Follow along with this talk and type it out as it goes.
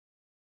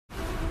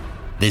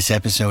This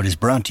episode is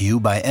brought to you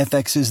by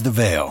FX's The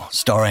Veil,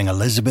 starring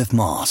Elizabeth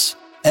Moss.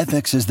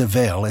 FX's The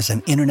Veil is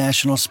an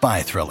international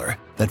spy thriller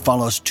that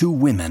follows two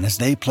women as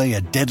they play a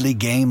deadly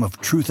game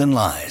of truth and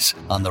lies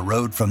on the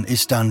road from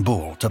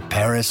Istanbul to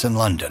Paris and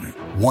London.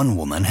 One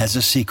woman has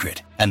a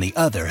secret, and the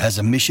other has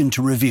a mission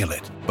to reveal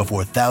it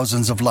before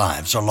thousands of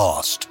lives are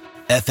lost.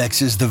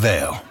 FX's The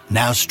Veil,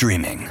 now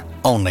streaming,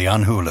 only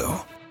on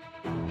Hulu.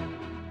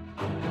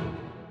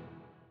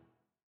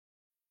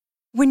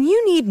 When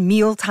you need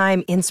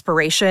mealtime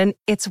inspiration,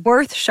 it's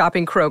worth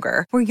shopping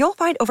Kroger, where you'll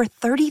find over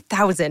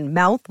 30,000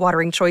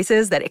 mouth-watering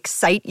choices that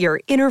excite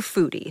your inner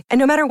foodie. And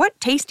no matter what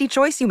tasty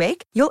choice you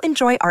make, you'll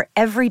enjoy our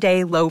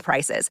everyday low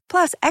prices,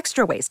 plus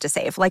extra ways to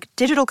save, like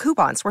digital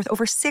coupons worth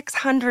over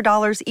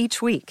 $600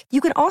 each week. You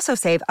can also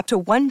save up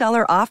to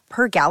 $1 off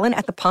per gallon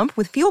at the pump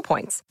with fuel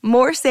points.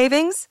 More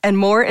savings and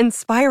more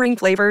inspiring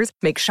flavors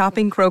make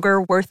shopping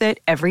Kroger worth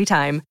it every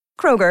time.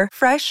 Kroger,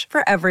 fresh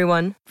for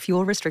everyone.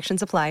 Fuel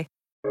restrictions apply.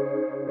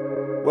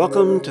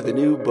 Welcome to the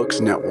New Books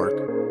Network.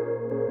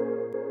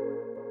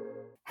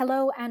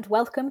 Hello and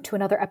welcome to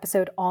another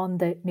episode on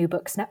the New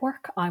Books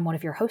Network. I'm one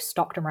of your hosts,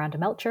 Dr. Miranda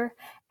Melcher,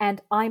 and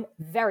I'm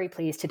very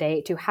pleased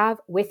today to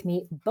have with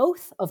me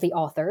both of the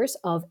authors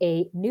of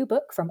a new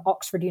book from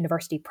Oxford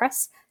University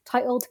Press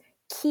titled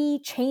Key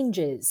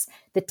Changes: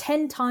 The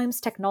 10 Times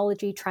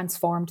Technology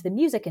Transformed the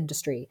Music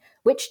Industry,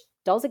 which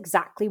does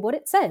exactly what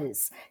it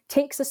says,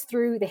 takes us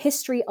through the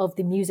history of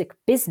the music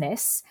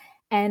business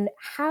and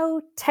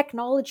how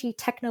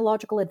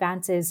technological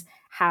advances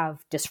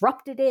have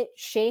disrupted it,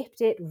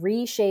 shaped it,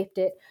 reshaped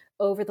it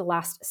over the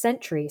last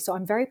century. So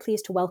I'm very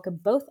pleased to welcome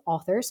both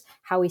authors,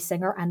 Howie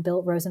Singer and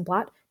Bill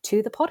Rosenblatt,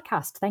 to the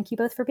podcast. Thank you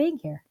both for being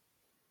here.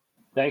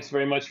 Thanks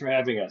very much for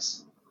having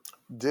us.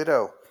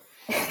 Ditto.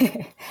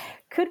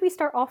 Could we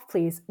start off,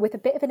 please, with a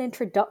bit of an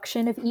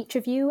introduction of each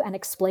of you and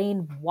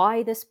explain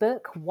why this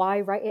book,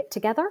 why write it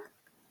together?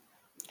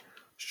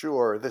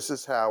 Sure. This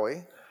is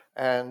Howie.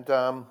 And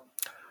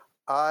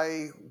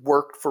I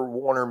worked for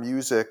Warner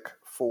Music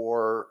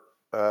for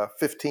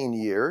 15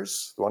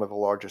 years, one of the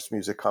largest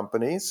music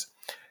companies,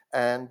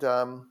 and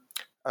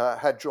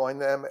had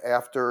joined them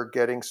after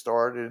getting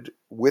started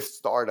with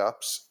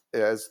startups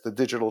as the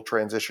digital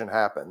transition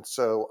happened.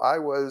 So I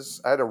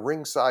had a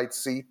ringside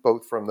seat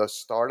both from the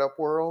startup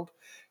world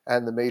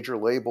and the major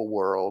label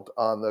world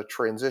on the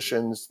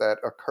transitions that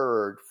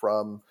occurred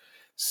from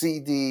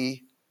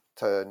CD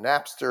to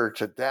Napster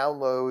to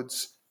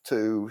downloads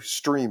to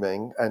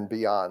streaming and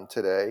beyond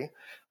today,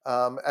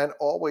 and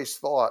always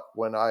thought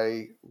when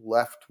I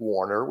left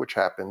Warner, which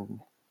happened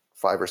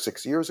 5 or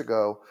 6 years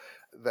ago,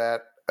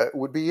 that it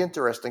would be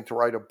interesting to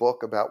write a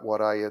book about what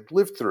I had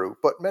lived through.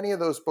 But many of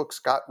those books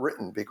got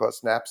written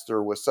because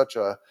Napster was such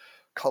a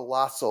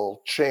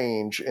colossal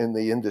change in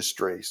the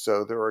industry.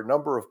 So there are a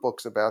number of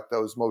books about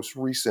those most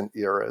recent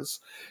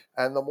eras.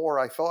 And the more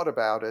I thought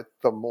about it,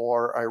 the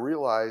more I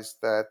realized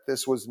that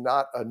this was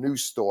not a new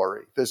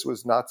story. This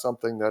was not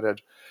something that had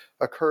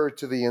occurred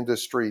to the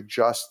industry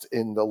just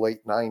in the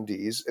late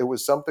 90s. It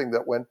was something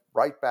that went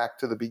right back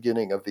to the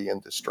beginning of the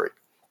industry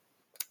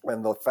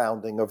and the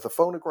founding of the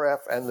phonograph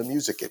and the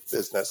music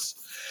business,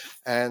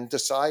 and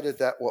decided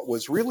that what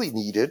was really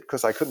needed,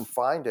 because I couldn't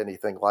find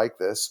anything like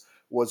this,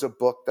 was a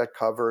book that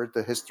covered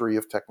the history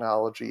of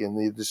technology in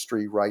the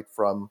industry right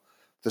from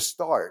the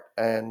start,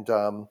 and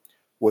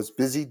was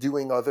busy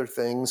doing other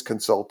things,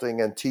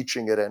 consulting and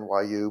teaching at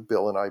NYU.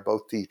 Bill and I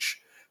both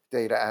teach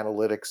data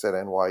analytics at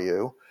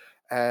NYU.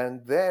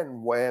 And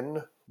then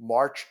when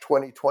March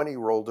 2020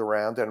 rolled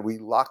around and we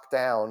locked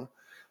down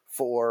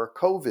for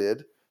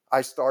COVID,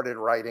 I started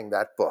writing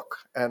that book.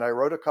 And I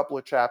wrote a couple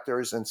of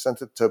chapters and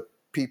sent it to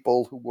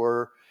people who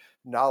were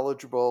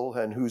knowledgeable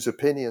and whose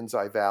opinions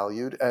I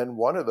valued. And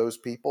one of those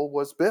people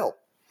was Bill.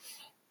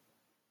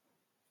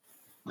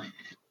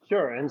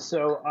 Sure. And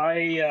so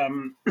I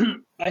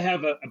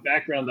have a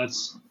background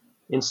that's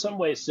in some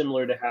ways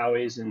similar to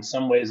Howie's, in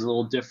some ways a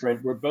little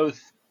different. We're both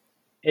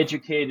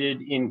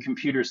educated in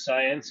computer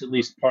science, at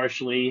least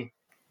partially.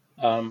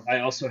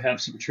 I also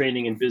have some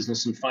training in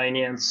business and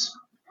finance.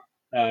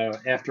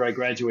 After I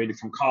graduated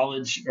from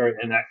college,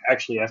 and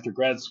actually after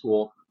grad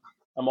school,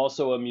 I'm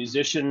also a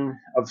musician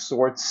of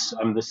sorts.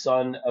 I'm the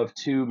son of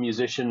two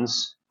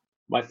musicians.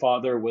 My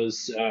father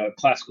was a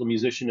classical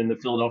musician in the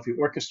Philadelphia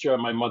Orchestra.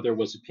 My mother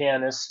was a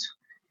pianist.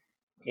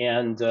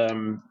 And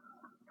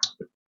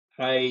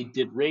I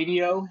did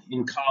radio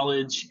in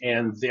college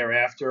and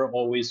thereafter,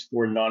 always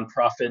for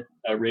nonprofit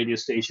radio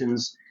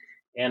stations.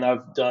 And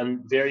I've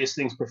done various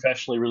things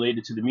professionally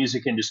related to the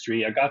music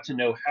industry. I got to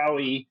know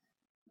Howie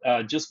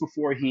just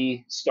before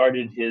he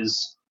started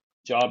his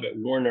job at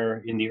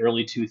Warner in the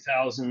early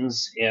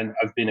 2000s, and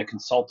I've been a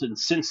consultant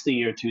since the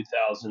year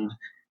 2000,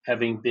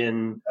 having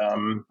been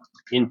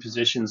in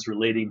positions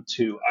relating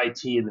to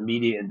IT and the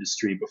media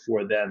industry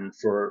before then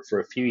for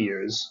a few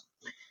years.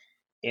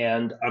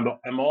 And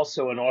I'm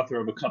also an author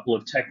of a couple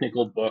of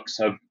technical books.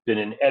 I've been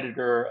an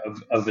editor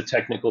of a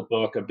technical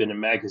book. I've been a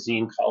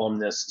magazine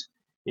columnist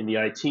in the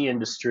IT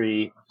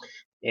industry.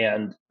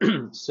 And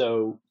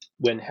so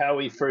when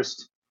Howie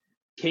first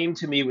came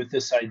to me with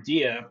this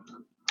idea,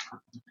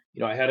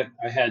 I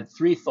had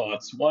three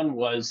thoughts. One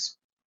was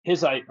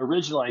his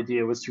original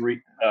idea was to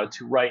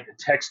write a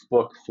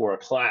textbook for a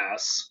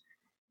class.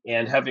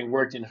 And having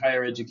worked in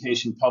higher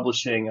education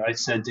publishing, I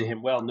said to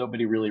him, well,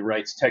 nobody really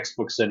writes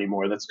textbooks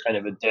anymore. That's kind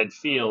of a dead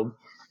field.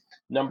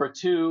 Number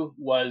two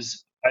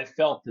was I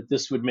felt that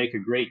this would make a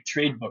great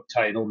trade book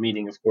title,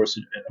 meaning, of course,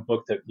 a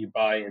book that you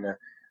buy in a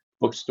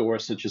bookstore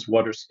such as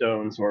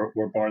Waterstones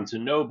or Barnes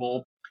and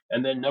Noble.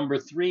 And then number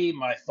three,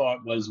 my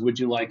thought was, would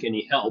you like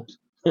any help?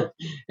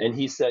 And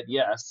he said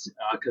yes,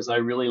 because I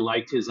really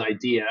liked his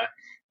idea.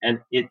 And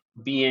it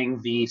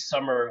being the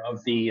summer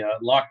of the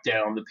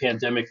lockdown, the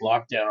pandemic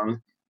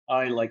lockdown,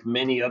 I, like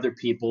many other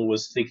people,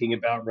 was thinking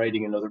about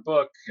writing another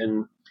book.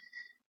 And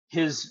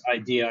his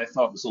idea I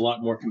thought was a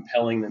lot more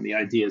compelling than the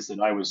ideas that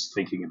I was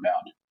thinking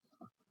about.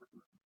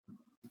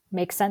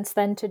 Makes sense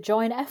then to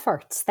join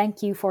efforts.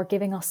 Thank you for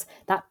giving us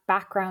that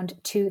background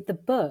to the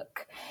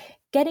book.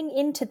 Getting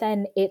into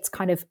then its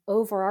kind of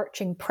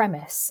overarching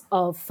premise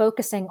of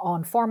focusing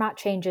on format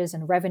changes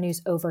and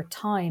revenues over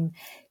time,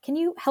 can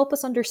you help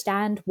us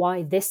understand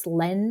why this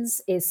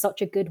lens is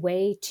such a good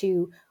way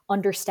to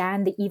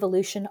understand the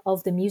evolution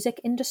of the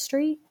music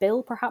industry?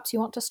 Bill, perhaps you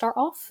want to start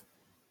off?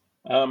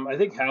 I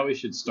think Howie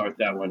should start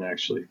that one,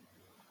 actually.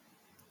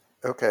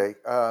 Okay.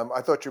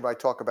 I thought you might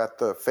talk about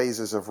the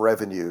phases of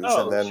revenues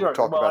and then sure.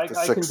 talk about the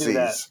 6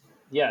 C's.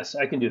 Yes,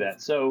 I can do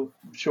that. So,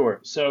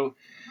 sure. So,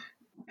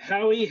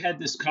 Howie had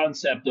this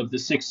concept of the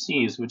 6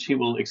 C's, which he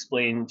will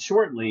explain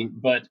shortly.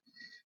 But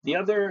the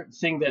other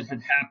thing that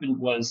had happened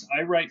was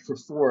I write for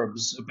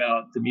Forbes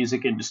about the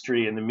music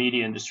industry and the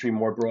media industry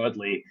more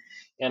broadly.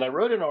 And I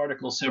wrote an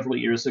article several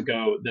years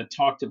ago that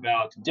talked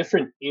about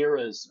different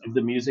eras of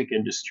the music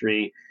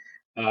industry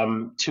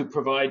to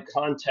provide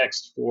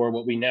context for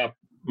what we now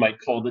might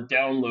call the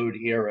download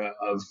era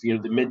of the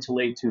mid to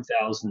late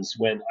 2000s,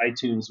 when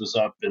iTunes was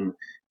up and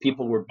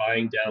people were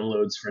buying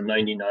downloads for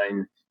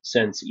 99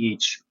 cents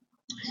each.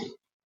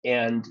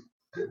 And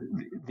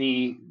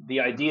the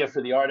idea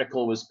for the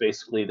article was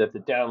basically that the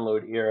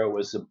download era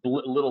was a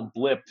little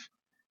blip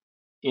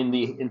in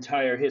the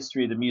entire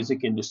history of the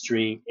music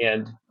industry.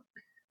 And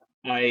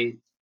I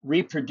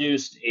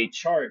reproduced a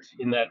chart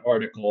in that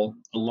article,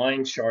 a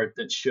line chart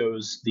that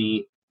shows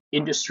the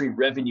industry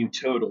revenue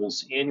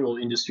totals, annual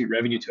industry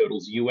revenue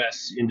totals,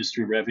 U.S.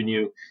 industry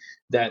revenue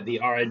that the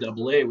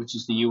RIAA, which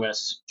is the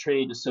U.S.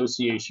 Trade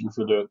Association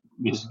for the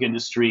music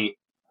industry,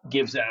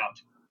 gives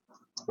out.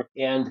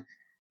 And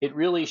it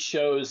really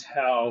shows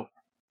how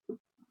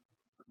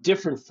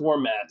different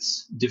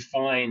formats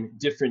define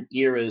different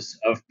eras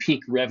of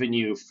peak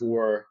revenue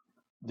for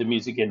the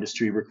music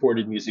industry,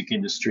 recorded music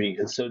industry.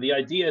 And so the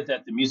idea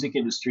that the music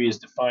industry is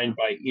defined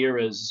by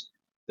eras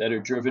that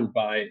are driven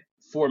by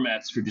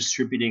formats for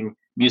distributing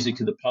music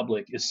to the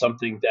public is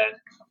something that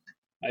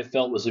I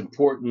felt was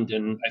important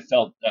and I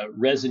felt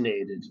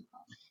resonated.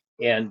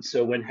 And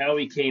so when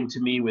Howie came to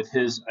me with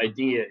his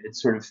idea, it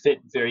sort of fit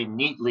very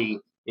neatly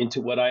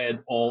into what I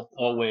had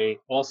always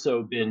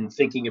also been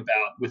thinking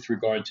about with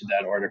regard to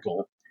that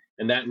article.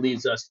 And that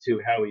leads us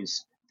to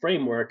Howie's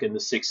framework and the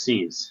 6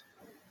 C's.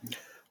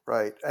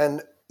 Right.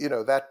 And,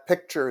 that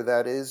picture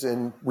that is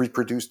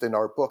reproduced in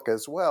our book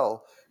as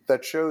well,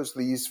 that shows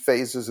these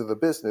phases of the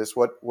business,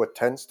 what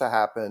tends to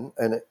happen.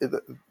 And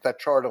that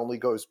chart only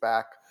goes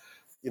back,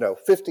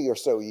 50 or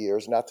so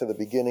years, not to the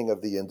beginning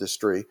of the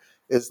industry,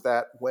 is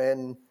that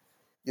when,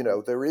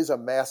 there is a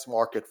mass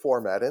market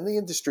format, and the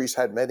industry's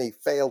had many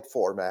failed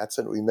formats,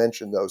 and we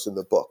mentioned those in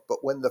the book.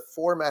 But when the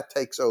format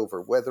takes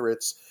over, whether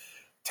it's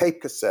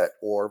tape cassette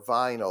or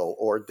vinyl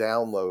or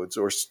downloads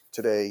or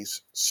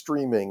today's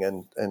streaming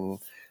and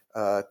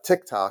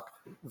TikTok,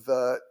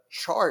 the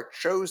chart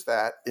shows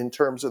that in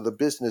terms of the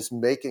business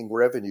making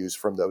revenues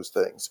from those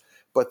things.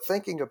 But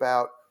thinking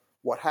about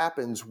what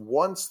happens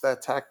once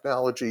that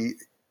technology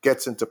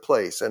gets into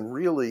place, and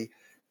really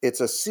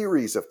it's a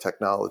series of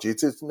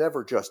technologies. It's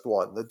never just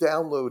one. The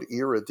download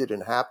era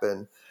didn't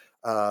happen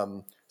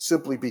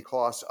simply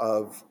because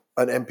of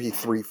an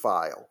MP3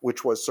 file,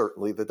 which was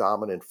certainly the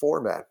dominant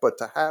format. But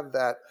to have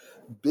that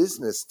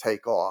business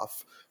take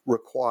off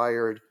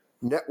required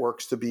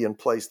networks to be in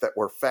place that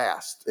were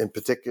fast. In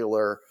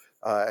particular,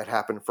 it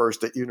happened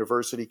first at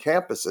university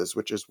campuses,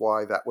 which is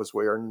why that was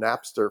where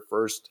Napster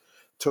first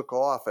took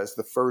off as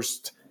the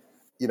first,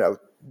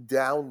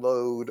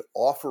 download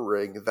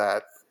offering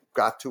that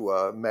got to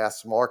a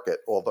mass market,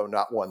 although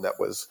not one that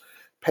was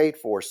paid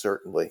for,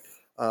 certainly.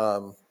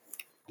 You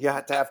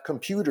had to have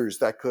computers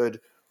that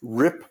could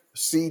rip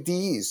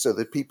CDs so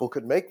that people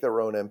could make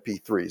their own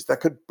MP3s, that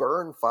could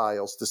burn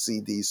files to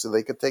CDs so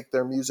they could take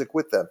their music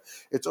with them.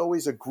 It's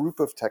always a group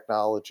of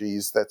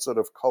technologies that sort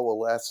of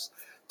coalesce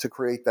to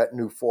create that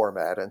new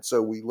format. And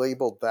so we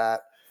labeled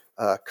that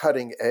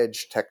cutting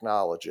edge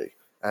technology.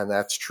 And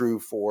that's true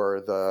for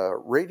the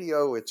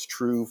radio, it's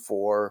true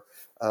for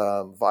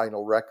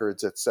vinyl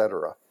records, et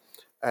cetera.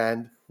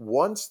 And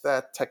once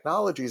that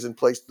technology is in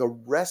place, the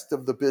rest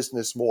of the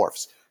business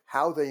morphs.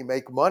 How they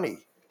make money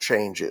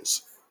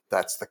changes.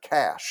 That's the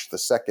cash, the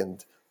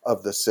second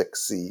of the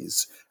 6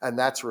 Cs. And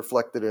that's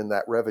reflected in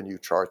that revenue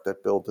chart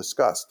that Bill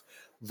discussed.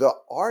 The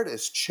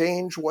artists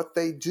change what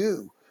they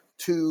do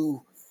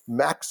to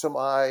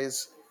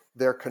maximize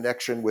their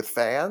connection with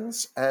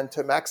fans and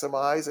to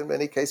maximize, in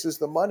many cases,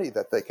 the money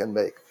that they can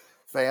make.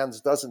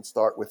 Fans doesn't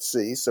start with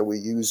C, so we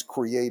use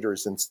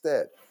creators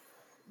instead.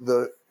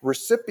 The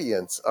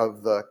recipients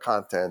of the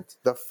content,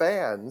 the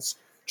fans,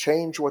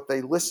 change what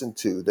they listen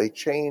to. They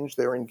change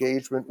their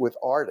engagement with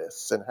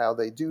artists and how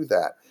they do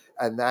that.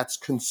 And that's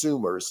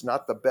consumers.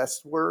 Not the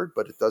best word,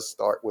 but it does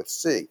start with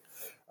C.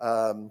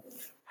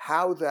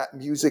 How that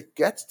music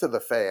gets to the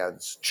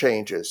fans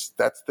changes.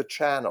 That's the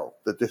channel,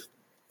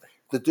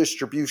 the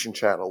distribution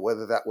channel,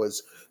 whether that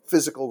was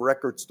physical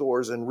record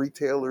stores and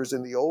retailers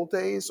in the old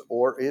days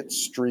or it's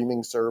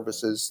streaming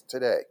services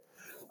today.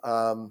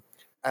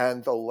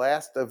 And the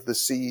last of the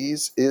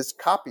C's is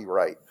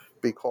copyright,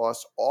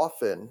 because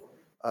often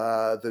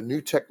the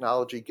new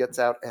technology gets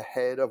out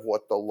ahead of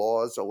what the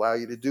laws allow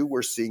you to do.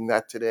 We're seeing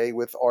that today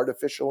with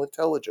artificial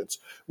intelligence.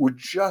 We're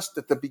just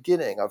at the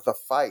beginning of the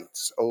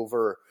fights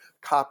over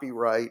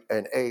copyright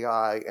and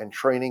AI and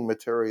training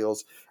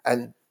materials,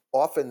 and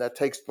often that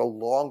takes the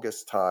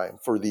longest time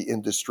for the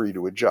industry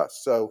to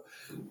adjust. So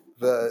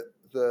the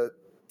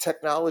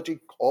technology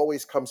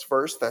always comes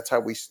first. That's how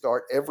we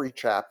start every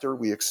chapter.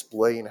 We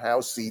explain how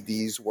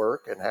CDs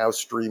work and how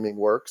streaming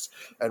works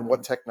and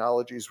what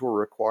technologies were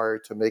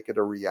required to make it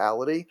a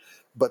reality.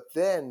 But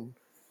then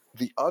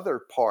the other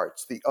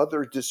parts, the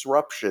other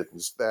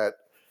disruptions that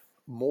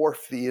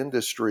morph the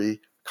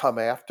industry come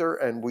after,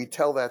 and we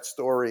tell that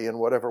story in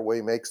whatever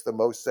way makes the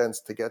most sense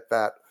to get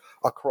that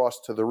across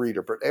to the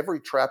reader. But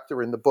every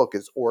chapter in the book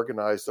is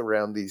organized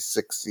around these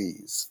 6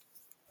 Cs.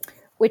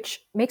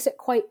 Which makes it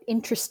quite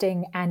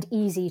interesting and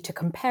easy to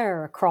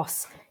compare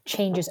across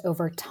changes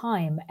over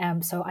time.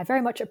 So I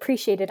very much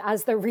appreciated,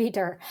 as the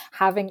reader,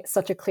 having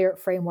such a clear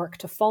framework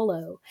to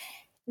follow.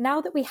 Now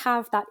that we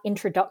have that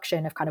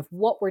introduction of kind of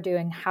what we're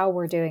doing, how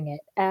we're doing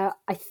it,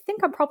 I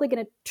think I'm probably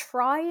going to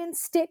try and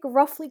stick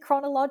roughly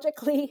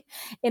chronologically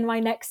in my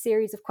next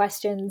series of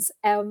questions.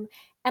 And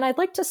I'd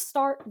like to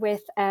start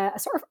with a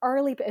sort of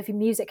early bit of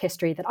music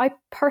history that I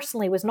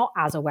personally was not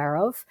as aware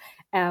of.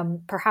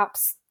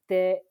 Perhaps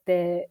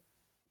the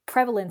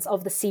prevalence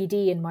of the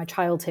CD in my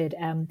childhood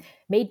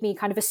made me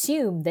kind of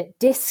assume that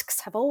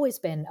discs have always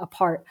been a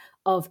part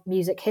of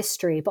music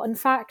history. But in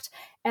fact,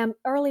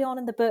 early on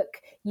in the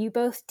book, you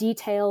both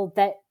detail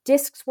that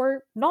discs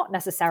were not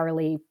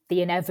necessarily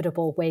the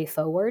inevitable way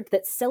forward,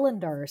 that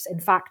cylinders, in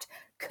fact,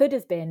 could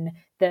have been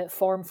the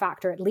form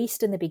factor, at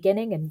least in the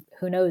beginning, and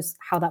who knows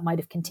how that might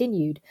have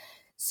continued.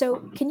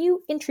 So can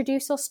you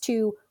introduce us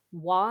to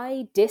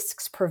why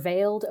discs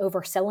prevailed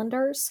over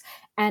cylinders,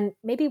 and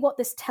maybe what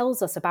this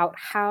tells us about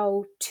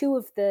how two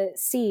of the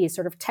C's,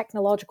 sort of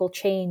technological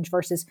change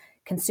versus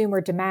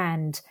consumer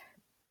demand,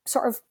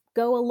 sort of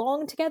go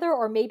along together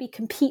or maybe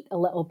compete a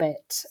little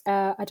bit?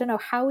 I don't know,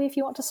 Howie, if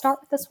you want to start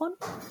with this one?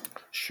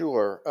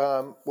 Sure.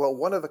 Well,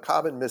 one of the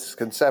common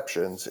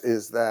misconceptions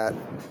is that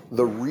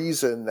the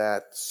reason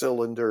that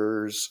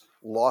cylinders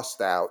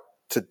lost out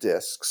to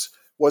discs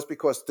was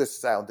because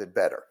discs sounded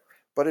better.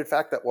 But in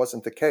fact, that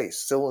wasn't the case.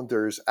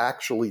 Cylinders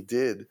actually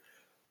did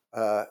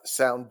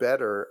sound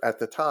better at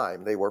the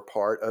time. They were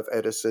part of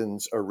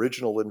Edison's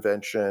original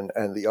invention,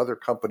 and the other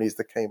companies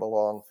that came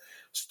along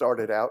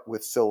started out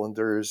with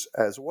cylinders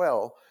as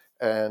well.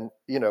 And,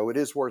 it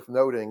is worth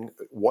noting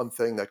one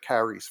thing that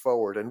carries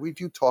forward, and we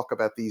do talk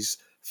about these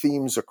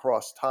themes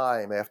across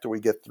time after we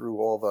get through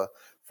all the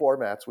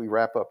formats. We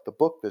wrap up the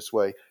book this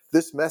way.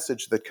 This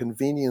message that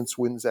convenience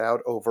wins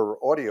out over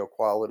audio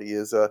quality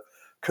is a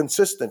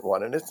consistent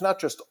one. And it's not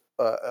just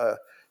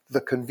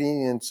the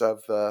convenience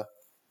of the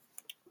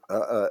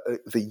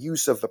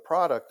use of the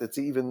product, it's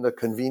even the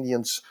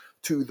convenience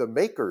to the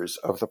makers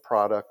of the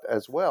product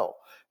as well.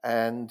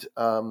 And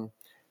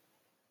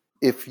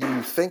if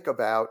you think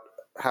about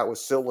how a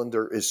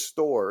cylinder is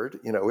stored,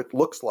 it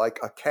looks like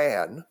a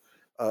can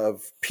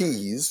of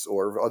peas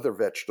or other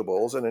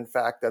vegetables. And in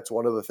fact, that's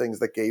one of the things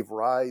that gave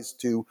rise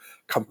to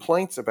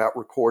complaints about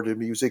recorded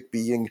music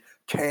being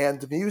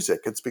canned music.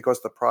 It's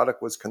because the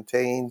product was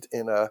contained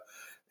in a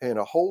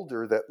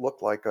holder that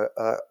looked like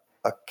a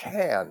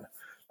can.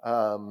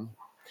 But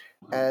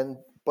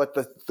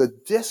the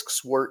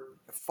discs were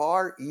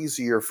far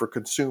easier for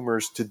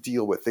consumers to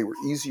deal with. They were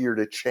easier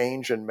to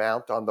change and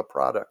mount on the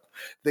product.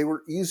 They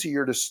were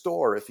easier to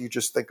store. If you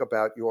just think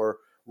about your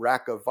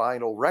rack of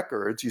vinyl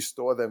records, you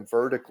store them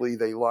vertically,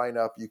 they line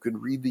up, you can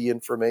read the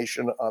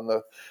information on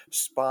the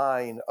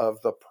spine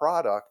of the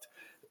product.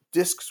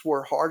 Discs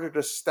were harder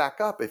to stack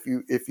up.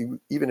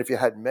 Even if you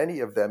had many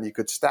of them, you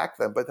could stack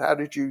them. But how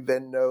did you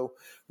then know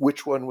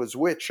which one was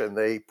which? And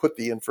they put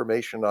the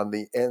information on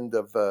the end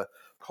of the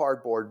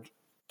cardboard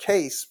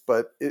case,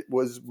 but it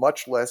was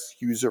much less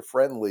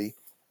user-friendly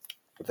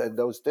than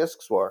those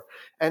discs were.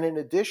 And in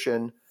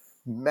addition,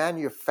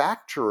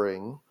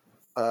 manufacturing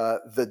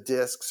the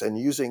discs and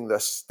using the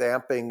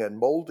stamping and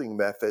molding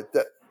method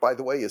that, by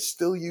the way, is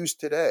still used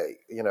today.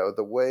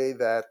 The way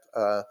that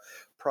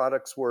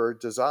products were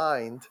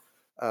designed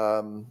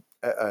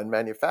and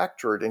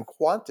manufactured in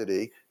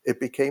quantity, it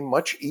became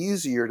much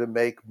easier to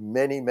make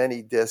many,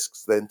 many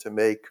discs than to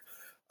make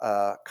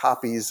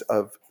copies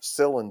of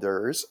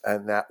cylinders,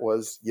 and that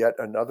was yet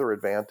another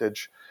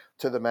advantage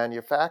to the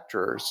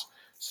manufacturers.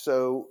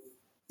 So,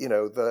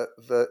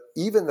 the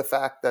even the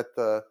fact that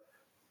the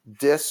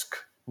disc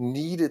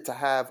needed to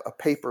have a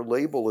paper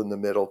label in the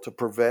middle to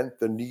prevent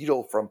the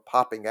needle from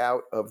popping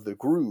out of the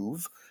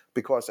groove,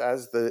 because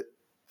as the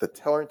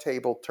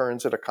turntable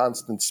turns at a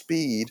constant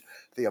speed,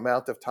 the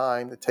amount of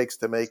time it takes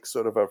to make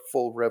sort of a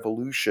full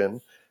revolution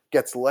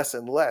gets less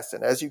and less.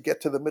 And as you get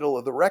to the middle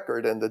of the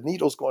record and the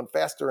needle's going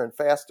faster and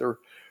faster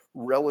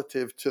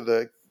relative to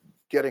the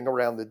getting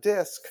around the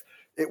disc,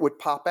 it would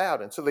pop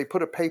out. And so they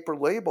put a paper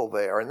label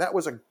there, and that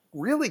was a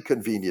really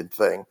convenient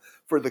thing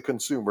for the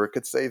consumer. It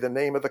could say the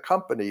name of the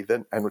company,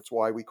 and it's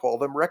why we call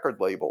them record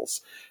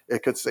labels.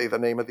 It could say the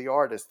name of the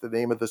artist, the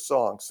name of the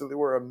song. So there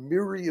were a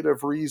myriad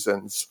of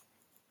reasons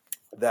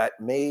that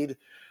made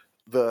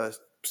the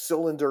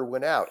cylinder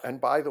win out. And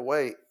by the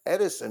way,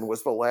 Edison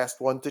was the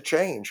last one to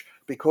change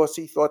because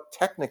he thought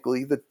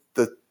technically that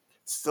the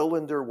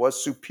cylinder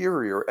was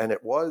superior, and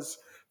it was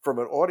from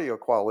an audio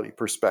quality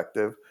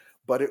perspective,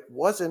 but it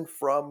wasn't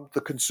from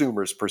the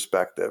consumer's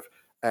perspective.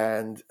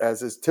 And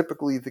as is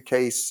typically the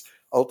case,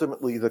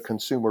 ultimately the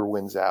consumer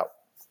wins out.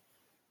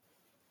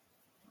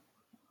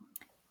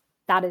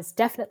 That is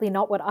definitely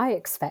not what I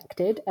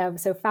expected.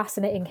 So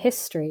fascinating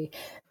history.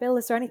 Bill,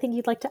 is there anything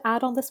you'd like to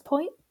add on this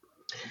point?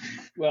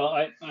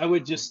 Well, I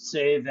would just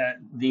say that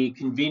the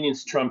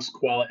convenience trumps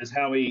quality, as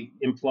Howie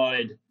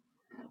implied,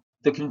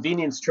 the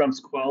convenience trumps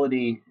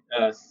quality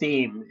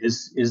theme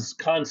is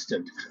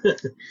constant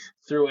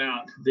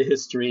throughout the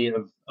history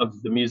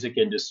of the music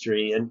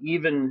industry. And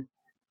even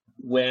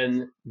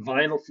when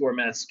vinyl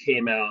formats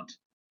came out,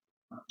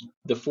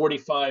 the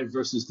 45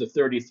 versus the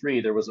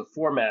 33, there was a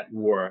format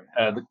war.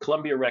 The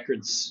Columbia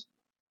Records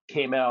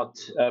came out.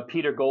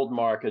 Peter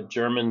Goldmark, a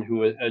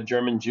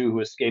German Jew who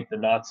escaped the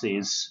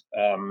Nazis.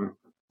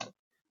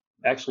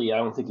 Actually, I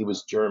don't think he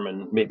was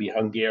German, maybe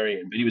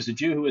Hungarian, but he was a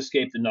Jew who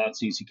escaped the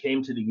Nazis. He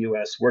came to the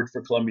U.S., worked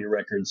for Columbia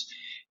Records,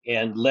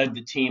 and led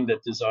the team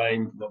that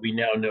designed what we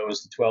now know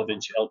as the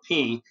 12-inch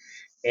LP.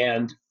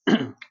 And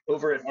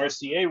over at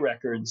RCA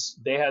Records,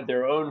 they had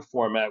their own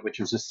format,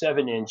 which was a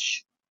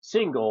 7-inch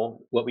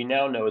single, what we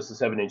now know as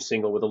the 7-inch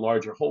single with a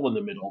larger hole in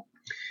the middle.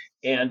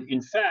 And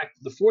in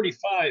fact, the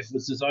 45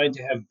 was designed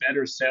to have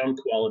better sound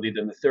quality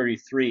than the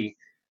 33,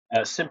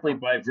 simply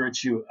by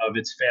virtue of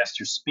its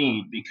faster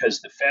speed,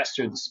 because the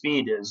faster the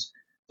speed is,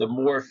 the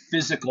more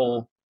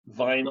physical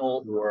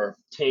vinyl or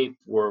tape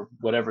or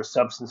whatever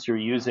substance you're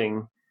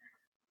using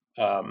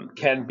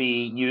can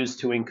be used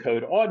to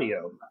encode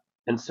audio.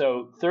 And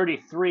so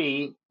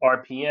 33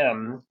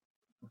 RPM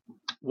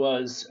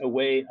was a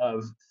way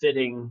of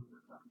fitting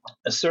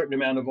a certain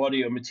amount of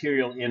audio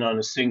material in on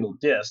a single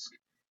disc,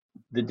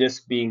 the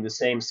disc being the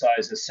same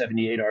size as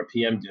 78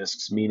 RPM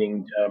discs,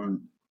 meaning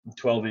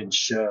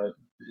 12-inch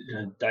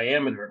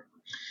diameter.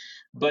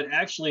 But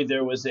actually,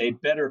 there was a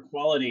better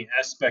quality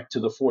aspect to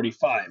the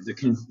 45.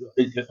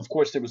 Of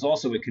course, there was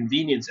also a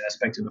convenience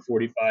aspect to the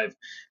 45,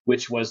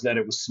 which was that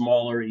it was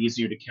smaller,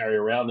 easier to carry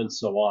around, and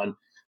so on.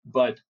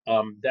 But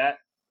that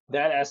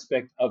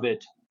aspect of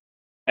it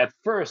at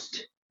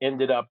first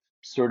ended up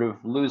sort of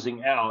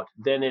losing out.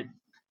 Then it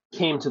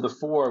came to the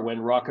fore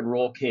when rock and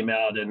roll came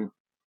out, and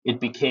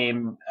it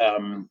became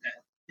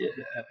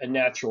a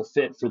natural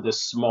fit for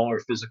this smaller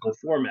physical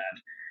format.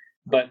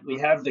 But we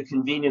have the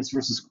convenience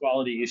versus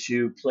quality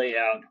issue play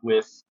out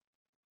with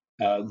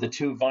the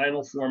two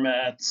vinyl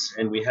formats,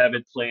 and we have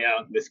it play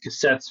out with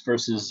cassettes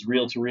versus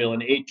reel-to-reel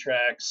and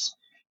 8-tracks.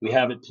 We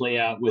have it play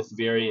out with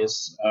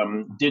various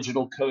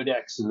digital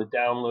codecs in the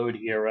download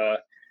era.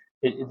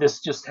 This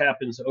just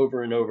happens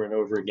over and over and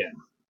over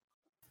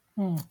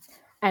again.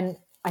 And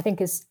I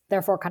think is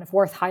therefore kind of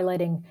worth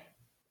highlighting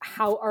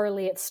how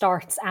early it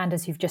starts and,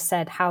 as you've just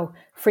said, how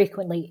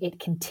frequently it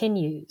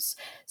continues.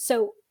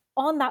 So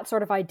on that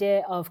sort of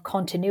idea of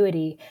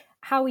continuity,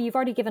 Howie, you've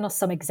already given us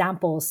some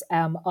examples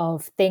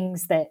of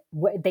things that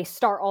they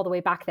start all the way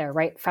back there,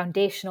 right?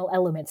 Foundational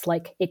elements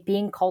like it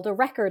being called a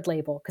record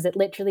label, because it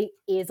literally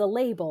is a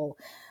label.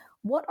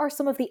 What are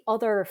some of the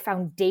other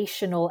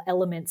foundational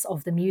elements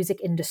of the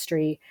music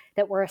industry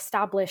that were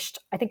established,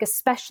 I think,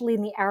 especially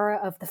in the era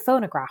of the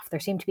phonograph? There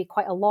seemed to be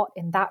quite a lot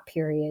in that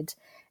period.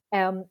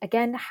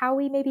 Again,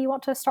 Howie, maybe you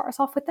want to start us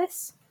off with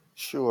this?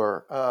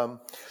 Sure.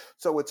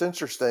 So what's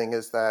interesting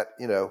is that,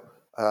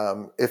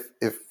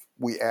 if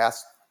we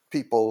ask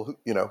people,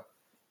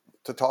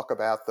 to talk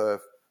about the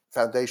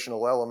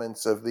foundational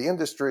elements of the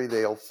industry,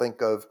 they'll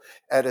think of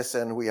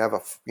Edison. We have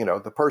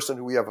the person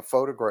who we have a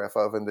photograph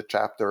of in the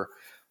chapter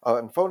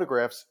on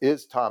phonographs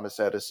is Thomas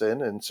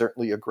Edison, and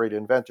certainly a great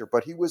inventor,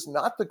 but he was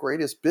not the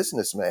greatest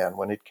businessman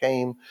when it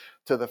came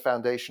to the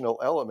foundational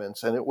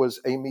elements. And it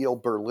was Emil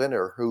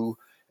Berliner who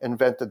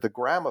invented the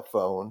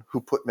gramophone, who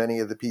put many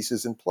of the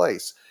pieces in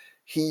place.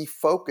 He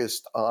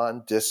focused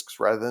on discs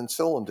rather than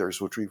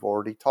cylinders, which we've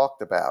already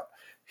talked about.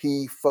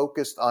 He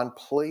focused on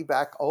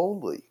playback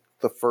only.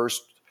 The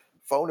first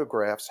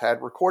phonographs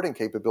had recording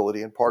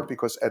capability, in part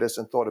because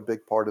Edison thought a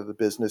big part of the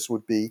business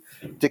would be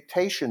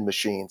dictation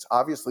machines.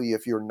 Obviously,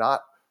 if you're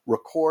not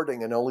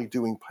recording and only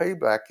doing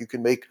playback, you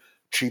can make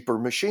cheaper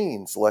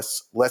machines,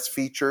 less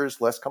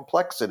features, less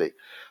complexity.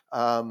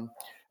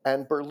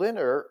 And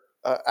Berliner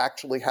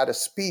actually had a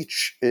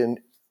speech in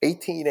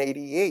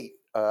 1888,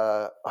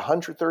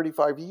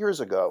 135 years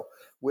ago,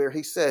 where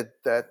he said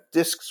that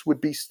discs would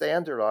be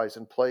standardized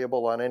and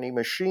playable on any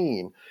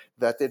machine,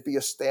 that there'd be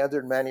a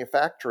standard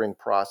manufacturing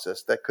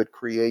process that could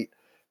create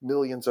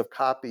millions of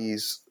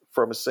copies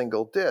from a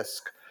single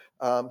disc.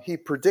 He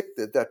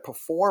predicted that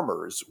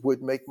performers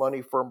would make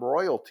money from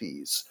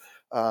royalties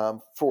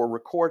for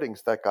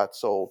recordings that got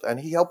sold. And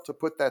he helped to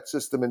put that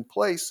system in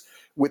place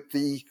with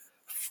the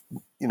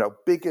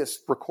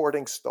biggest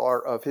recording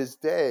star of his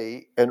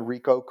day,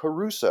 Enrico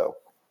Caruso,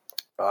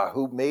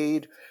 who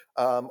made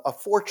a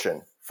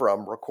fortune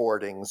from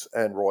recordings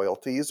and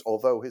royalties,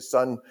 although his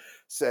son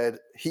said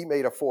he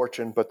made a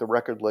fortune, but the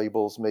record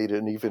labels made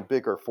an even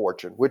bigger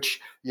fortune, which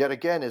yet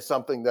again is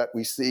something that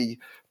we see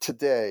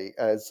today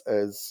as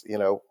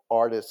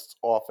artists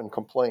often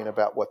complain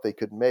about what they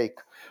could make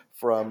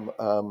from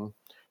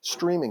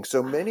streaming.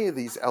 So many of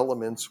these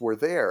elements were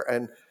there.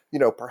 And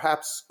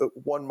perhaps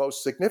one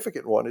most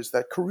significant one is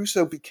that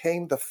Caruso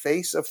became the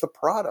face of the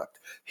product.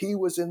 He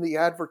was in the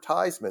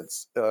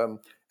advertisements.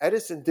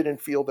 Edison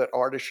didn't feel that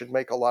artists should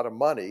make a lot of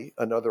money,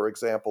 another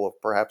example of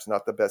perhaps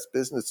not the best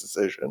business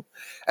decision.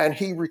 And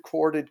he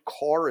recorded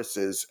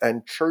choruses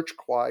and church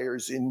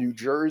choirs in New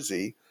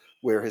Jersey,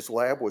 where his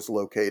lab was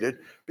located,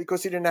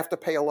 because he didn't have to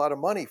pay a lot of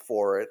money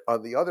for it.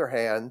 On the other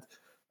hand,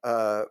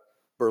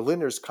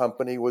 Berliner's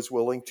company was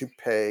willing to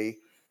pay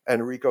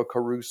Enrico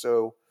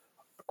Caruso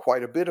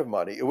quite a bit of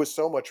money. It was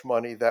so much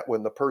money that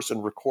when the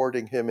person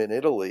recording him in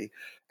Italy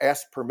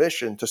asked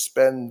permission to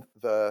spend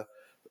the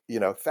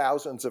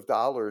thousands of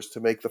dollars to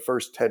make the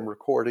first 10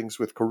 recordings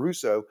with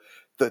Caruso,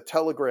 the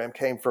telegram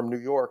came from New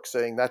York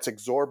saying that's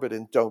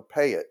exorbitant, don't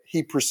pay it.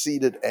 He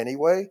proceeded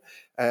anyway,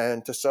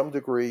 and to some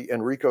degree,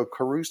 Enrico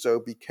Caruso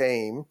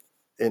became,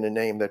 in a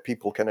name that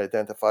people can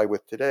identify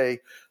with today,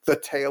 the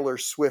Taylor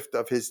Swift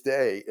of his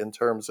day in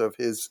terms of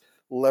his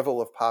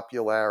level of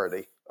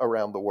popularity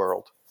around the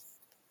world.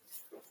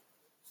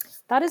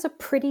 That is a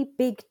pretty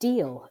big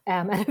deal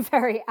and a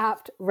very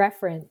apt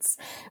reference.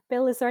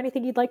 Bill, is there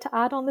anything you'd like to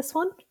add on this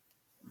one?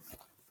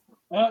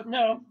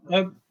 No,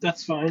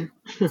 that's fine.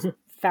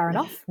 Fair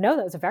enough. No,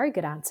 that was a very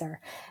good answer.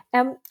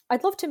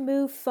 I'd love to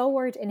move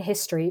forward in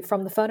history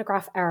from the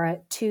phonograph era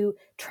to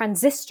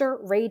transistor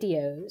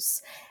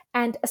radios,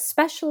 and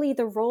especially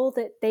the role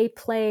that they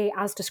play,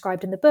 as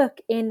described in the book,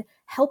 in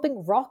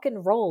helping rock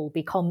and roll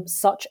become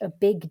such a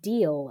big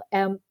deal.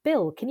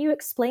 Bill, can you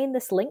explain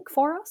this link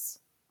for us?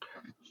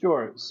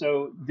 Sure.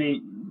 So the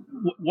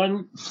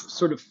one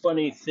sort of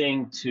funny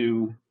thing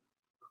to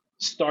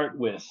start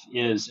with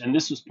is, and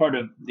this was part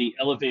of the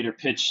elevator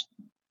pitch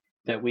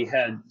that we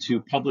had to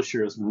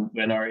publishers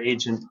when our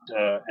agent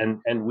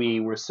and we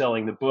were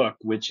selling the book,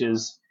 which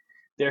is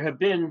there have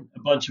been a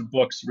bunch of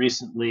books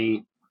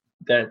recently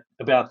that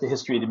about the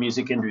history of the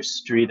music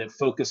industry that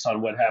focus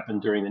on what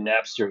happened during the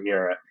Napster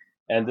era.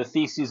 And the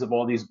theses of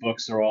all these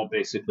books are all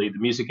basically the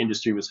music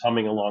industry was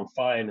humming along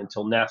fine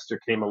until Napster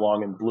came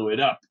along and blew it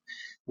up.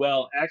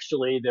 Well,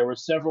 actually, there were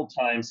several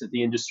times that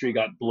the industry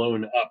got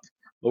blown up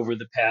over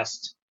the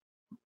past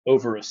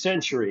over a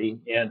century,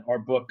 and our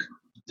book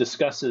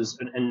discusses,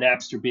 and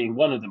Napster being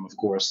one of them, of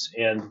course,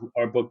 and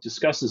our book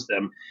discusses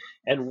them.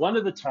 And one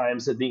of the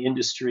times that the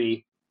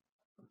industry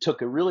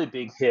took a really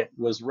big hit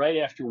was right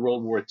after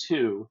World War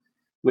II,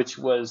 which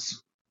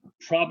was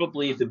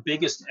probably the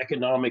biggest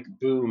economic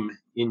boom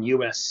in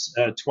U.S.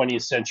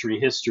 20th century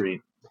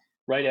history,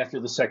 right after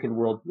the Second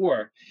World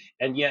War.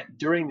 And yet,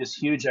 during this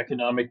huge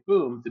economic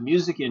boom, the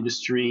music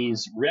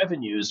industry's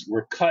revenues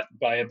were cut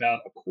by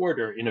about a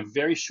quarter in a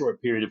very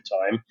short period of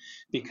time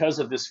because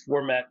of this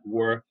format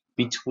war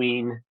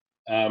between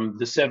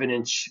the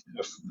 7-inch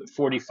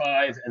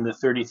 45 and the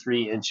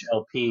 33-inch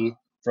LP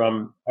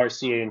from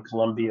RCA and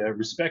Columbia,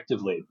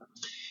 respectively.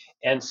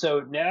 And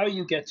so now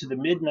you get to the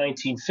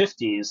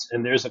mid-1950s,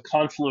 and there's a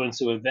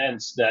confluence of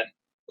events that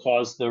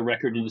caused the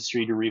record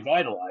industry to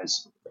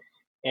revitalize.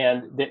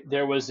 And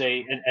there was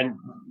and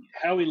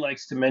Howie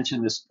likes to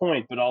mention this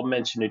point, but I'll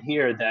mention it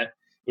here, that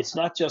it's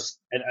not just,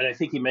 and I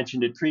think he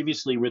mentioned it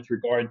previously with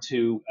regard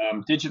to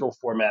digital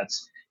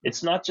formats,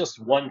 it's not just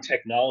one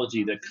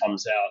technology that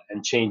comes out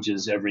and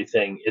changes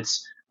everything.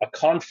 It's a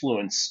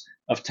confluence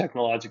of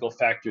technological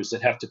factors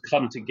that have to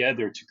come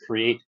together to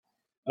create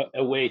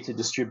a way to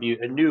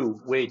distribute, a new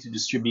way to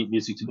distribute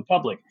music to the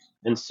public.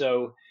 And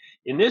so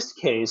in this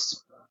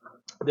case,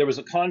 there was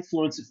a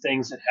confluence of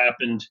things that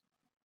happened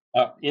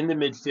in the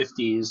mid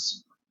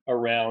 50s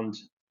around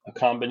a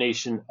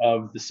combination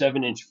of the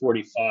 7-inch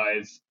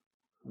 45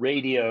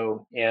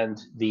 radio and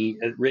the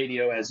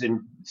radio as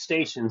in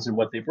stations and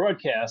what they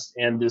broadcast,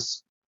 and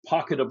this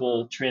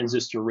pocketable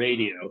transistor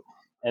radio.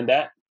 And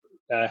that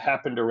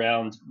happened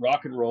around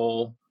rock and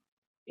roll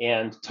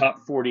and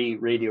top 40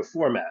 radio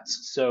formats.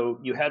 So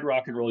you had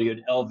rock and roll, you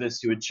had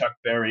Elvis, you had Chuck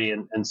Berry,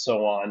 and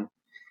so on.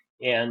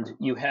 And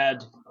you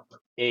had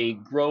a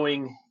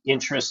growing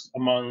interest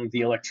among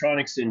the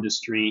electronics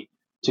industry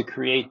to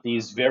create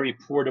these very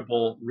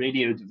portable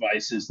radio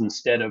devices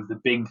instead of the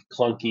big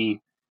clunky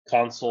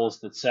consoles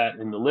that sat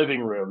in the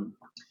living room.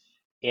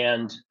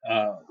 And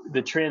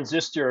the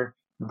transistor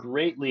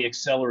greatly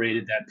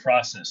accelerated that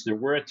process. There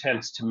were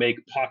attempts to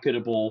make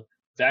pocketable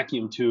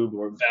vacuum tube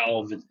or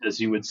valve, as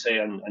you would say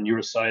on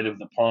your side of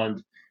the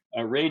pond,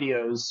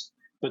 radios,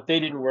 but they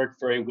didn't work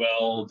very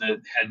well.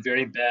 That had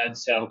very bad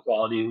sound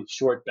quality,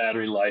 short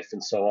battery life,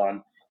 and so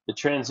on. The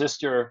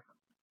transistor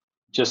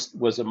just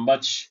was a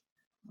much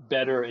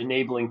better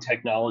enabling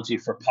technology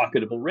for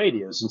pocketable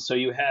radios. And so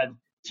you had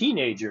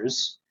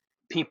teenagers,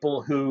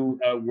 people who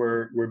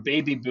were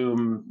baby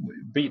boom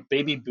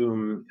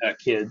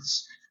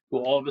kids, who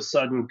all of a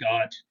sudden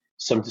got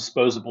some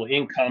disposable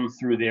income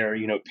through their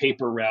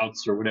paper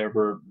routes or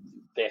whatever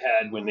they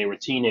had when they were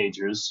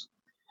teenagers.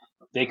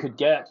 They could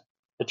get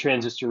a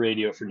transistor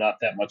radio for not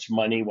that much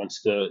money.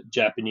 Once the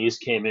Japanese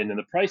came in and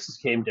the prices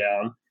came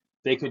down,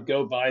 they could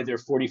go buy their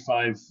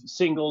 45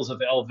 singles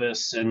of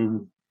Elvis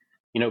and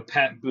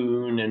Pat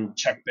Boone and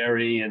Chuck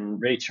Berry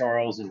and Ray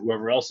Charles and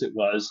whoever else it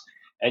was.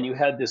 And you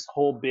had this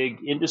whole big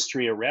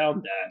industry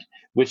around that,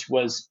 which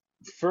was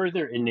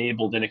further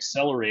enabled and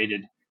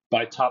accelerated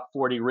by Top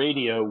 40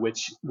 Radio,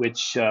 which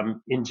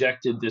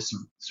injected this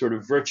sort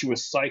of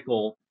virtuous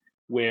cycle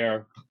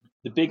where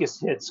the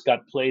biggest hits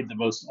got played the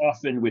most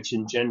often, which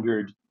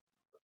engendered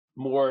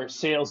more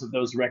sales of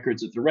those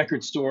records at the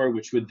record store,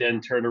 which would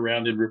then turn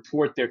around and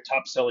report their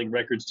top-selling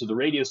records to the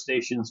radio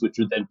stations, which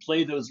would then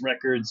play those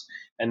records,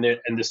 and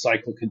the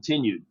cycle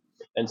continued.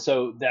 And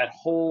so that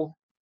whole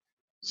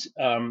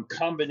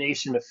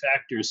combination of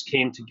factors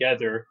came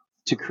together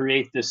to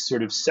create this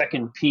sort of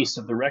second piece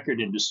of the record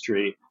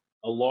industry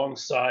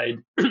alongside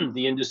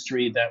the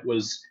industry that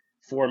was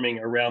forming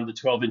around the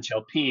 12-inch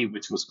LP,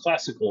 which was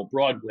classical,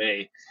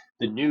 Broadway,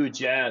 the new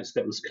jazz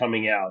that was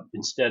coming out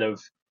instead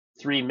of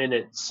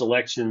 3-minute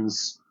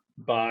selections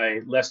by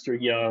Lester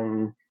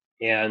Young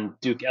and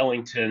Duke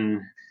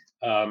Ellington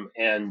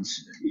and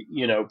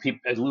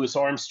Louis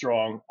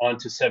Armstrong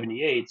onto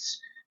 78s.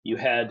 You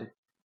had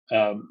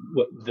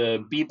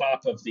the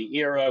bebop of the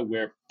era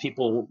where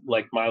people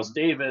like Miles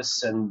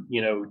Davis and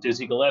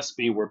Dizzy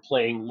Gillespie were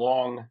playing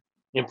long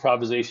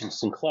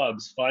improvisations in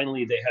clubs.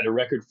 Finally, they had a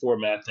record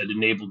format that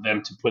enabled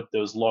them to put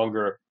those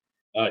longer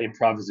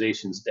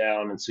improvisations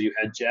down, and so you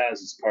had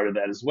jazz as part of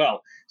that as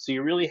well. So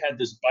you really had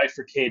this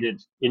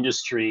bifurcated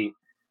industry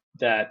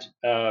that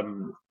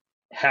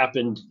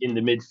happened in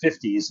the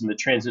mid-50s, and the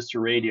transistor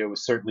radio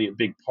was certainly a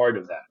big part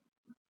of that.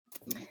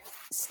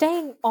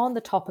 Staying on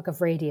the topic of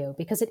radio,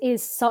 because it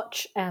is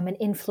such an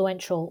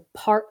influential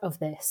part of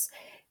this,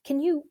 can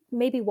you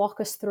maybe walk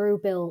us through,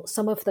 Bill,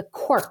 some of the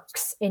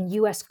quirks in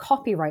US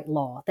copyright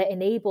law that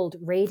enabled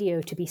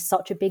radio to be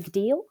such a big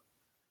deal?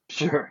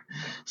 Sure.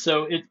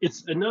 So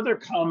it's another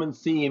common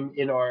theme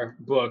in our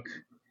book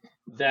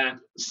that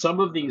some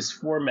of these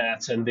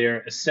formats and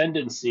their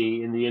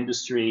ascendancy in the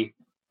industry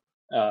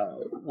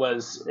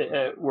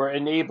were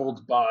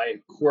enabled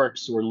by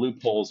quirks or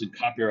loopholes in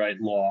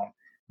copyright law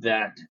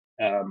that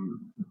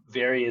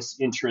various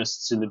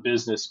interests in the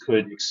business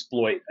could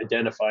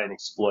identify and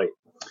exploit.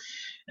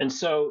 And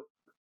so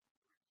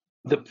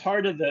the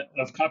part of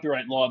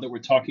copyright law that we're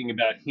talking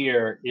about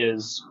here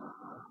is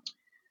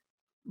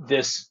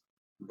this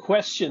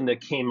question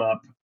that came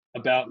up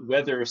about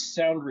whether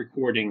sound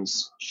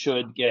recordings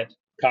should get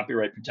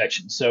copyright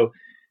protection. So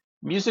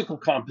musical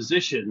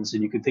compositions,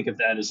 and you can think of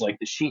that as like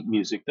the sheet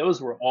music,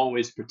 those were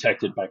always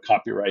protected by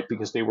copyright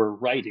because they were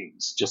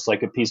writings, just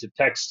like a piece of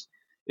text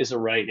is a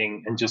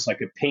writing, and just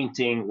like a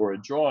painting or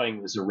a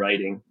drawing is a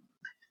writing.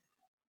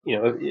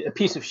 A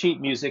piece of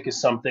sheet music is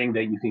something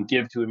that you can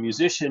give to a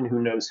musician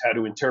who knows how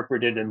to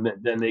interpret it, and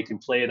then they can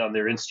play it on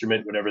their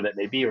instrument, whatever that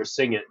may be, or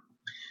sing it.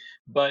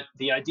 But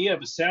the idea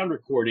of a sound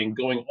recording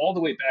going all the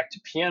way back to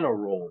piano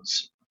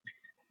rolls,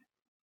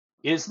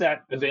 is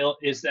that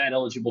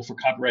eligible for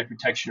copyright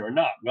protection or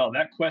not? Well,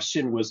 that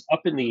question was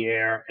up in the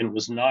air and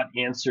was not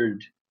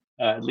answered,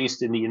 at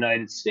least in the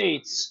United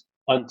States,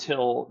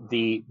 until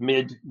the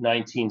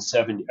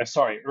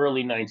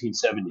early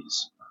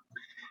 1970s.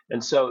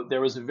 And so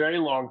there was a very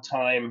long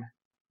time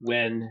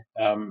when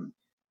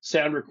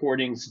sound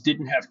recordings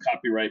didn't have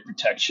copyright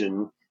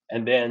protection,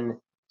 and then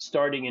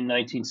starting in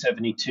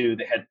 1972,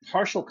 they had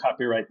partial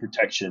copyright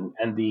protection,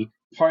 and the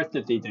part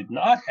that they did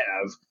not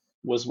have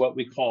was what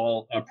we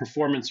call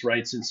performance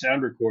rights in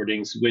sound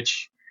recordings,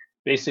 which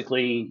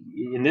basically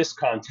in this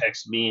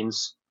context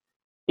means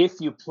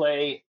if you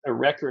play a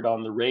record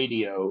on the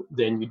radio,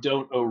 then you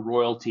don't owe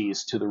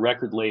royalties to the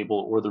record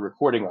label or the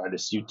recording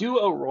artist. You do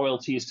owe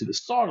royalties to the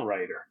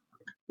songwriter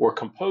or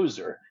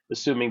composer,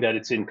 assuming that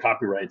it's in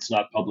copyright, it's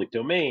not public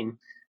domain,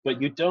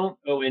 but you don't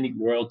owe any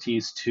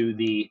royalties to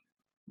the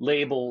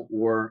label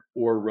or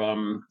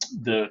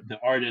the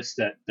artist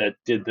that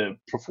did the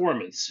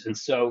performance. And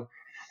so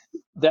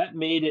that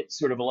made it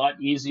sort of a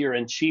lot easier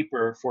and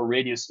cheaper for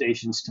radio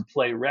stations to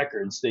play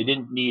records. They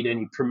didn't need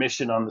any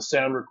permission on the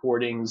sound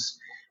recordings,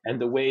 and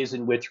the ways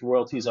in which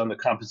royalties on the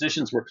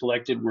compositions were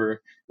collected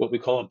were what we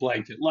call a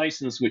blanket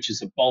license, which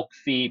is a bulk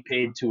fee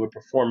paid to a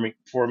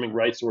performing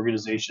rights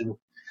organization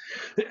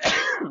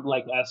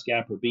like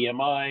ASCAP or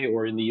BMI,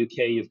 or in the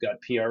UK, you've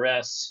got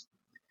PRS.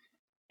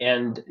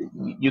 And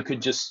you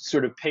could just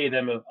sort of pay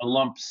them a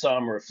lump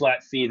sum or a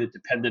flat fee that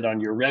depended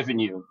on your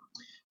revenue.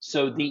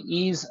 So the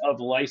ease of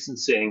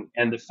licensing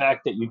and the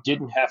fact that you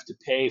didn't have to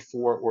pay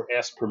for or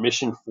ask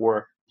permission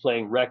for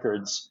playing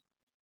records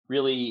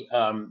really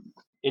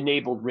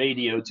enabled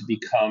radio to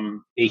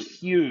become a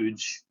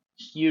huge,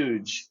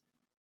 huge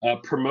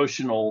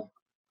promotional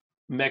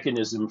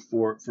mechanism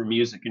for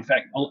music. In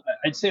fact,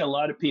 I'd say a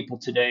lot of people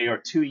today are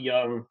too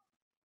young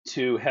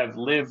to have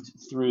lived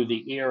through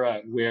the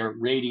era where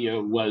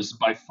radio was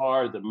by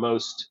far the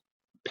most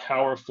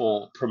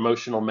powerful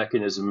promotional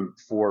mechanism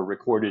for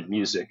recorded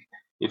music.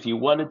 If you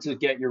wanted to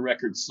get your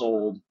record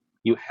sold,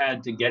 you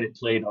had to get it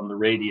played on the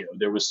radio.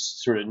 There was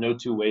sort of no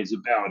two ways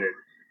about it.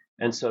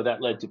 And so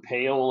that led to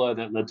payola,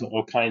 that led to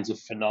all kinds of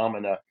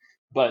phenomena.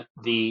 But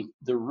the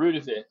root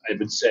of it, I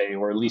would say,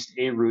 or at least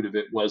a root of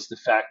it, was the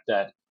fact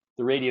that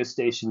the radio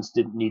stations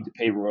didn't need to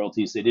pay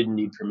royalties. They didn't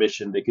need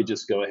permission. They could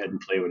just go ahead and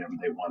play whatever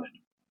they wanted.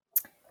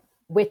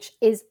 Which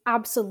is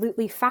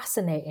absolutely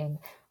fascinating.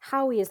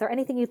 Howie, is there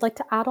anything you'd like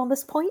to add on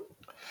this point?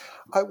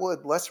 I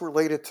would, less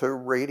related to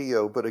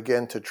radio, but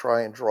again, to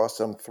try and draw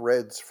some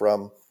threads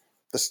from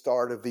the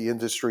start of the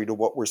industry to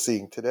what we're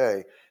seeing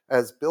today.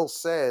 As Bill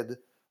said,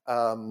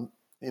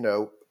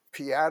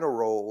 piano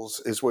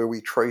rolls is where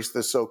we trace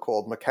the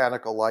so-called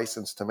mechanical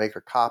license to make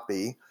a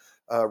copy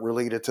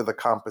related to the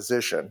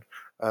composition.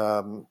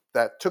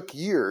 That took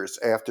years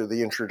after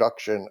the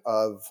introduction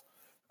of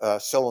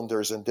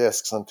cylinders and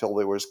discs until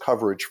there was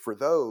coverage for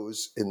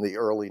those in the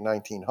early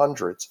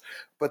 1900s.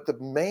 But the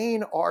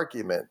main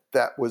argument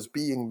that was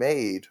being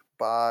made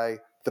by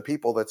the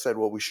people that said,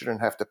 well, we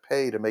shouldn't have to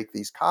pay to make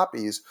these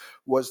copies,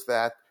 was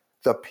that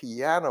the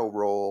piano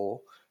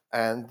roll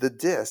and the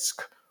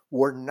disc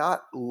were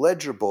not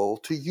legible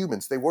to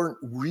humans. They weren't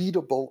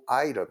readable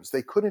items.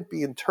 They couldn't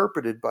be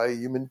interpreted by a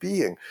human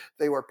being.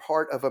 They were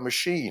part of a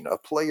machine, a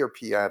player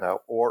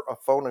piano, or a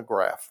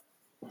phonograph.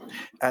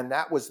 And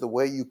that was the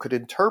way you could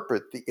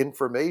interpret the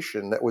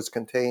information that was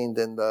contained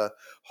in the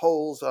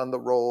holes on the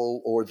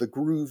roll or the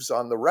grooves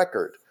on the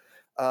record.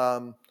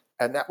 And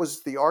that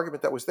was the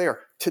argument that was there.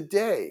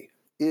 Today,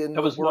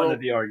 that was one of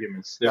the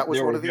arguments. That was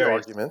one of the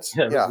arguments.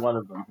 Yeah, that was one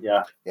of them.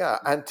 Yeah. Yeah.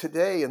 And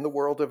today, in the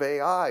world of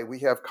AI, we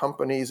have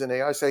companies in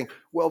AI saying,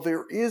 well,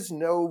 there is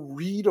no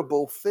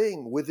readable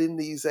thing within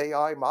these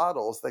AI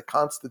models that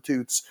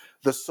constitutes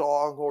the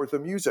song or the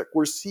music.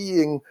 We're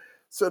seeing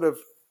sort of,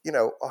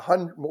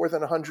 more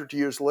than 100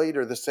 years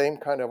later, the same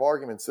kind of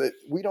arguments that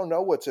we don't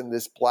know what's in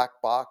this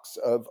black box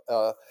of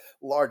a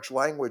large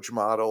language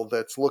model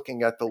that's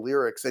looking at the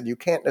lyrics, and you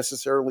can't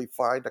necessarily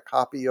find a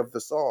copy of the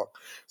song.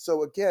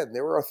 So again,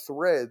 there are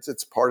threads.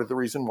 It's part of the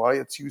reason why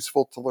it's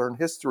useful to learn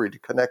history, to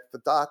connect the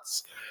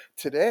dots.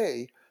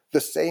 Today,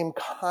 the same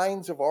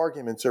kinds of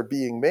arguments are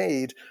being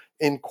made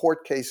in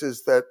court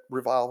cases that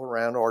revolve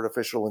around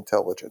artificial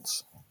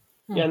intelligence.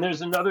 Yeah, and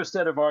there's another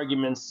set of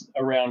arguments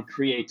around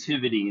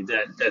creativity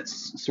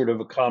that's sort of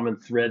a common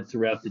thread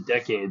throughout the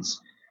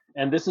decades.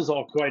 And this is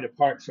all quite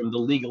apart from the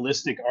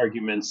legalistic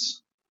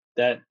arguments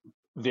that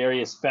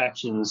various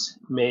factions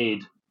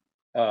made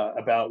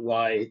about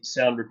why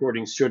sound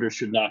recordings should or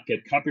should not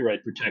get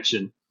copyright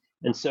protection.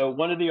 And so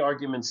one of the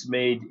arguments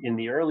made in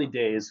the early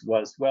days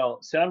was,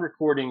 well, sound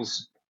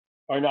recordings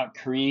are not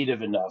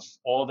creative enough.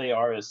 All they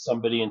are is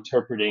somebody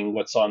interpreting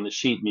what's on the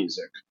sheet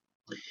music.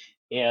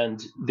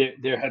 And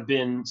there have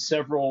been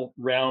several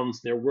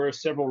rounds. There were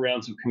several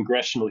rounds of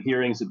congressional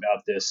hearings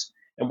about this.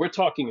 And we're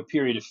talking a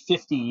period of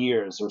 50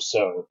 years or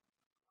so,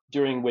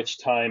 during which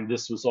time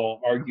this was all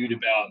argued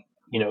about,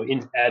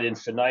 ad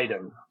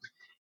infinitum.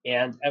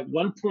 And at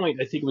one point,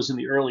 I think it was in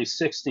the early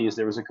 60s,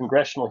 there was a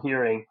congressional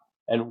hearing.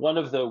 And one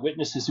of the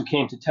witnesses who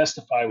came to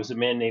testify was a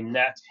man named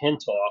Nat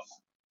Hentoff,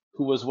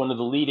 who was one of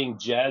the leading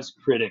jazz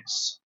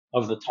critics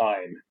of the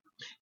time.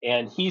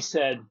 And he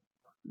said,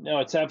 no,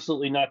 it's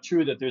absolutely not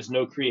true that there's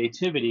no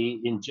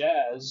creativity in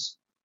jazz.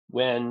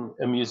 When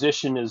a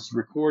musician is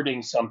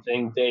recording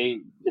something,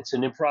 it's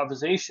an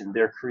improvisation.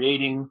 They're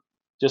creating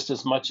just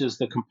as much as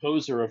the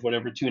composer of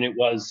whatever tune it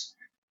was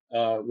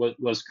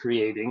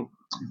creating.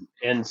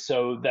 And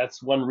so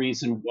that's one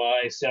reason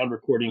why sound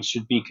recordings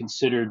should be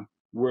considered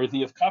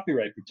worthy of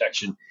copyright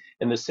protection.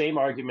 And the same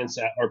arguments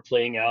are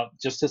playing out,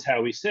 just as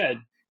Howie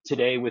said,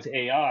 today with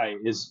AI.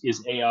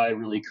 Is AI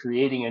really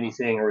creating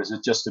anything, or is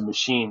it just a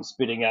machine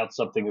spitting out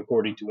something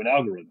according to an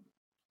algorithm?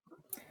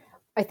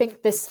 I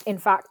think this, in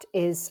fact,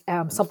 is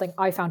something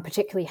I found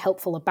particularly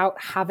helpful about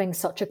having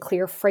such a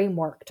clear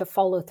framework to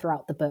follow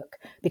throughout the book,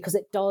 because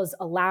it does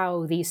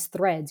allow these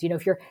threads.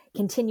 If you're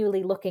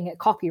continually looking at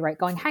copyright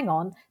going, hang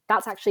on,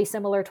 that's actually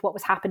similar to what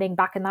was happening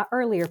back in that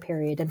earlier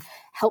period, and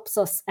helps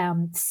us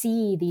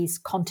see these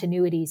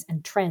continuities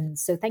and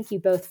trends. So thank you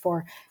both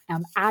for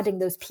adding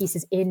those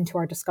pieces into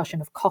our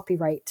discussion of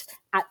copyright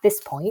at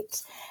this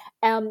point.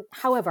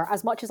 However,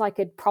 as much as I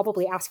could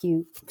probably ask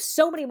you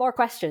so many more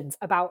questions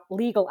about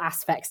legal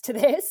aspects to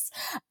this,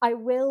 I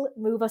will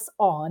move us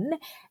on.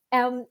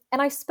 And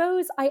I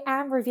suppose I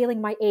am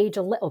revealing my age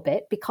a little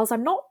bit, because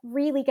I'm not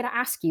really going to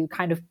ask you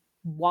kind of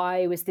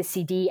why was the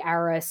CD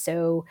era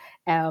so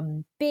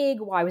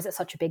big? Why was it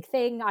such a big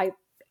thing? I,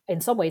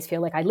 in some ways,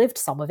 feel like I lived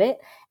some of it.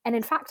 And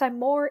in fact, I'm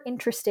more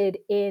interested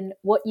in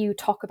what you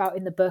talk about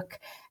in the book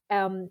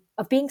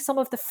of being some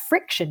of the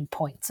friction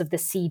points of the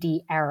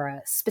CD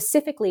era,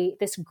 specifically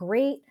this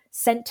great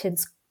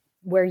sentence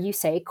where you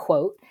say,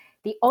 quote,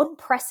 "The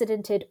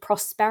unprecedented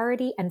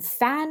prosperity and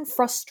fan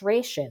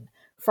frustration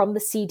from the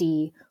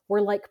CD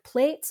were like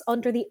plates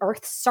under the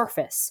Earth's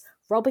surface,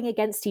 rubbing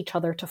against each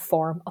other to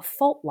form a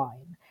fault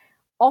line."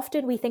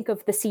 Often we think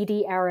of the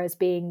CD era as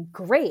being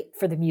great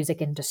for the music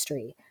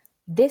industry.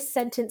 This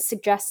sentence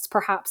suggests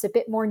perhaps a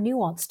bit more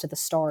nuance to the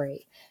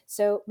story.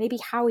 So maybe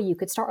Howie, you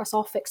could start us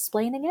off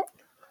explaining it?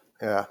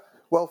 Yeah.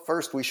 Well,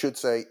 first we should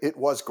say it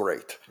was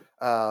great.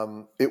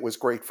 It was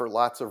great for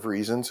lots of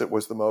reasons. It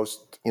was the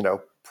most,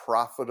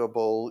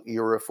 profitable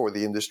era for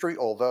the industry.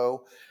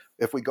 Although,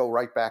 if we go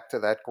right back to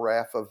that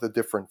graph of the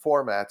different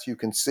formats, you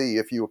can see,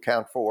 if you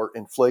account for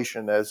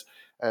inflation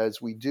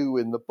as we do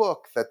in the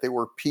book, that there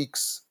were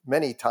peaks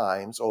many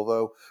times.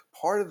 Although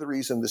part of the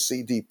reason the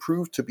CD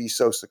proved to be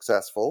so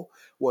successful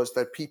was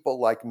that people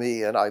like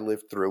me, and I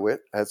lived through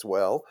it as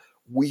well,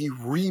 we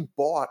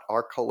rebought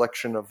our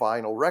collection of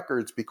vinyl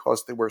records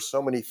because there were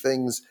so many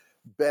things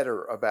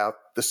better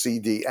about the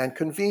CD and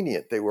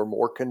convenient. They were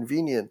more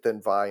convenient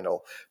than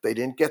vinyl. They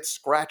didn't get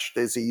scratched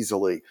as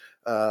easily.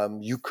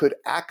 You could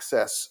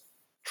access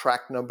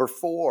track number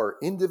 4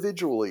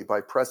 individually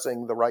by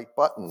pressing the right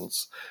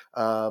buttons.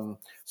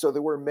 So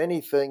there were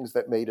many things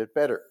that made it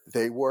better.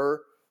 They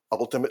were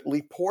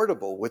ultimately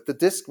portable with the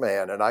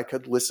Discman, and I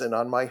could listen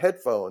on my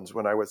headphones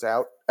when I was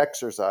out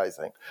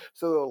exercising.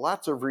 So there were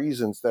lots of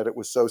reasons that it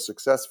was so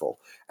successful.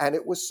 And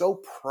it was so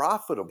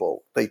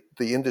profitable. The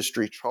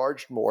industry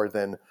charged more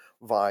than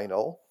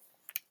vinyl.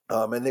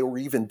 And there were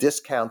even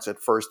discounts at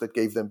first that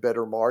gave them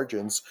better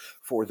margins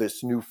for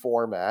this new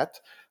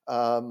format.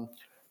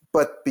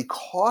 But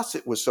because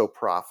it was so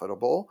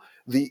profitable,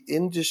 the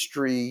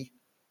industry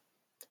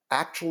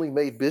actually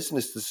made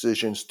business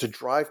decisions to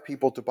drive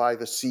people to buy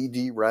the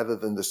CD rather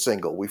than the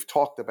single. We've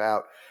talked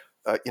about,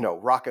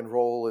 rock and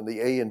roll and the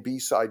A and B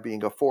side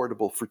being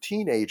affordable for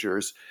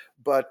teenagers,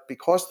 but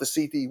because the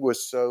CD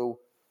was so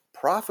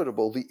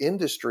profitable, the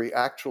industry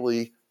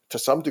actually, to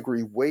some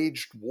degree,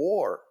 waged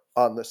war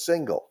on the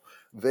single.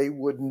 They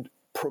wouldn't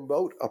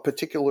promote a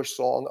particular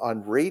song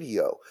on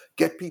radio,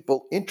 get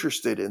people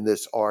interested in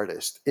this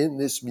artist, in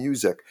this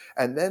music,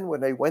 and then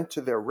when they went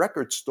to their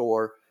record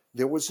store,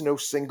 there was no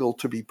single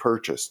to be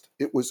purchased.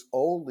 It was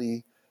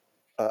only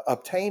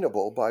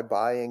obtainable by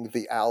buying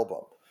the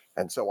album.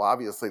 And so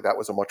obviously that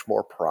was a much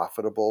more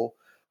profitable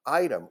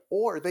item.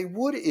 Or they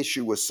would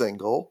issue a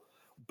single,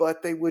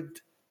 but they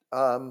would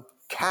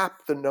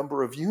cap the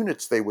number of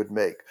units they would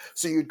make.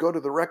 So you'd go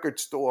to the record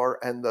store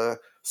and the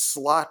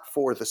slot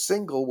for the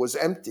single was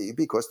empty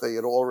because they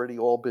had already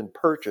all been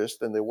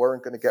purchased and they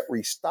weren't going to get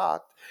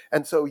restocked.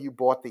 And so you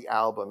bought the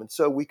album. And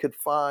so we could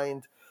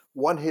find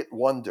one-hit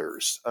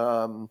wonders.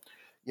 The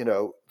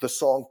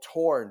song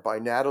 "Torn" by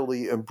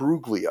Natalie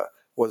Imbruglia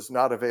was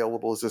not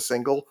available as a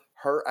single.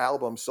 Her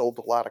album sold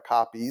a lot of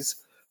copies,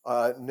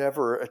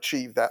 never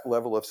achieved that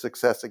level of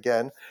success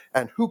again.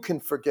 And who can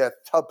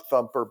forget "Tub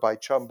Thumper" by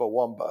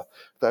Chumbawamba?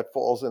 That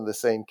falls in the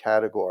same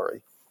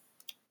category.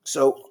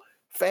 So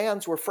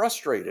fans were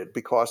frustrated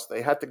because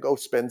they had to go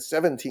spend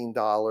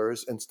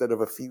 $17 instead of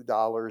a few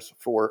dollars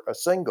for a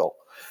single.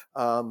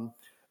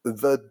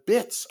 The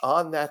bits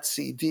on that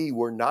CD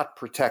were not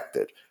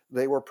protected.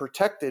 They were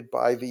protected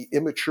by the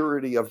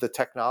immaturity of the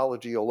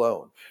technology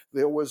alone.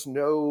 There was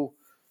no,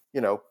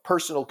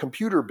 personal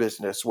computer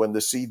business when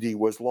the CD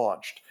was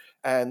launched.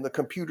 And the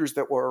computers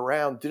that were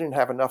around didn't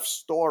have enough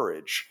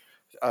storage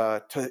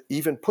to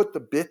even put the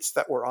bits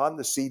that were on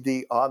the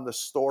CD on the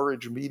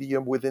storage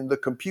medium within the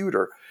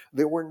computer.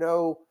 There were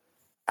no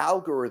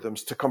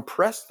algorithms to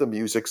compress the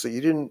music, so you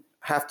didn't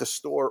have to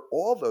store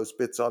all those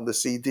bits on the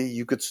CD.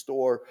 You could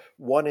store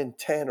 1 in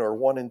 10 or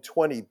 1 in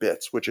 20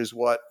 bits, which is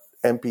what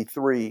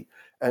MP3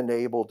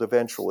 enabled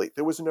eventually.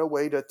 There was no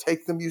way to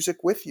take the music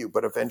with you,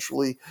 but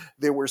eventually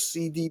there were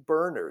CD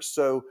burners.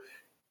 So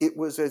it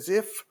was as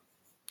if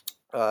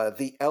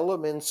the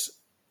elements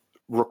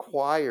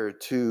required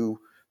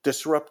to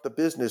disrupt the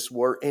business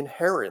were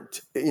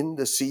inherent in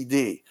the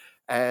CD.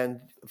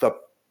 And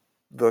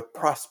the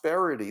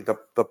prosperity, the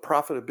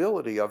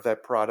profitability of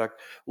that product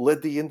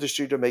led the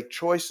industry to make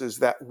choices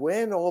that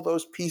when all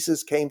those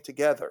pieces came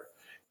together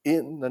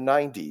in the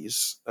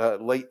 90s,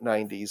 late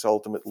 90s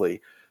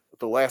ultimately,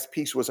 the last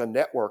piece was a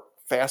network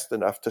fast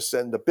enough to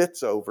send the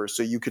bits over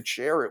so you could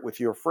share it with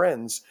your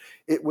friends.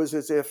 It was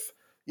as if,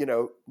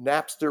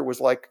 Napster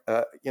was like,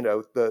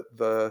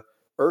 the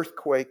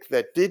earthquake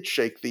that did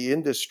shake the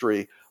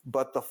industry,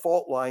 but the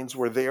fault lines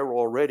were there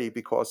already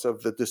because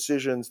of the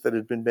decisions that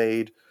had been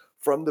made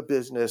from the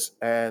business,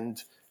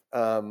 and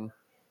the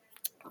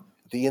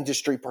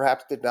industry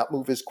perhaps did not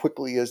move as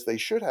quickly as they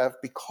should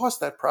have because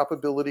that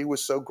probability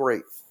was so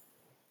great.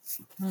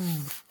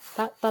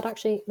 That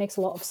actually makes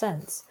a lot of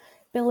sense.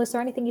 Bill, is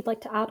there anything you'd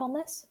like to add on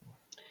this?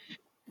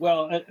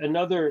 Well,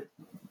 another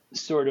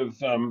sort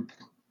of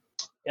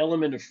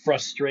element of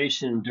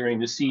frustration during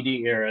the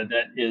CD era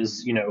that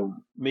is,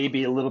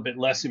 maybe a little bit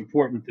less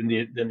important than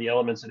the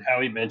elements that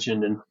Howie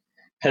mentioned, and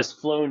has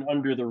flown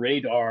under the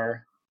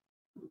radar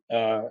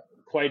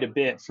quite a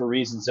bit for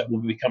reasons that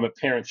will become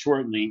apparent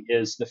shortly,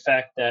 is the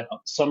fact that a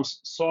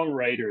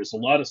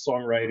lot of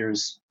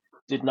songwriters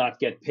did not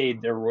get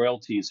paid their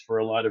royalties for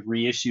a lot of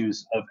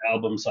reissues of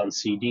albums on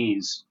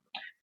CDs,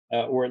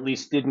 or at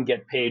least didn't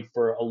get paid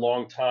for a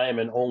long time,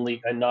 and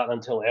not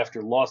until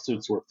after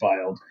lawsuits were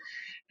filed.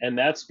 And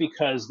that's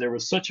because there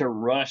was such a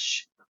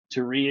rush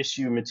to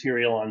reissue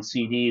material on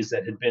CDs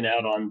that had been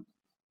out on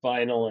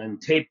vinyl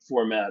and tape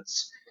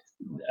formats,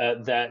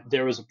 that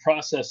there was a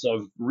process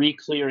of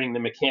re-clearing the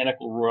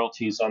mechanical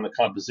royalties on the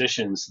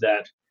compositions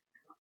that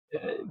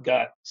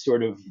got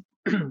sort of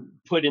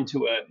put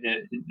into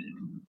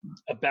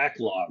a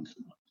backlog.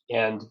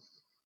 And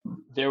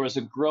there was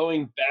a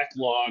growing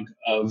backlog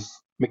of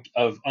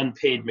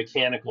unpaid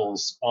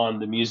mechanicals on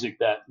the music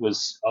that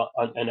was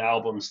on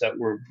albums that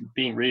were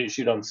being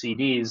reissued on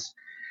CDs.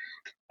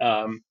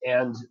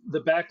 And the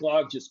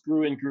backlog just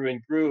grew and grew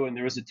and grew. And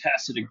there was a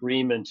tacit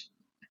agreement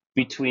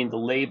between the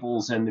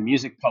labels and the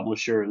music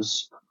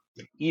publishers,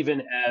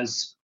 even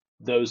as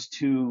those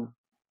two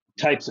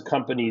types of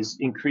companies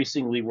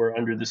increasingly were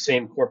under the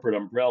same corporate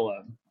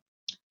umbrella,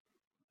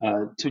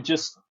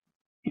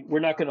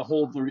 we're not going to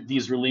hold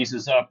these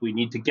releases up. We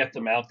need to get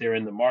them out there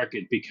in the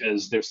market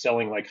because they're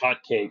selling like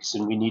hotcakes,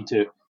 and we need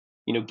to,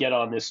 get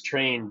on this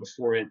train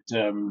before it,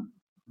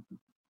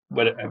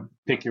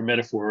 pick your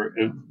metaphor,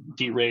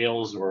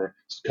 derails or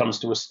comes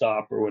to a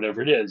stop or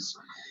whatever it is.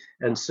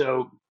 And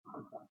so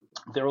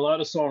there were a lot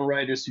of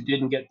songwriters who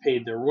didn't get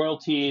paid their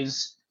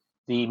royalties.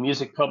 The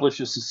Music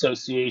Publishers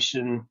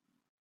Association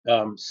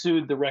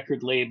sued the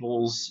record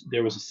labels.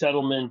 There was a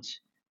settlement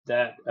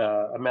that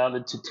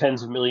amounted to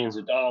tens of millions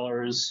of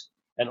dollars.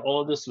 And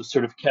all of this was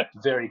sort of kept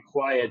very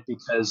quiet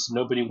because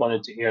nobody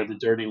wanted to air the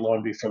dirty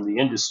laundry from the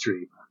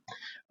industry.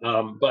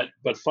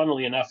 But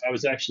funnily enough, I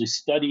was actually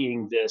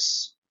studying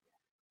this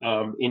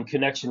in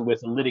connection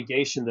with a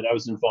litigation that I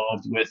was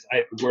involved with.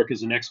 I work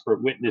as an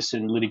expert witness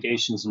in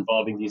litigations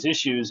involving these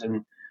issues,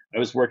 and I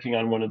was working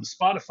on one of the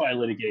Spotify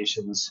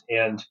litigations.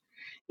 And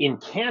in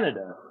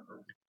Canada,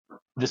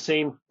 the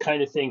same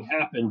kind of thing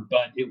happened,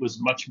 but it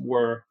was much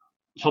more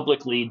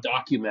publicly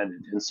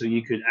documented. And so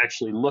you could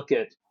actually look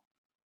at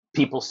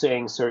people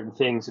saying certain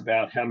things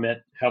about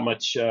how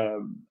much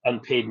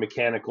unpaid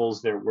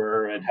mechanicals there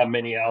were and how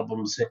many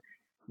albums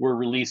were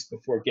released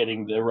before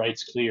getting the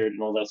rights cleared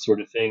and all that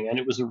sort of thing. And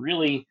it was a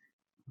really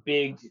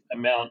big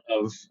amount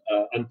of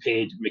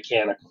unpaid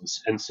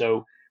mechanicals. And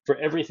so for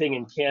everything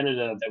in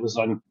Canada that was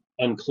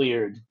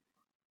uncleared,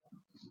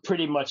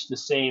 pretty much the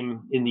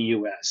same in the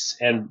US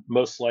and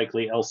most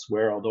likely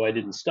elsewhere, although I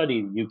didn't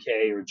study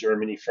UK or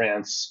Germany,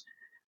 France,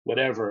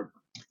 whatever.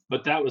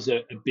 But that was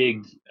a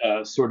big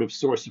sort of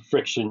source of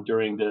friction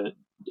during the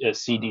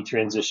CD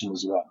transition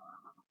as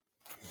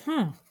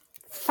well.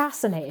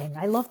 Fascinating.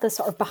 I love the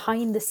sort of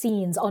behind the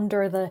scenes,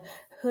 under the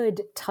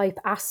hood type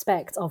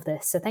aspect of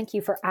this. So thank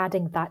you for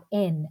adding that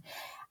in.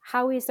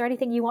 Howie, is there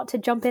anything you want to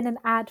jump in and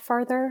add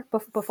further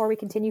before we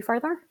continue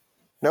further?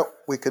 No,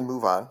 we can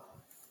move on.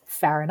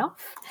 Fair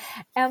enough.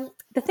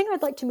 The thing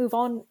I'd like to move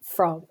on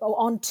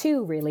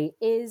to really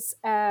is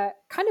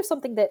kind of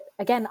something that,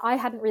 again, I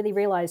hadn't really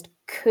realized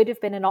could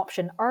have been an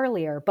option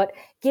earlier. But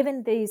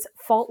given these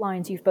fault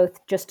lines you've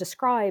both just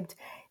described,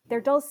 there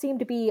does seem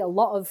to be a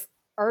lot of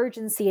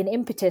urgency and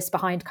impetus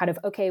behind kind of,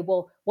 okay,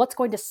 well, what's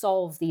going to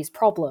solve these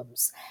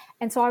problems?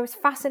 And so I was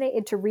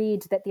fascinated to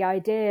read that the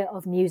idea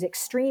of music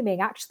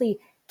streaming actually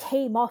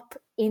came up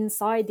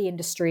inside the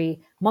industry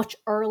much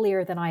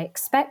earlier than I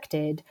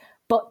expected,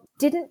 but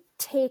didn't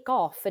take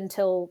off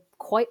until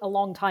quite a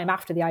long time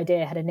after the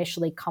idea had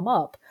initially come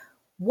up.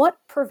 What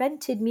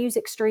prevented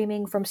music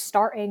streaming from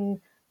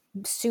starting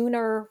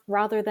sooner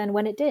rather than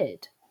when it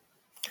did?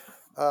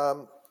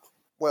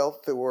 Well,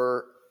 there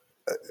were,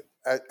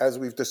 as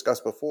we've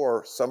discussed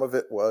before, some of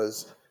it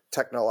was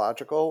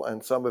technological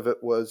and some of it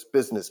was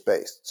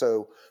business-based.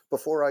 So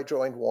before I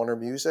joined Warner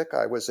Music,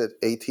 I was at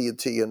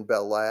AT&T and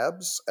Bell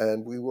Labs,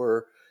 and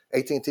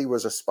AT&T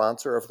was a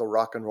sponsor of the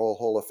Rock and Roll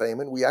Hall of Fame,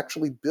 and we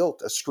actually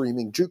built a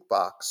streaming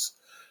jukebox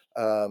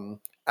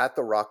at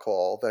the Rock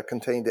Hall that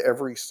contained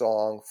every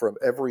song from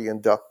every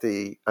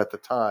inductee at the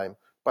time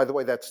By the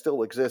way, that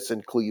still exists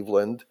in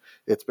Cleveland.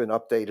 It's been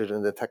updated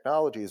and the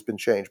technology has been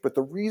changed. But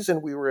the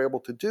reason we were able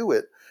to do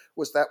it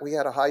was that we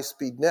had a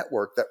high-speed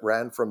network that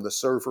ran from the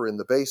server in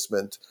the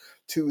basement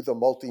to the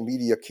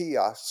multimedia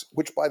kiosks,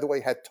 which, by the way,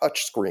 had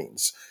touch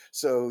screens.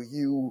 So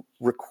you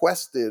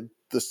requested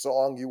the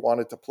song you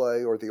wanted to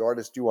play or the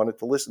artist you wanted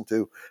to listen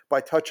to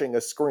by touching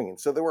a screen.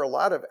 So there were a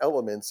lot of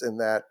elements in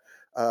that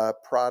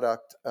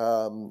product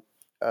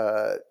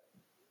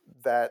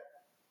that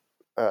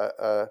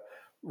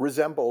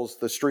resembles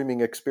the streaming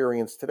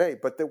experience today,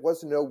 but there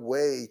was no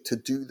way to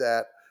do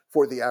that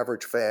for the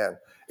average fan.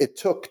 It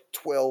took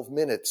 12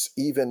 minutes,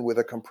 even with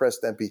a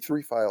compressed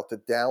MP3 file, to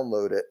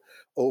download it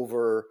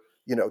over,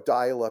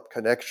 dial-up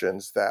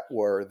connections that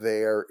were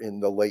there in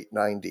the late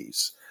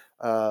 90s.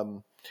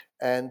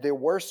 And there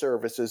were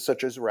services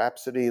such as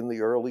Rhapsody in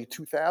the early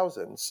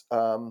 2000s,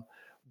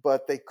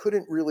 but they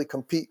couldn't really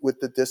compete with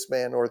the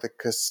Discman or the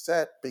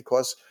cassette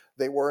because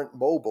they weren't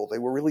mobile. They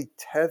were really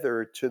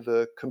tethered to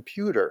the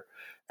computer.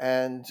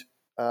 And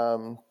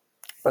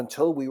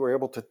until we were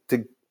able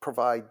to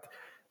provide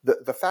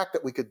the fact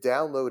that we could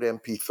download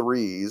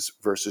MP3s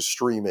versus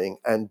streaming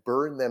and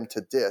burn them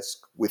to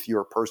disk with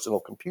your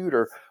personal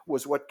computer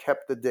was what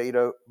kept the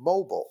data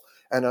mobile.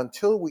 And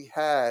until we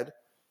had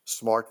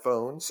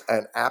smartphones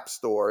and app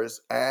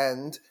stores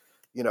and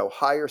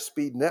higher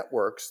speed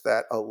networks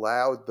that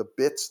allowed the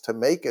bits to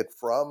make it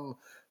from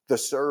the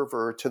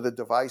server to the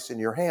device in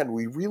your hand,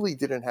 we really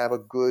didn't have a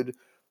good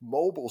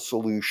mobile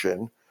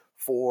solution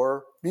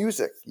for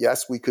music.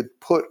 Yes, we could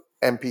put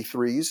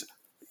MP3s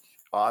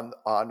on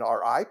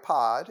our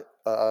iPod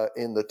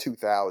in the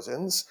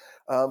 2000s,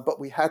 but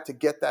we had to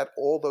get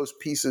all those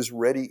pieces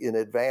ready in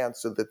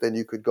advance so that then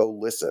you could go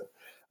listen.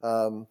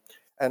 And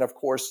of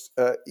course,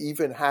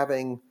 even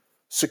having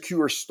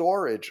secure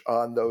storage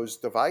on those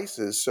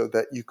devices so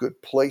that you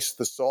could place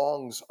the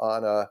songs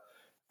on a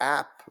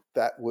app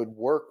that would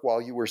work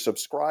while you were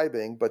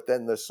subscribing, but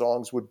then the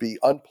songs would be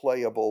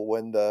unplayable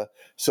when the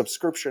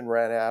subscription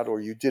ran out or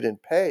you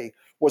didn't pay,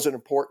 was an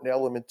important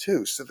element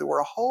too. So there were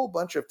a whole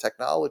bunch of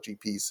technology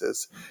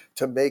pieces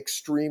to make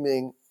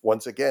streaming,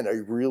 once again,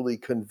 a really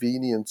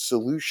convenient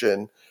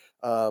solution.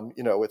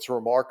 It's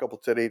remarkable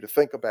today to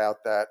think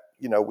about that,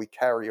 we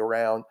carry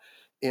around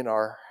in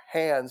our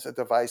hands a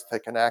device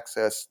that can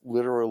access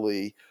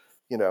literally,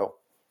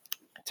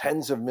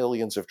 tens of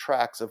millions of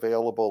tracks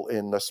available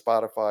in the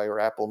Spotify or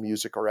Apple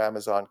Music or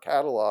Amazon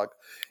catalog.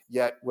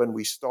 Yet when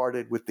we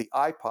started with the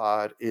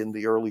iPod in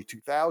the early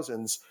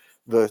 2000s,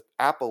 the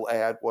Apple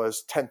ad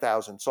was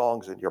 10,000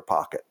 songs in your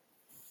pocket.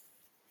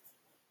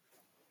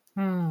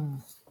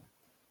 All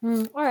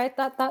right,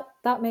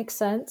 that makes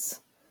sense.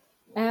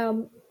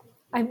 I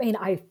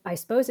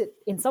suppose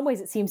in some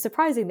ways it seems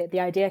surprising that the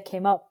idea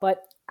came up,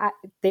 but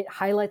it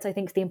highlights, I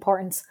think, the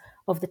importance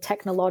of the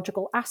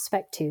technological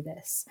aspect to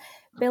this.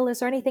 Bill, is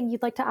there anything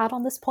you'd like to add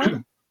on this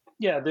point?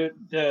 Yeah,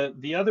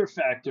 the other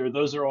factor,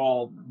 those are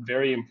all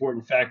very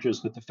important factors,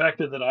 but the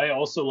factor that I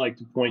also like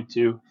to point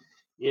to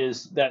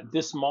is that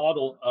this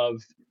model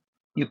of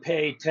you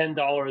pay $10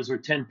 or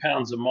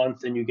 £10 a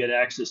month and you get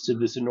access to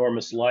this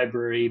enormous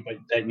library, but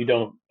that you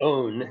don't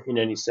own in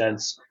any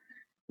sense,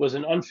 was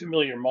an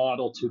unfamiliar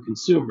model to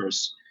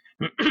consumers.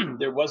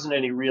 There wasn't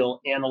any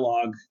real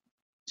analog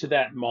to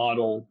that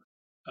model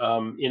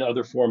in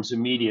other forms of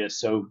media.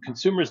 So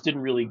consumers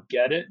didn't really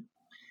get it.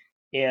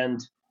 And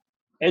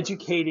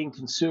educating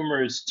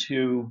consumers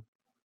to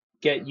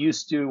get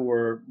used to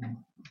or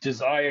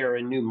desire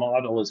a new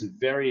model is a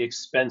very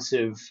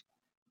expensive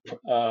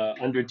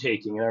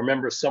undertaking. And I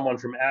remember someone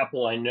from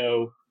Apple I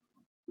know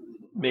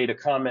made a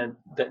comment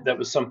that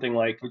was something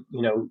like,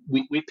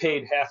 we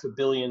paid $500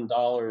 million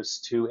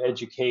to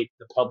educate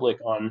the public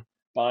on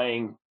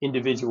buying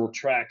individual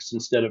tracks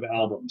instead of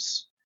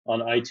albums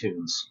on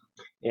iTunes.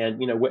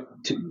 And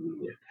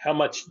how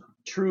much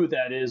true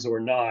that is or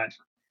not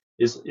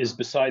is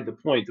beside the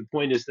point. The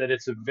point is that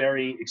it's a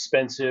very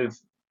expensive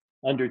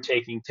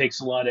undertaking, takes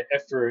a lot of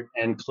effort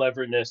and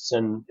cleverness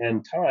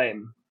and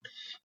time.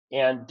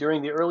 And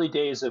during the early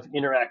days of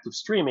interactive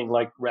streaming,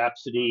 like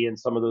Rhapsody and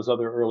some of those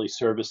other early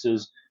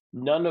services,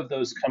 none of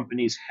those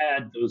companies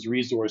had those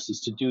resources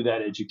to do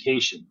that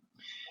education.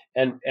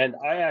 And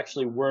I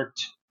actually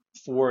worked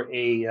for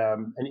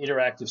an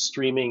interactive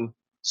streaming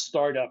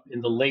startup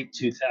in the late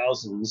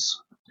 2000s,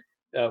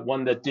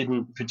 one that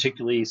didn't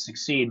particularly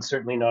succeed,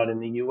 certainly not in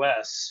the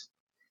US.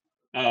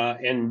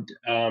 There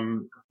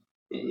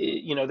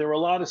were a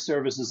lot of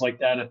services like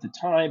that at the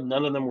time.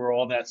 None of them were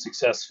all that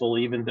successful,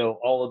 even though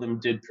all of them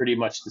did pretty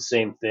much the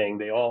same thing.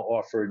 They all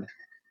offered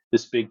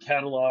this big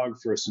catalog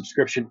for a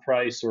subscription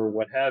price or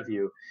what have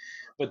you.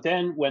 But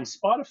then when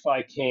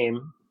Spotify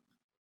came,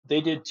 they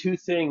did two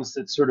things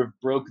that sort of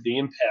broke the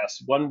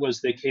impasse. One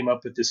was they came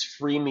up with this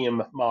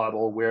freemium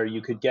model where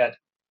you could get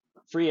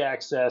free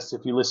access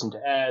if you listened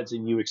to ads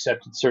and you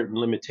accepted certain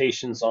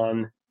limitations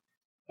on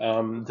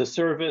the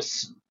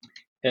service.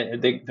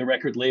 The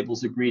record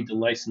labels agreed to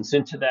license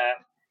into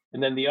that.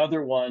 And then the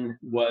other one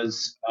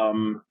was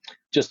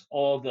just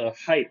all the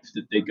hype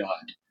that they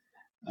got.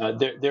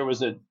 There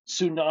was a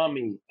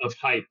tsunami of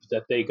hype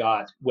that they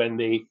got when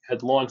they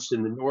had launched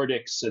in the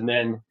Nordics and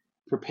then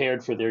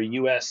prepared for their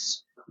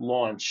U.S.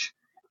 launch.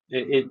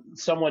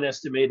 Someone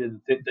estimated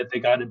that they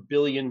got $1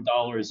 billion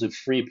of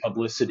free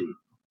publicity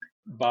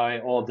by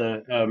all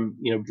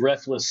the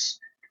breathless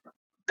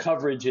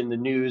coverage in the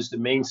news, the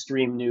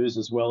mainstream news,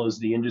 as well as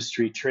the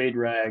industry trade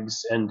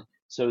rags. And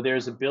so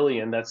there's $1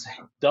 billion. That's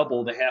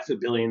double the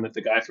 $500 million that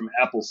the guy from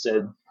Apple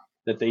said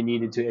that they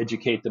needed to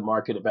educate the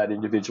market about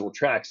individual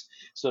tracks.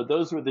 So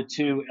those were the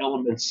two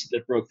elements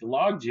that broke the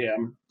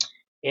logjam.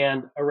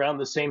 And around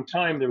the same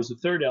time, there was a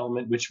third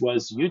element, which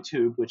was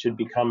YouTube, which had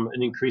become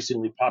an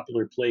increasingly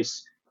popular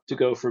place to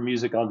go for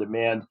music on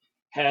demand,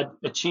 had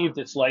achieved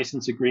its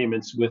license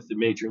agreements with the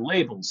major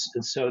labels.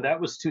 And so that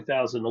was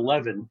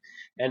 2011.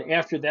 And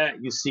after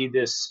that, you see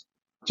this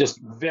just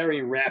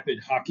very rapid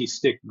hockey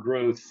stick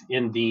growth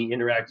in the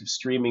interactive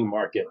streaming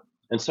market.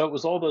 And so it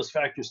was all those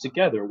factors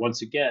together,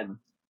 once again,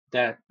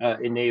 that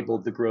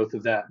enabled the growth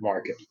of that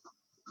market.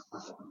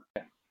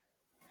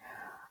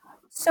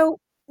 So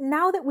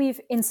now that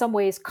we've in some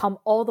ways come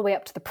all the way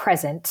up to the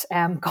present,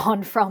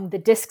 gone from the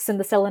discs and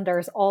the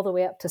cylinders all the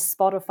way up to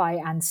Spotify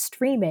and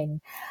streaming,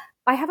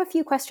 I have a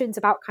few questions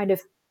about kind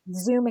of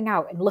zooming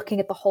out and looking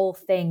at the whole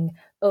thing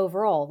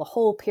overall, the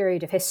whole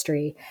period of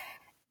history.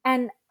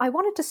 And I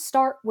wanted to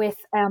start with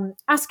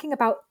asking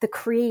about the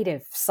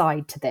creative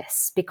side to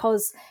this,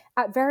 because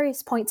at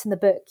various points in the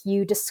book,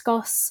 you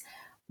discuss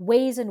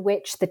ways in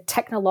which the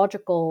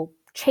technological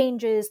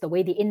changes, the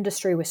way the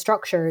industry was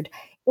structured,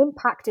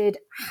 impacted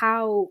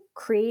how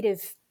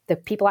creative the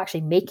people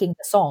actually making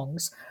the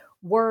songs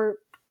were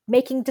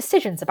making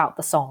decisions about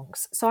the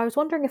songs. So I was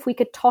wondering if we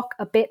could talk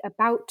a bit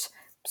about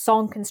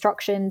song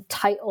construction,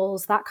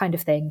 titles, that kind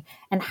of thing,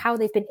 and how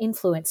they've been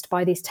influenced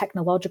by these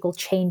technological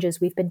changes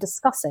we've been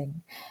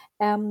discussing.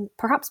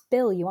 Perhaps,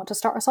 Bill, you want to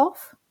start us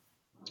off?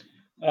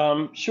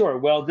 Sure.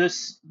 Well,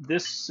 this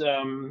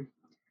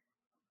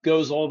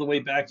goes all the way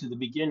back to the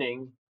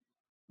beginning.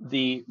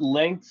 The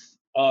length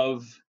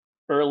of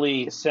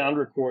early sound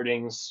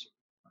recordings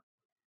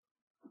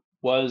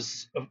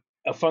was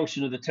a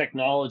function of the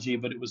technology,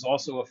 but it was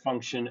also a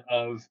function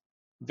of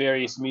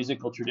various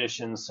musical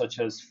traditions such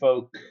as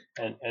folk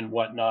and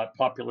whatnot,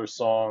 popular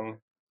song,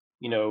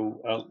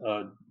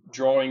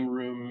 drawing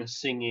room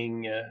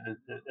singing,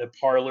 a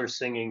parlor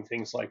singing,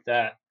 things like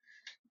that.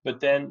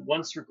 But then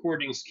once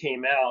recordings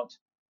came out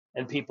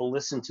and people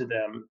listened to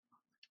them,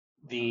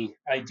 the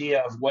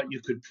idea of what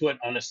you could put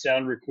on a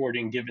sound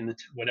recording, given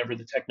whatever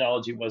the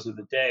technology was of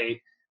the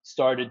day,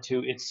 started to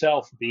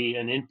itself be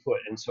an input.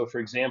 And so, for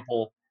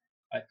example,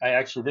 I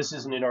actually, this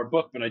isn't in our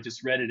book, but I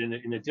just read it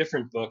in a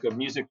different book, a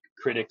music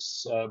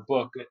critic's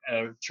book,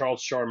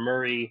 Charles Shaar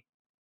Murray,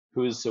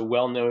 who's a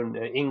well-known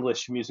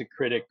English music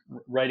critic,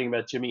 writing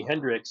about Jimi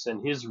Hendrix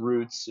and his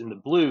roots in the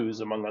blues,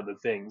 among other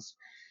things,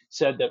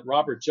 said that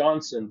Robert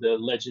Johnson, the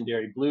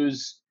legendary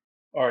blues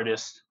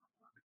artist,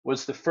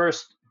 was the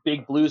first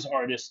big blues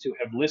artist to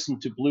have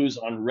listened to blues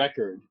on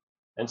record.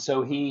 And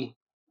so he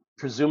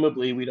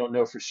presumably, we don't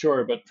know for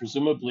sure, but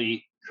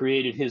presumably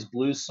created his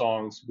blues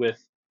songs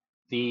with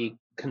the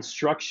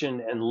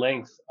construction and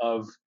length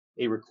of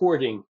a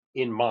recording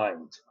in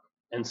mind.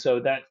 And so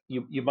that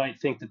you might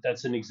think that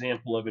that's an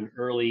example of an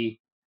early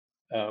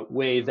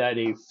way that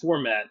a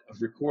format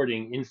of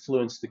recording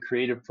influenced the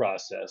creative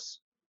process.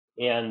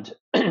 And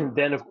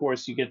then, of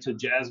course, you get to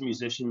jazz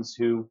musicians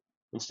who,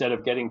 instead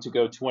of getting to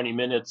go 20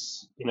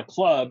 minutes in a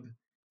club,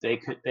 they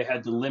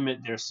had to limit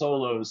their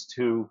solos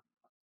to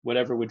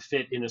whatever would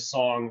fit in a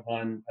song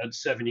on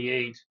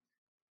 78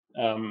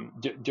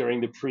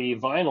 during the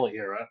pre-vinyl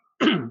era.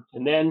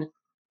 And then,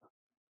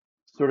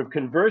 sort of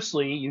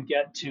conversely, you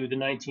get to the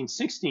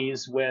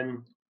 1960s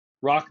when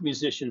rock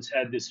musicians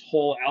had this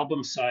whole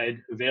album side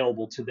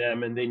available to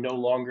them, and they no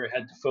longer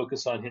had to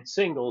focus on hit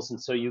singles.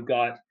 And so you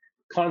got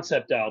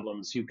concept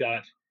albums, you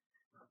got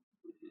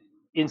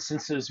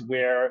instances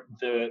where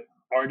the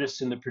artists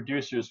and the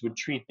producers would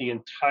treat the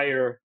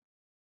entire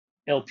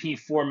LP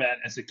format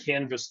as a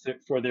canvas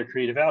for their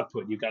creative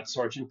output. You got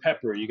Sgt.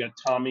 Pepper, you got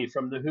Tommy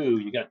from The Who,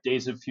 you got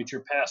Days of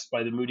Future Past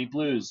by the Moody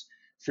Blues,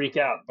 Freak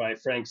Out by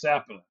Frank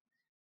Zappa,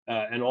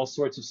 and all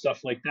sorts of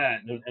stuff like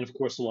that. And of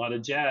course, a lot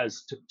of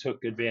jazz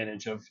took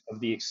advantage of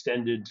the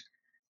extended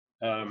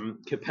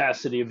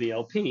capacity of the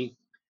LP.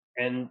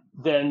 And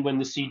then when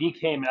the CD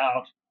came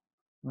out,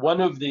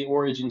 one of the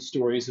origin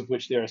stories, of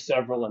which there are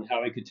several, and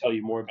how I could tell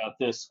you more about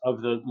this,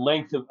 of the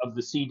length of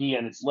the CD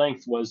and its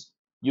length was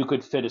you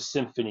could fit a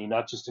symphony,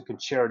 not just a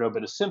concerto,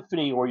 but a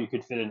symphony, or you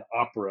could fit an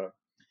opera.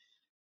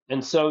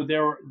 And so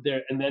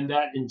and then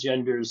that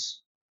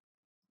engenders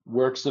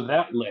works of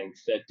that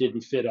length that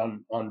didn't fit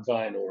on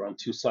vinyl or on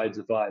two sides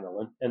of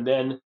vinyl. And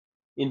then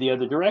in the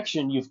other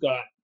direction, you've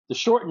got the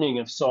shortening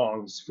of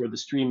songs for the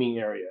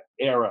streaming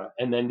era,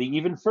 and then the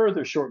even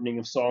further shortening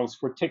of songs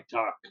for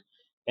TikTok,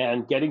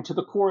 and getting to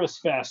the chorus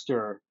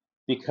faster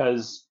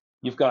because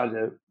you've got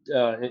to,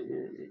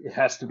 it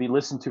has to be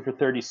listened to for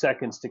 30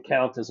 seconds to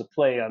count as a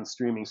play on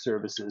streaming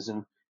services.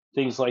 And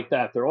things like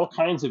that. There are all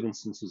kinds of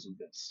instances of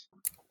this.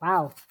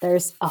 Wow,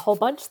 there's a whole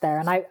bunch there.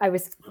 And I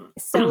was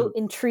so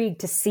intrigued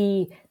to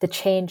see the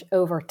change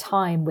over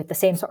time with the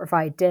same sort of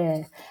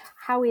idea.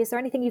 Howie, is there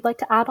anything you'd like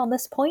to add on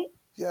this point?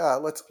 Yeah,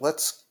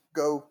 let's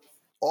go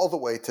all the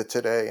way to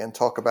today and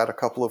talk about a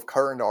couple of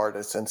current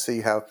artists and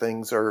see how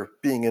things are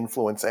being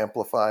influenced,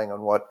 amplifying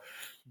on what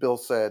Bill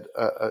said,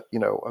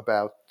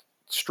 about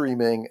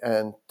streaming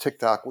and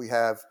TikTok. We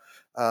have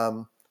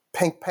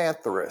Pink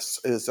Pantheress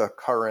is a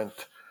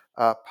current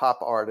pop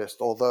artist,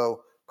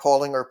 although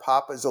calling her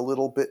pop is a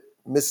little bit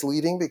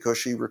misleading because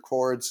she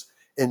records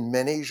in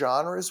many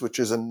genres, which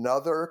is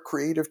another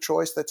creative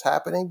choice that's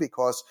happening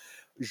because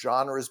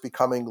genre is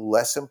becoming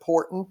less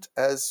important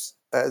as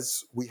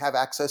we have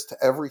access to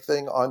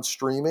everything on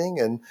streaming,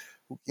 and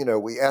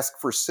we ask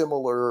for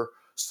similar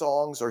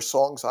songs or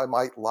songs I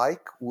might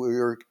like.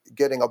 We're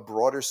getting a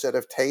broader set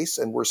of tastes,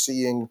 and we're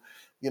seeing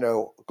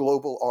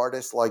global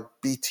artists like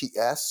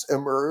BTS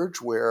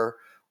emerge, where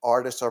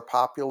artists are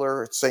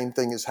popular. Same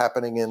thing is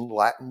happening in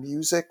Latin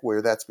music,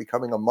 where that's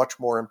becoming a much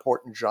more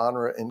important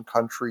genre in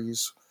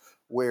countries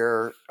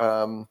where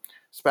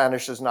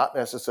Spanish is not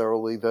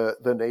necessarily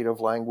the native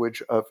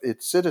language of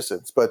its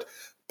citizens. But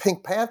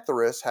Pink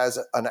Pantheress has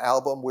an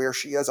album where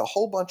she has a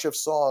whole bunch of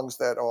songs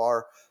that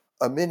are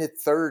a minute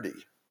 30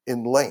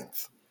 in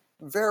length.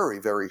 Very,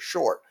 very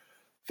short.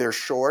 They're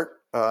short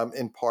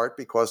in part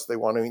because they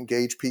want to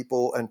engage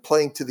people, and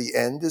playing to the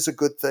end is a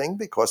good thing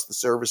because the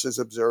services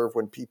observe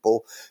when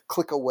people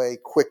click away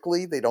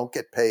quickly, they don't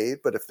get paid.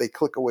 But if they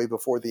click away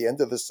before the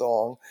end of the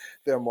song,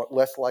 they're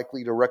less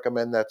likely to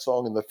recommend that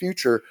song in the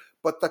future.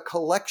 But the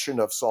collection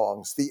of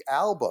songs, the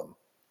album,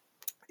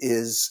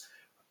 is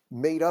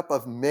made up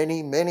of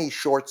many, many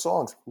short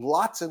songs,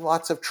 lots and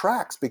lots of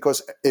tracks,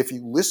 because if you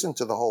listen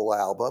to the whole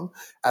album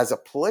as a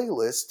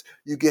playlist,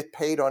 you get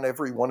paid on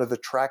every one of the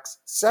tracks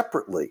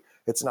separately.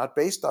 It's not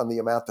based on the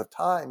amount of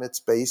time, it's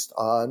based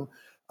on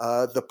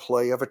the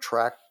play of a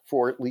track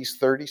for at least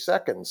 30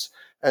 seconds.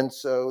 And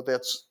so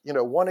that's,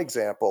 one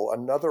example.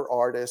 Another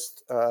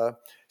artist,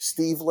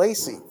 Steve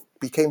Lacy,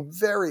 became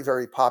very,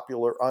 very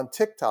popular on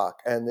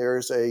TikTok. And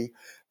there's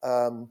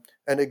an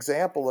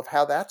example of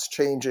how that's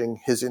changing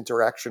his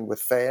interaction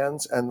with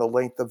fans and the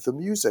length of the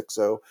music.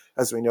 So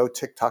as we know,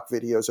 TikTok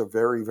videos are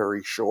very,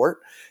 very short.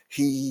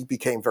 He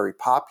became very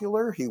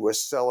popular. He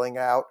was selling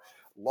out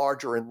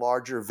larger and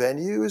larger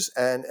venues.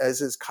 And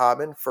as is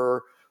common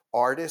for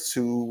artists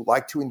who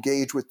like to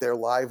engage with their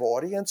live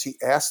audience, he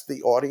asked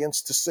the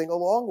audience to sing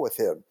along with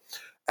him.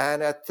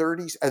 And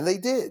they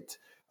did.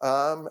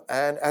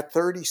 And at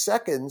 30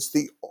 seconds,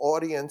 the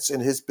audience in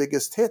his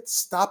biggest hit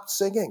stopped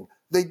singing.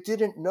 They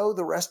didn't know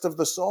the rest of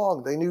the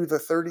song. They knew the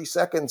 30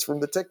 seconds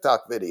from the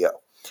TikTok video.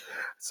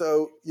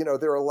 So,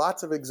 there are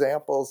lots of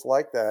examples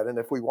like that. And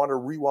if we want to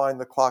rewind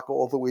the clock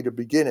all the way to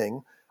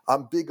beginning,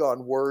 I'm big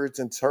on words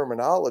and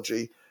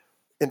terminology.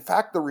 In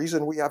fact, the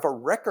reason we have a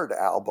record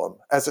album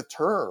as a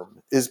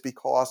term is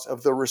because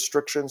of the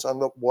restrictions on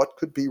what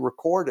could be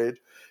recorded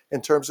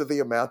in terms of the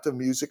amount of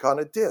music on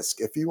a disc.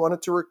 If you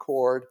wanted to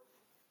record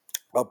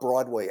a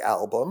Broadway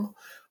album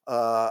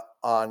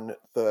on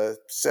the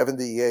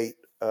 78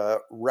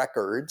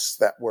 records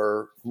that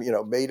were,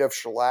 made of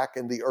shellac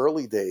in the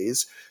early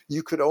days,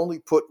 you could only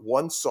put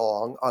one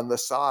song on the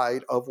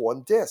side of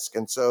one disc.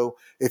 And so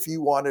if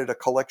you wanted a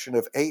collection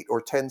of 8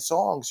 or 10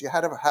 songs, you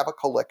had to have a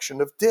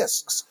collection of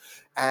discs.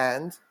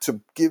 And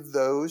to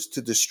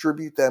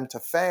distribute them to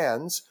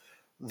fans,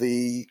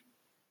 the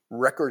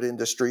record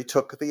industry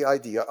took the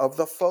idea of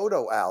the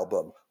photo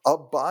album, a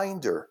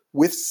binder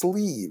with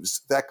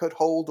sleeves that could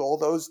hold all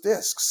those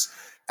discs.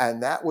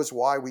 And that was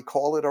why we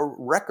call it a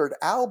record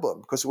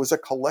album, because it was a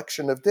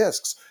collection of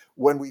discs.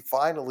 When we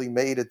finally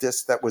made a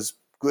disc that was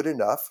good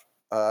enough,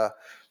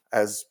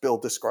 as Bill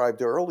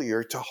described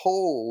earlier, to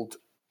hold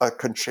a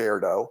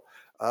concerto,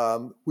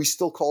 we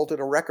still called it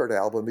a record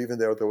album, even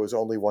though there was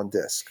only one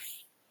disc.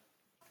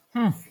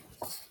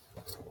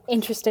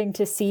 Interesting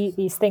to see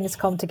these things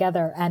come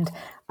together. And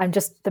I'm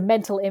just the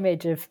mental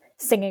image of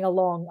singing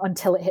along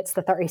until it hits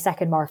the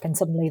 30-second mark and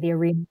suddenly the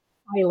arena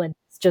silence.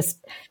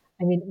 Just,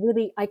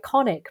 really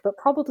iconic, but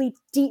probably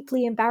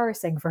deeply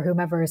embarrassing for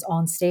whomever is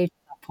on stage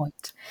at that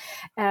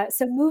point.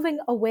 So moving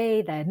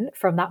away then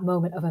from that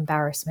moment of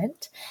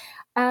embarrassment,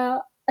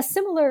 a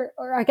similar,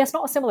 or I guess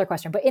not a similar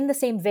question, but in the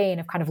same vein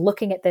of kind of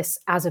looking at this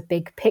as a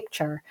big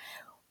picture,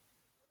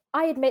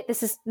 I admit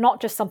this is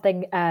not just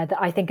something that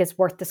I think is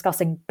worth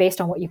discussing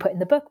based on what you put in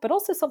the book, but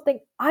also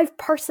something I've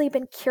personally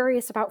been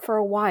curious about for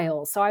a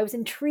while. So I was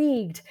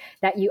intrigued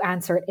that you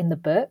answer it in the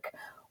book.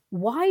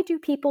 Why do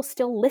people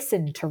still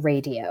listen to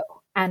radio?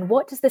 And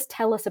what does this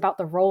tell us about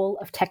the role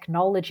of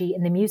technology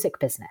in the music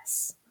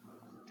business?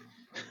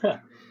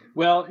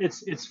 Well,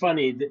 it's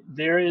funny.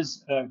 There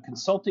is a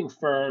consulting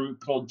firm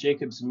called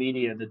Jacobs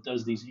Media that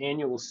does these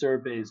annual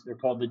surveys. They're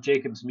called the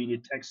Jacobs Media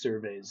Tech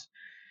Surveys.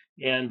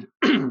 And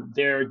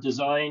they're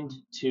designed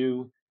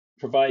to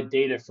provide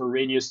data for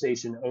radio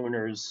station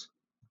owners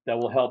that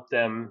will help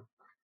them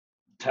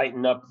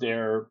tighten up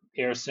their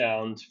air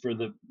sound for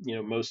the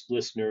most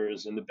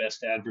listeners and the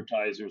best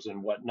advertisers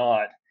and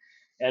whatnot.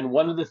 And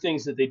one of the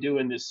things that they do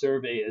in this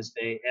survey is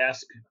they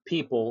ask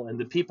people, and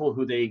the people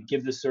who they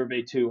give the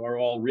survey to are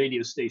all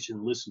radio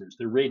station listeners.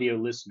 They're radio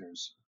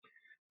listeners.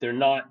 They're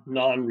not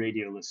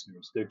non-radio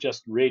listeners. They're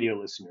just radio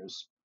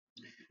listeners.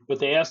 But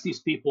they ask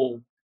these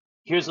people,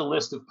 here's a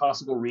list of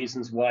possible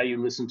reasons why you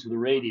listen to the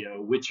radio.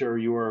 Which are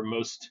your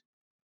most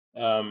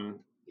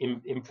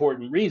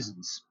important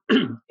reasons?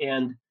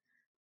 And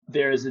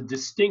there is a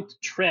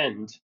distinct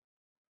trend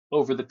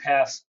over the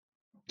past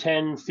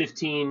 10,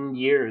 15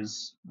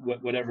 years,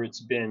 whatever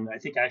it's been, I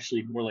think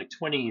actually more like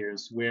 20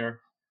 years, where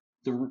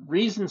the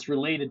reasons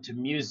related to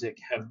music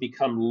have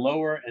become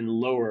lower and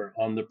lower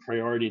on the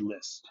priority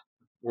list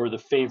or the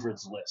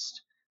favorites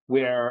list,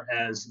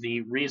 whereas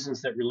the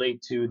reasons that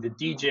relate to the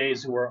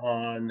DJs who are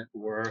on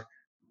or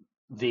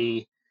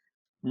the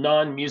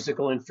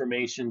non-musical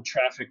information,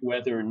 traffic,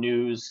 weather,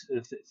 news,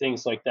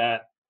 things like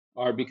that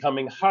are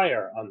becoming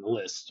higher on the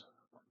list.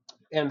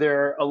 And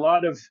there are a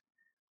lot of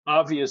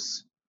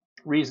obvious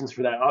reasons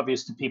for that,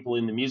 obvious to people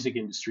in the music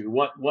industry.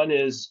 One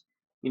is,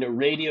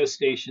 radio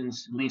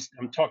stations, at least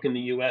I'm talking the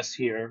US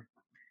here,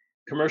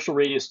 commercial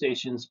radio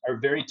stations are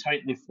very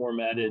tightly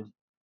formatted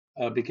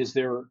because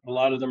a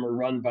lot of them are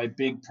run by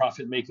big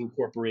profit-making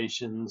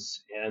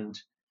corporations, and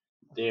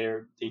they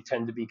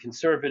tend to be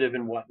conservative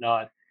and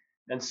whatnot.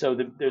 And so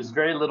there's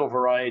very little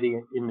variety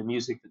in the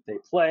music that they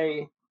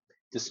play,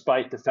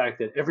 despite the fact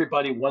that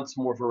everybody wants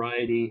more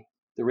variety.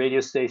 The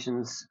radio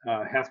stations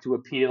have to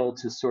appeal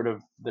to sort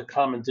of the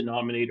common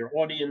denominator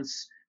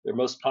audience. They're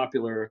most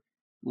popularly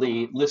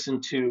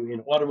listened to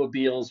in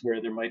automobiles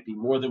where there might be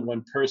more than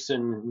one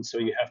person. And so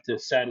you have to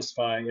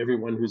satisfy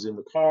everyone who's in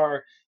the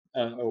car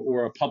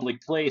or a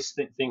public place,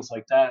 things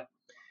like that.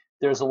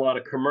 There's a lot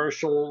of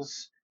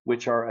commercials,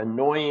 which are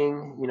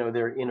annoying.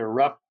 They're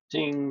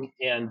interrupting.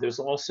 And there's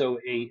also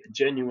a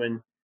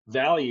genuine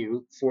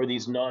value for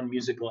these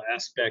non-musical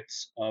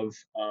aspects of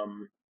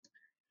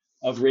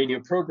radio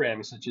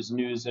programming, such as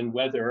news and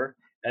weather.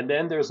 And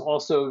then there's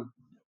also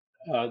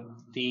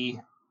the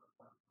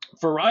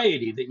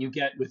variety that you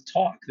get with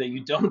talk that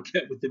you don't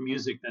get with the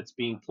music that's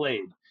being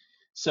played.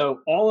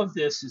 So all of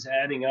this is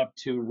adding up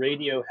to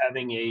radio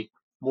having a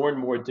more and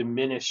more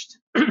diminished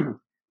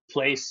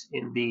place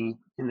in the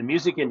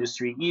music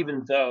industry,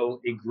 even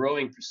though a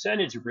growing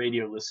percentage of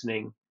radio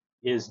listening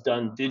is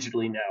done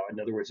digitally now. In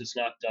other words, it's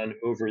not done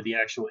over the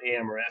actual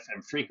AM or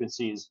FM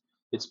frequencies.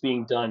 It's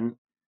being done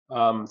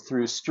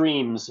through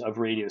streams of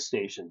radio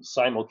stations,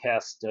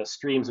 simulcast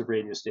streams of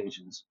radio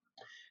stations.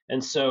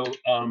 And so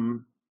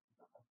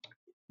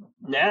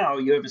now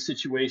you have a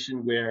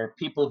situation where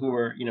people who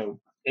are,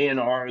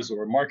 A&Rs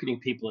or marketing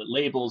people at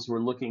labels who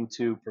are looking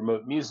to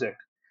promote music,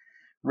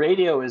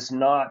 radio is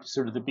not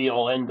sort of the be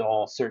all end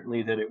all,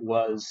 certainly, that it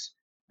was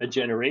a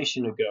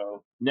generation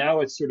ago.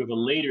 Now it's sort of a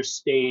later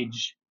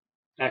stage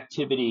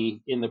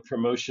activity in the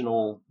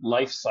promotional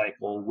life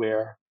cycle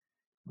where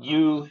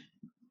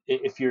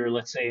if you're,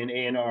 let's say, an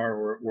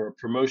A&R or a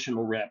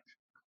promotional rep,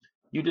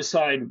 you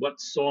decide what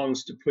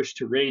songs to push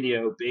to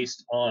radio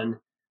based on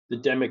the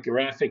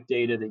demographic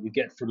data that you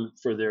get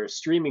for their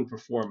streaming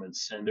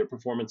performance and their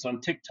performance on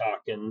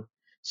TikTok and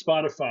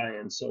Spotify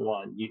and so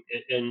on.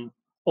 And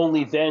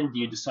only then do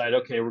you decide,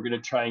 okay, we're going to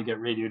try and get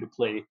radio to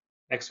play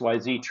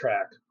XYZ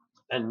track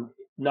and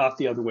not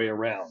the other way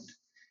around.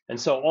 And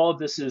so all of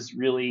this is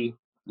really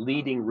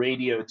leading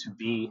radio to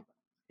be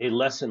a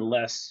less and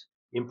less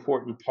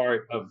important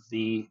part of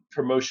the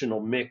promotional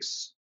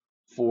mix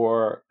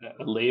for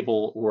a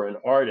label or an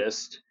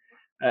artist.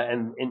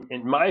 And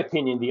in my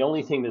opinion, the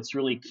only thing that's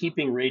really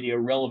keeping radio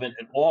relevant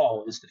at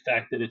all is the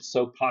fact that it's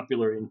so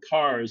popular in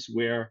cars,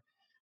 where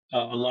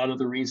a lot of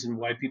the reason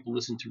why people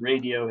listen to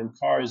radio in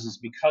cars is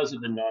because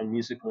of the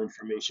non-musical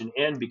information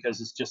and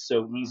because it's just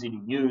so easy to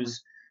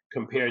use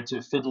compared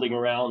to fiddling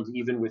around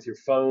even with your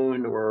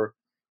phone or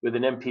with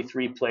an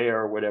MP3 player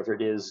or whatever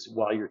it is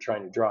while you're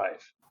trying to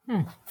drive.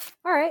 All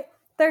right.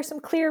 There's some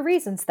clear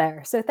reasons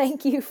there. So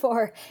thank you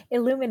for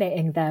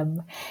illuminating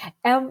them.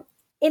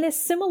 In a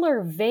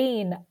similar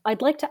vein,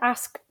 I'd like to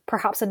ask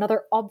perhaps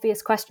another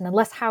obvious question.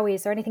 Unless, Howie,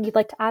 is there anything you'd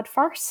like to add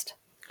first?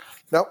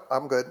 No,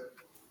 I'm good.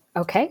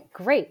 Okay,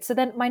 great. So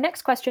then my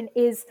next question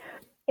is,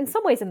 in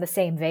some ways in the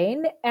same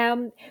vein,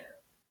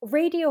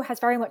 radio has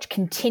very much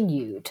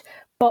continued,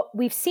 but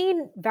we've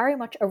seen very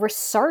much a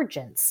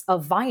resurgence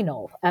of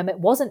vinyl. It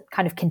wasn't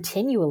kind of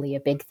continually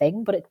a big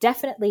thing, but it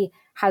definitely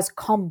has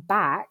come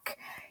back.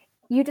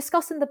 You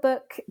discuss in the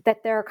book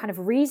that there are kind of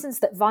reasons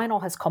that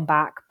vinyl has come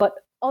back, but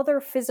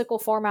other physical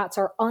formats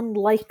are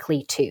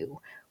unlikely to.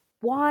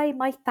 Why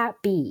might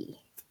that be?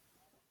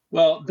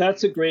 Well,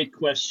 that's a great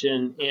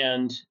question.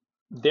 And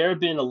there have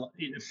been,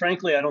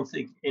 frankly, I don't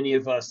think any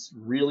of us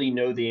really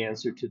know the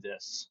answer to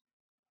this.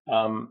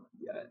 The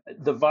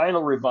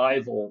vinyl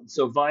revival,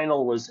 so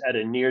vinyl was at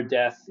a near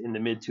death in the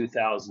mid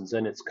 2000s,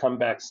 and it's come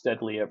back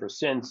steadily ever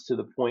since, to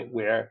the point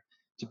where,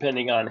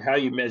 depending on how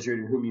you measure it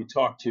and whom you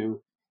talk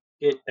to,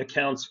 it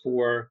accounts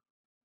for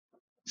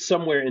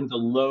somewhere in the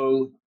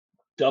low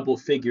double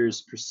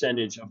figures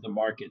percentage of the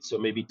market. So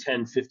maybe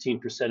 10,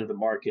 15% of the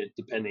market,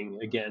 depending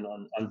again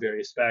on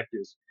various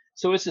factors.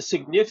 So it's a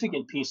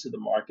significant piece of the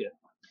market.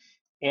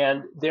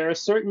 And there are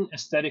certain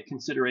aesthetic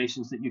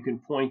considerations that you can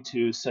point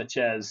to, such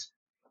as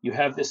you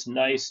have this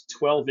nice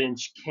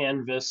 12-inch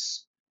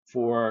canvas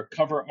for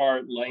cover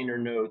art, liner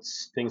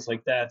notes, things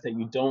like that, that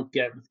you don't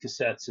get with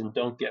cassettes and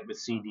don't get with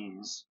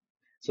CDs.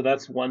 So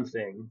that's one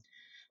thing.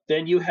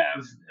 Then you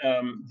have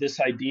this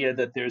idea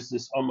that there's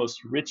this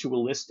almost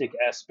ritualistic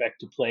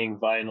aspect to playing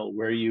vinyl,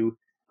 where you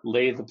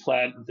lay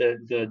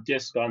the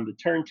disc on the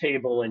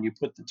turntable and you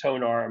put the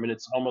tone arm, and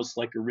it's almost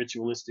like a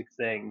ritualistic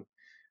thing.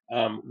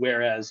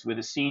 Whereas with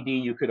a CD,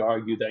 you could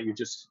argue that you're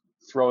just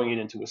throwing it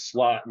into a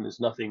slot, and there's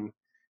nothing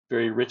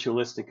very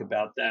ritualistic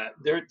about that.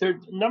 There are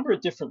a number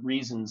of different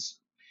reasons.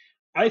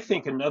 I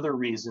think another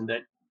reason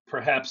that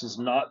perhaps is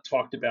not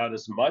talked about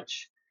as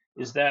much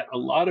is that a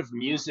lot of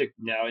music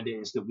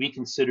nowadays that we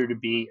consider to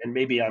be, and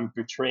maybe I'm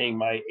betraying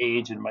my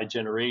age and my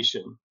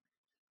generation,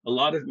 a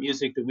lot of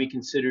music that we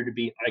consider to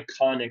be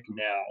iconic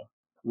now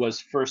was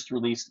first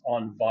released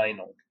on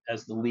vinyl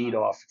as the lead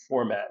off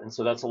format. And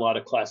so that's a lot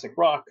of classic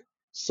rock,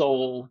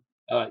 soul,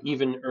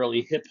 even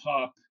early hip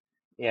hop,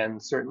 and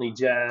certainly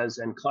jazz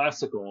and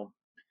classical.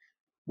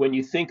 When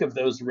you think of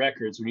those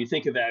records, when you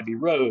think of Abbey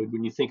Road,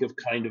 when you think of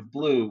Kind of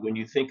Blue, when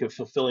you think of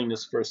Fulfilling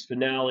This First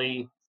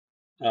Finale,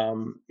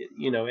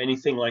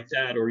 anything like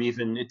that, or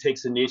even It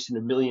Takes a Nation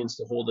of Millions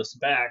to Hold Us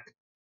Back,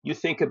 you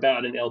think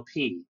about an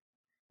LP.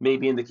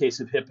 Maybe in the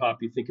case of hip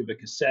hop, you think of a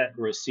cassette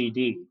or a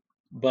CD.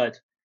 But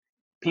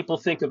people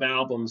think of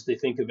albums, they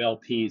think of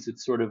LPs.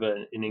 It's sort of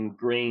an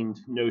ingrained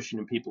notion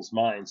in people's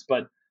minds.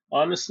 But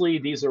honestly,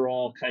 these are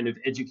all kind of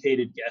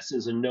educated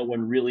guesses, and no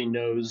one really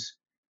knows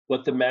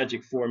what the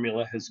magic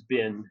formula has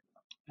been.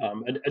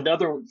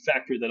 Another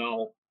factor that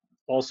I'll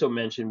also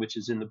mention, which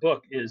is in the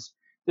book, is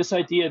this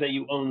idea that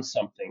you own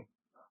something.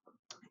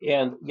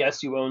 And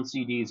yes, you own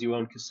CDs, you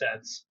own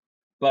cassettes,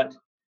 but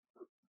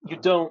you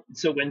don't.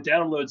 So when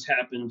downloads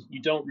happen,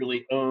 you don't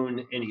really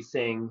own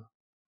anything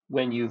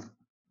when you've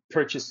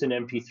purchased an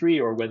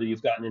MP3, or whether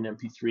you've gotten an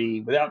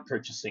MP3 without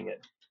purchasing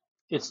it.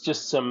 It's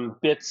just some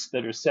bits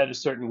that are set a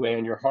certain way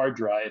on your hard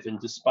drive. And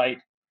despite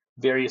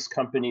various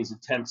companies'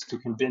 attempts to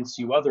convince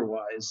you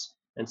otherwise,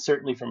 and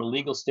certainly from a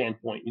legal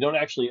standpoint, you don't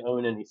actually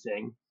own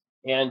anything.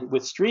 And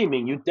with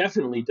streaming, you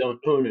definitely don't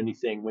own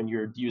anything when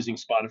you're using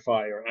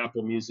Spotify or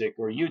Apple Music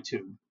or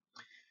YouTube.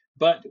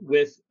 But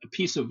with a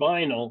piece of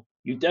vinyl,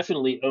 you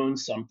definitely own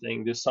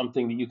something. There's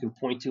something that you can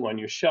point to on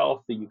your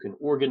shelf that you can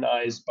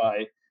organize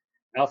by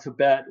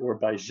alphabet or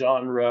by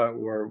genre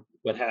or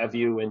what have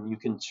you, and you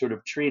can sort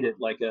of treat it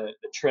like a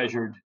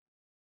treasured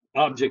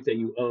object that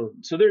you own.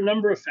 So there are a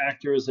number of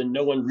factors, and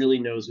no one really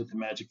knows what the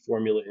magic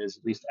formula is.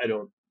 At least I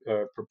don't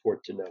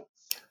purport to know.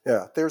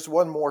 Yeah, there's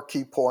one more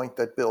key point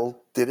that Bill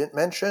didn't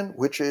mention,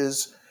 which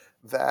is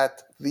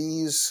that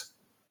these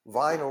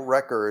vinyl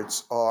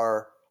records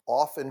are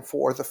often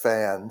for the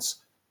fans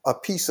a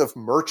piece of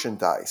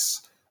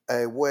merchandise,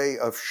 a way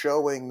of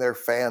showing their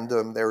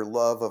fandom, their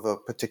love of a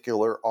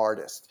particular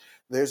artist.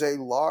 There's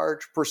a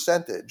large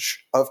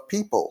percentage of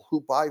people who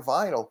buy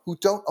vinyl who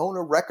don't own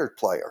a record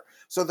player.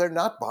 So they're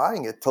not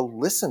buying it to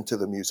listen to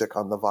the music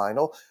on the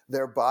vinyl.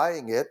 They're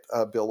buying it.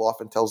 Bill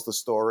often tells the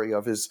story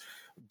of his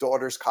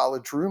daughter's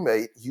college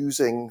roommate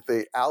using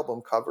the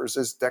album covers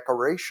as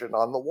decoration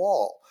on the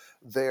wall.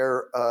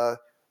 They're a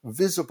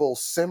visible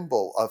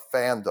symbol of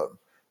fandom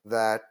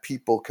that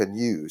people can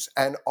use.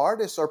 And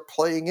artists are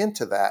playing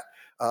into that.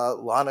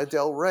 Lana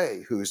Del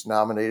Rey, who's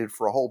nominated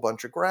for a whole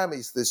bunch of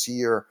Grammys this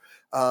year,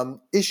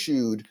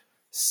 issued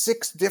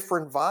 6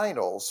 different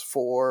vinyls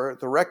for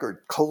the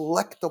record,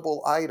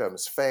 collectible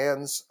items.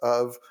 Fans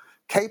of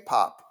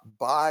K-pop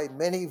buy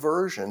many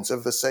versions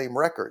of the same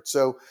record.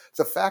 So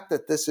the fact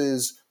that this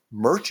is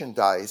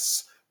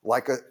merchandise,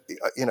 like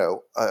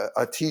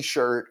a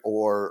T-shirt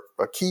or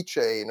a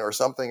keychain or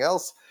something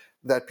else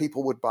that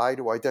people would buy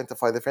to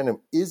identify the fandom,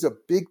 is a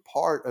big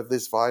part of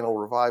this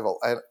vinyl revival.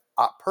 And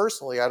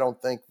personally, I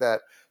don't think that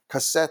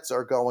cassettes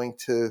are going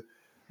to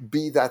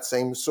be that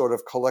same sort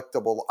of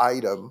collectible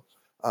item.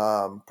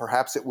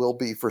 Perhaps it will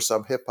be for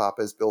some hip hop,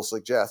 as Bill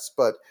suggests,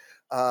 but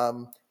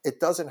it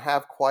doesn't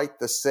have quite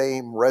the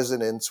same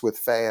resonance with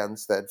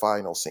fans that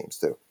vinyl seems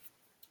to.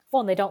 Well,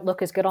 and they don't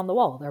look as good on the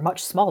wall. They're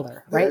much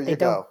smaller, right? There you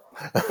go.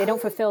 They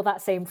don't fulfill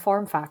that same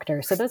form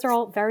factor. So those are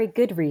all very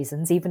good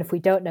reasons, even if we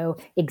don't know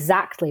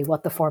exactly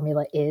what the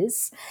formula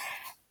is.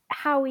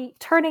 Howie,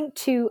 turning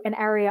to an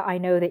area I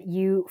know that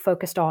you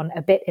focused on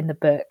a bit in the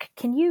book,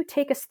 can you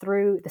take us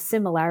through the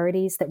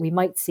similarities that we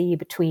might see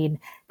between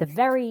the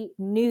very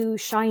new,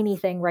 shiny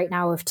thing right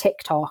now of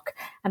TikTok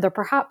and the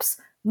perhaps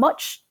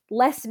much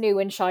less new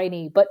and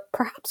shiny, but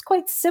perhaps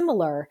quite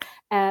similar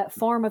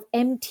form of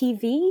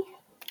MTV?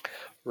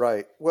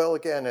 Right. Well,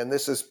 again, and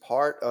this is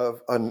part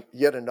of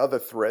yet another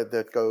thread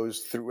that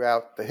goes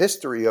throughout the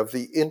history of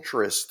the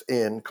interest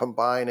in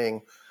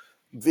combining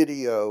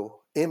video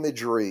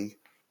imagery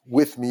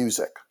with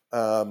music.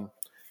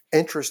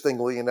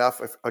 Interestingly enough,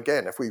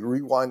 if we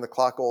rewind the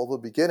clock all the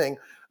beginning,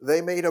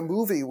 they made a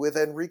movie with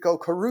Enrico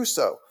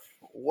Caruso.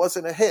 It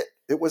wasn't a hit.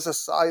 It was a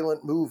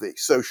silent movie.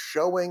 So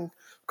showing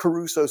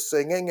Caruso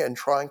singing and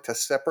trying to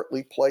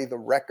separately play the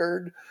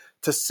record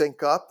to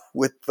sync up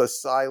with the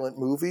silent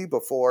movie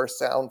before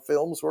sound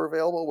films were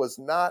available was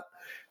not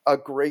a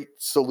great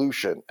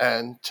solution.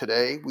 And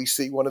today we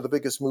see one of the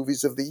biggest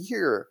movies of the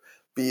year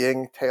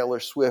being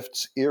Taylor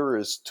Swift's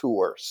Eras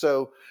tour.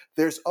 So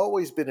there's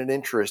always been an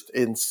interest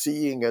in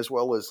seeing as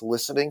well as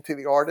listening to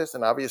the artist.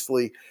 And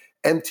obviously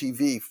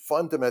MTV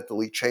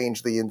fundamentally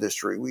changed the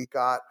industry. We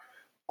got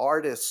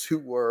artists who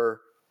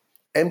were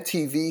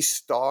MTV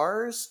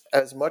stars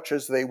as much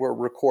as they were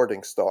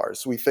recording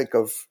stars. We think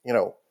of,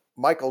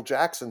 Michael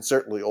Jackson,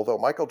 certainly, although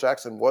Michael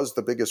Jackson was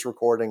the biggest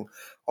recording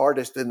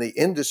artist in the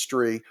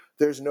industry,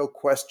 there's no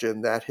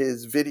question that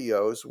his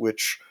videos,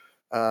 which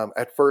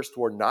at first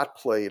were not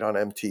played on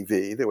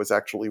MTV, there was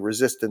actually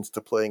resistance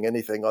to playing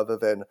anything other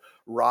than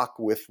rock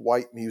with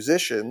white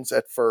musicians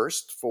at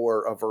first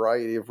for a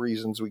variety of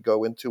reasons we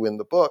go into in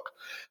the book.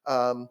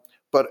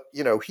 But,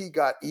 he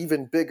got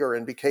even bigger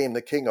and became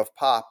the king of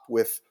pop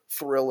with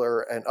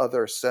Thriller and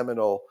other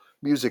seminal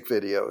music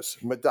videos.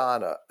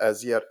 Madonna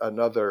as yet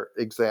another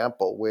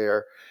example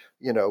where,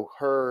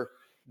 her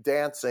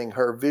dancing,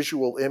 her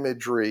visual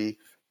imagery,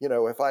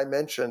 if I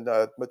mention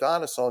a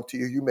Madonna song to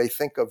you, you may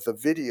think of the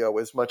video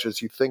as much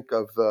as you think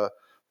of the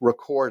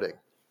recording.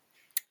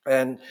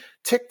 And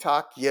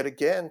TikTok, yet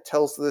again,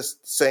 tells this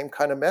same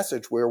kind of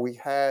message where we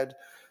had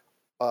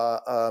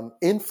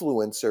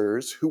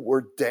influencers who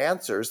were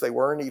dancers. They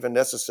weren't even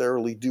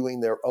necessarily doing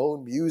their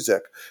own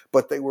music,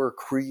 but they were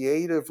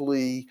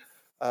creatively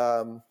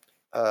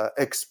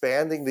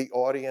expanding the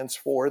audience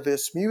for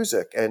this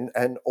music,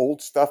 and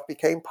old stuff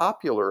became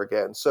popular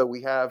again. So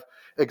we have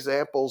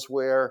examples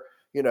where,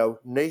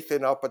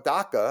 Nathan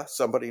Apodaca,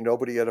 somebody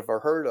nobody had ever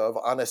heard of,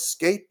 on a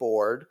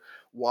skateboard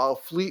while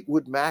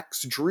Fleetwood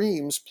Mac's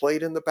Dreams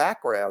played in the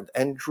background,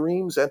 and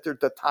Dreams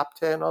entered the top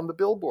 10 on the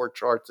Billboard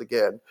charts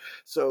again.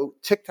 So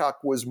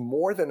TikTok was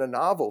more than a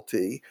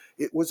novelty.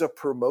 It was a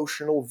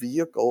promotional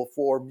vehicle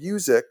for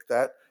music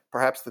that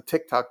perhaps the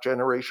TikTok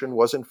generation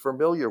wasn't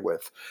familiar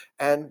with.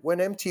 And when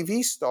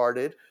MTV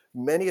started,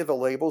 many of the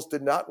labels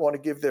did not want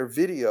to give their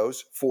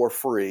videos for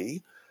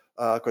free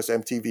because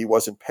MTV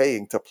wasn't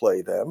paying to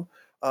play them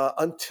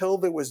until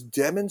there was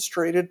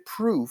demonstrated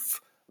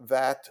proof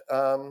that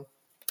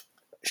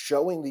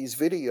showing these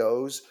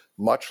videos,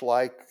 much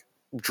like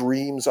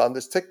Dreams on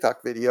this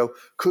TikTok video,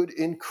 could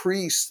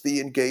increase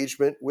the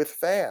engagement with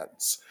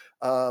fans.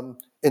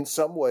 In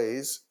some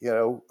ways,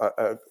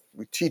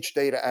 we teach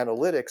data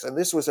analytics, and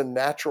this was a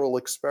natural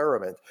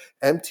experiment.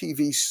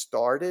 MTV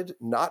started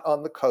not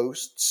on the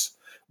coasts,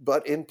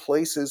 but in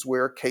places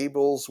where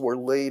cables were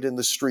laid in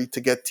the street to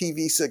get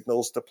TV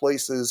signals to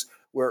places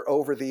where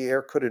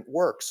over-the-air couldn't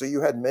work. So you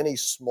had many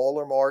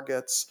smaller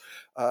markets,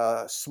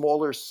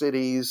 smaller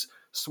cities,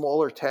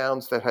 smaller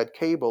towns that had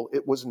cable.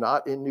 It was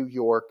not in New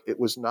York. It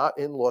was not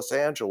in Los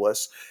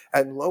Angeles.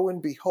 And lo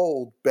and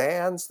behold,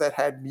 bands that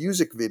had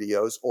music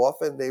videos,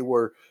 often they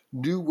were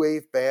new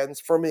wave bands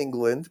from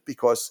England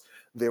because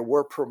there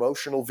were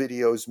promotional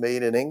videos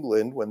made in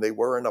England when they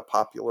weren't a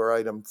popular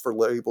item for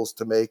labels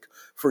to make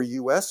for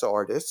US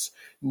artists.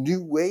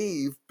 New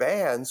wave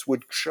bands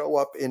would show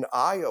up in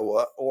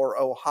Iowa or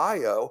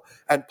Ohio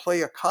and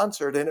play a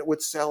concert, and it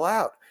would sell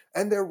out.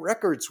 And their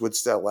records would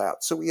sell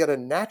out. So we had a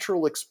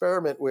natural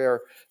experiment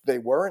where they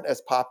weren't as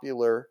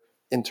popular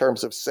in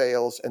terms of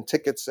sales and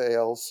ticket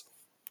sales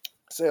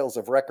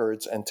of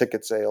records and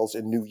ticket sales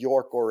in New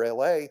York or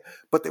LA,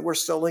 but they were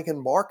selling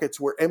in markets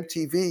where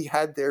MTV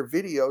had their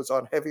videos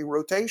on heavy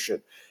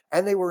rotation.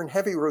 And they were in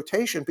heavy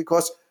rotation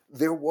because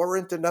there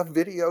weren't enough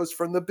videos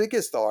from the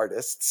biggest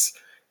artists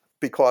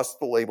because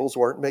the labels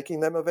weren't making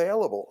them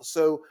available.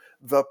 So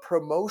the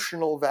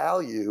promotional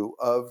value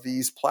of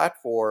these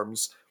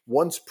platforms,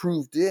 once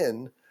proved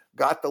in,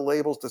 got the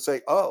labels to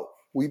say, oh,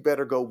 we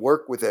better go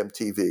work with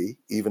MTV,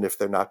 even if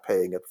they're not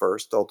paying at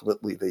first.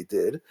 Ultimately, they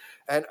did.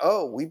 And,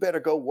 oh, we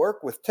better go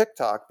work with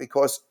TikTok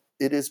because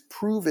it is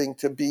proving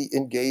to be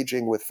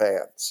engaging with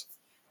fans.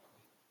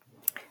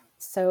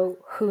 So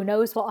who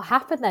knows what will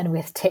happen then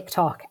with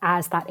TikTok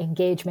as that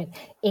engagement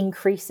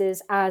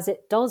increases, as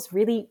it does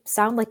really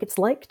sound like it's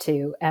like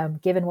to,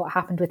 given what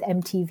happened with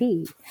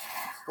MTV.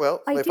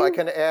 Well, I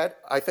can add,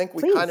 I think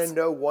we kind of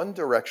know one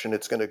direction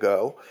it's going to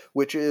go,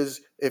 which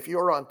is if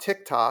you're on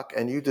TikTok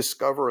and you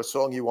discover a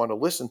song you want to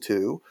listen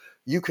to,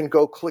 you can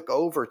go click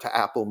over to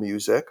Apple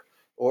Music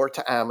or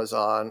to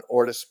Amazon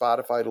or to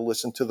Spotify to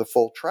listen to the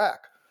full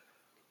track.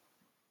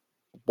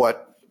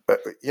 But,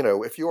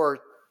 if you're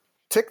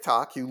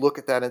TikTok, you look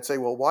at that and say,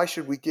 well, why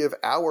should we give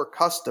our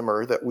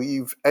customer that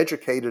we've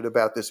educated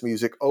about this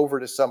music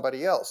over to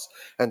somebody else?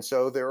 And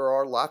so there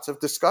are lots of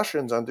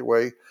discussions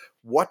underway.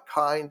 What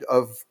kind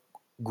of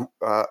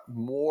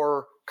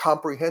more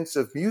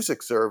comprehensive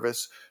music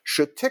service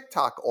should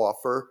TikTok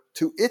offer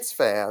to its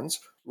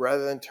fans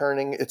rather than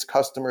turning its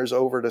customers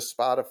over to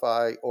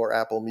Spotify or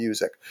Apple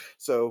Music?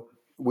 So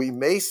we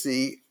may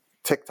see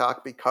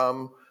TikTok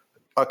become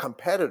a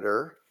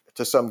competitor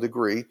to some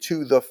degree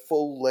to the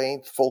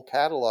full-length, full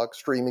catalog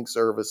streaming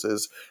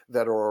services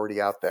that are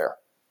already out there.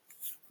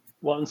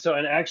 Well,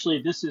 and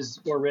actually, this is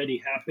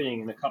already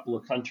happening in a couple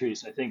of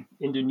countries. I think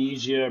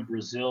Indonesia,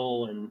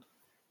 Brazil, and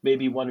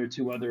maybe one or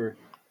two other,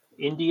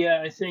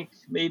 India, I think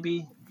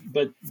maybe.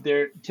 But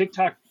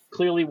TikTok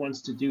clearly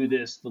wants to do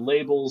this. The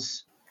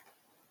labels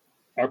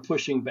are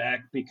pushing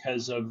back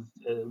because of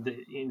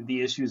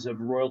the issues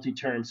of royalty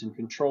terms and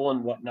control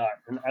and whatnot.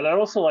 And I'd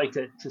also like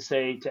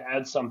to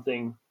add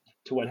something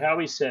to what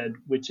Howie said,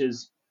 which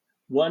is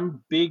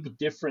one big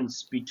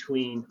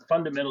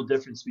fundamental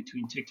difference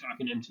between TikTok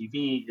and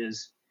MTV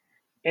is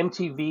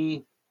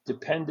MTV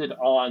depended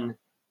on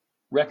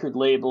record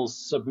labels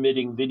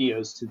submitting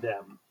videos to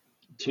them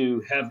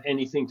to have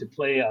anything to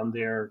play on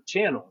their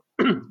channel.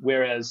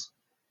 Whereas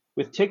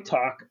with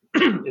TikTok,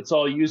 it's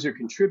all user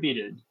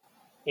contributed.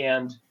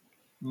 And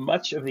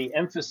much of the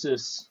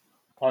emphasis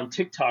on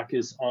TikTok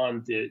is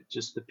on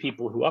just the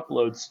people who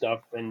upload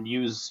stuff and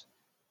use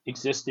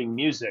existing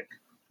music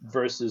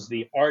versus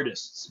the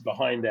artists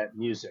behind that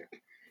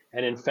music.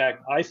 And in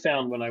fact, I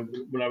found when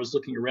I was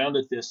looking around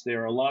at this,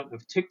 there are a lot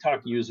of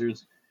TikTok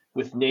users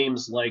with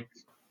names like,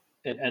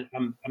 and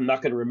I'm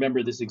not going to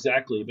remember this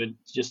exactly, but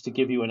just to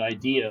give you an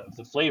idea of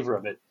the flavor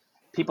of it,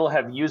 people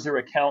have user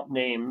account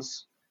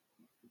names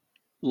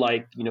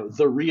like,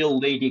 the real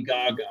Lady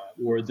Gaga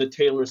or the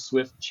Taylor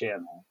Swift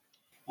channel.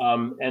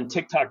 And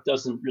TikTok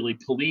doesn't really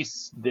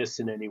police this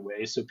in any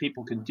way, so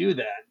people can do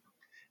that.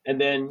 And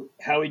then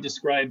how he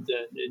described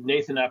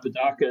Nathan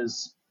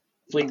Apodaca's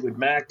Fleetwood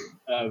Mac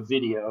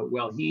video,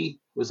 well, he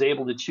was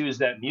able to choose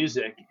that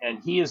music, and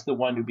he is the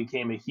one who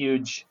became a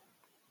huge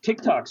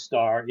TikTok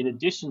star, in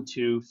addition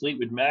to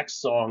Fleetwood Mac's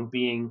song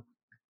being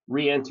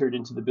re-entered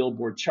into the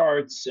Billboard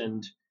charts,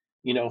 and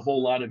a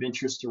whole lot of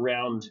interest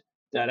around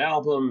that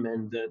album,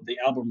 and the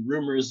album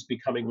Rumors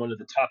becoming one of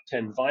the top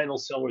 10 vinyl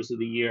sellers of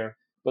the year.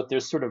 But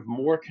there's sort of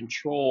more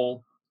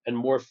control and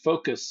more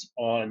focus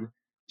on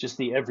just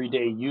the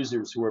everyday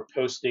users who are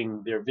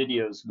posting their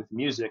videos with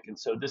music. And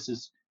so this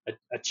is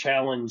a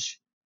challenge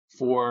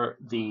for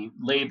the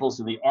labels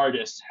and the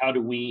artists. How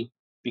do we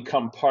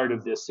become part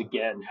of this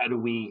again? How do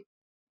we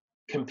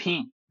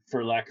compete,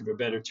 for lack of a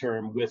better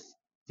term, with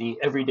the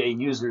everyday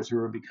users who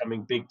are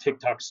becoming big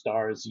TikTok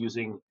stars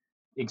using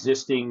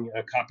existing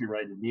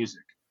copyrighted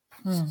music?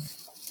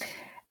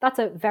 That's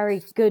a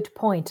very good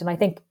point, and I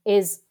think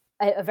is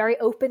a very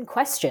open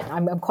question.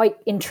 I'm quite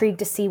intrigued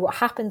to see what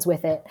happens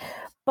with it.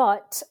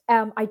 But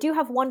I do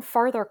have one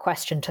further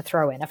question to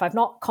throw in. If I've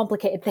not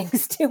complicated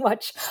things too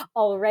much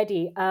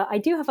already, I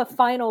do have a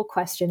final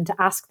question to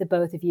ask the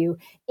both of you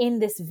in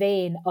this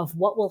vein of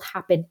what will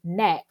happen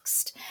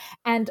next.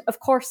 And of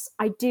course,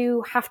 I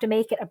do have to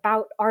make it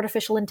about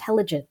artificial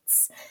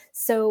intelligence.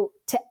 So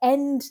to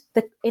end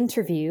the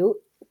interview,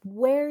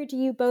 where do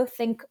you both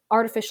think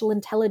artificial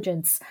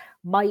intelligence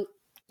might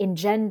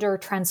engender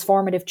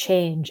transformative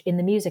change in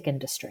the music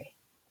industry?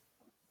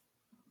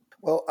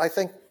 Well, I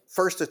think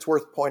first it's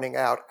worth pointing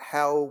out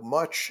how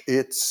much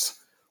it's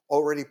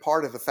already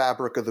part of the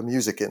fabric of the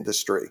music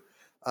industry.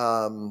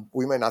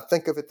 We may not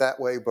think of it that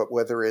way, but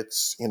whether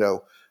it's,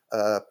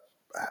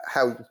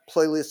 how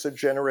playlists are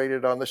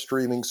generated on the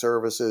streaming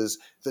services,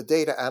 the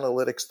data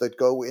analytics that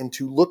go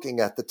into looking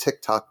at the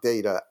TikTok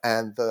data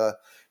and the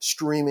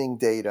streaming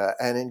data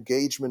and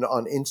engagement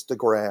on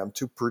Instagram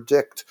to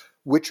predict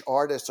which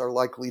artists are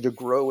likely to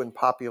grow in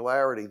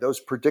popularity. Those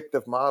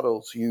predictive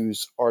models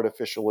use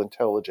artificial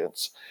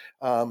intelligence.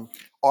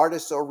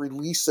 Artists are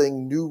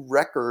releasing new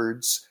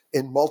records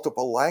in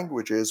multiple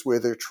languages where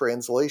their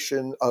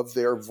translation of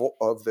their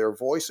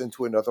voice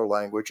into another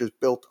language is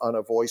built on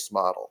a voice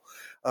model.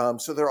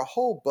 So there are a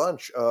whole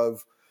bunch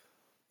of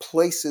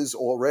places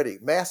already.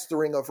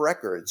 Mastering of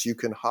records. You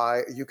can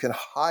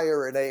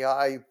hire an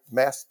AI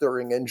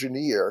mastering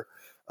engineer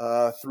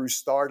through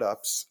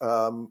startups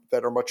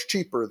that are much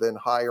cheaper than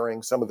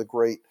hiring some of the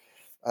great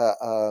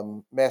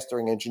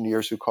mastering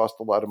engineers who cost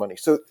a lot of money.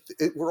 So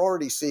we're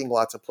already seeing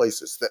lots of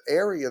places. The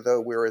area,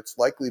 though, where it's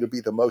likely to be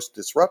the most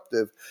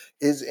disruptive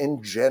is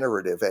in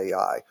generative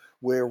AI,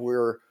 where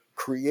we're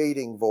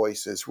creating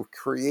voices, we're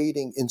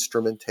creating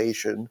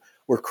instrumentation,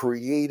 we're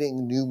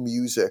creating new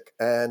music,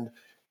 and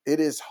it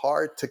is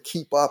hard to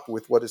keep up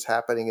with what is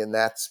happening in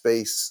that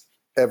space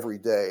every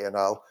day. And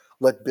I'll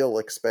let Bill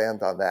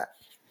expand on that.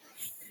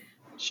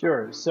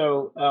 Sure.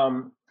 So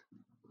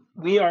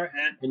we are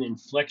at an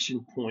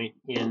inflection point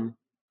in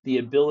the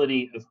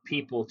ability of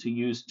people to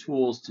use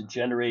tools to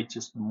generate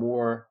just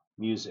more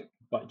music,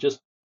 but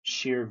just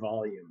sheer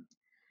volume.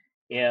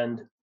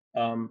 And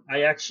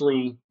I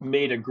actually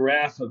made a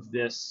graph of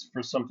this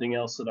for something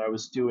else that I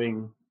was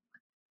doing.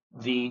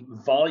 The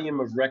volume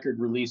of record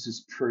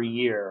releases per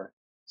year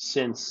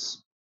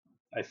since,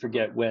 I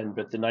forget when,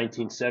 but the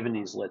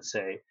 1970s, let's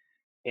say.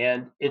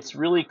 And it's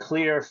really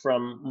clear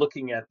from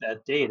looking at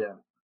that data,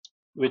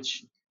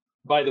 which,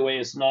 by the way,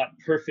 is not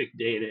perfect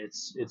data.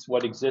 It's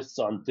what exists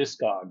on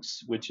Discogs,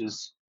 which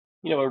is,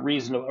 a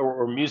reasonable,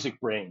 or Music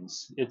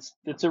Brains.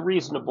 It's a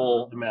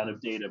reasonable amount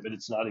of data, but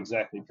it's not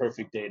exactly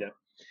perfect data.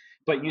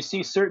 But you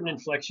see certain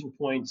inflection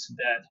points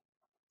that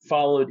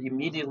followed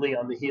immediately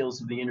on the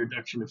heels of the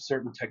introduction of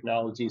certain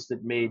technologies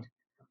that made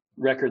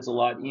records a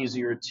lot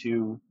easier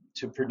to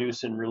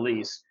produce and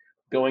release,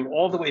 going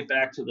all the way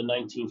back to the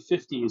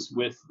 1950s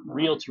with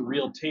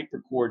reel-to-reel tape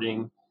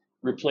recording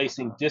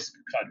replacing disc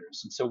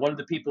cutters. And so one of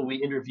the people we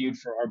interviewed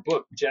for our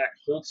book, Jack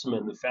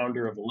Holtzman, the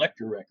founder of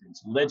Elektra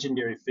Records,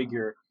 legendary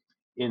figure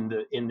in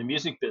the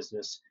music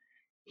business,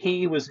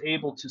 he was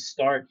able to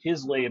start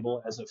his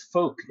label as an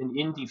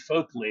indie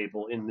folk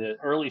label in the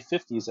early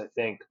 50s, I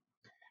think,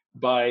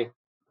 by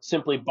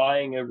simply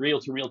buying a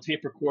reel-to-reel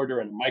tape recorder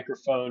and a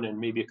microphone and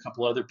maybe a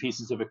couple other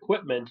pieces of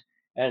equipment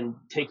and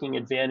taking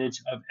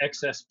advantage of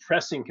excess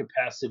pressing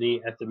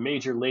capacity at the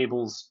major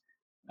labels'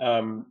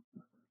 um,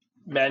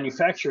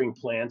 manufacturing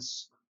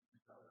plants.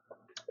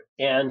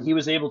 And he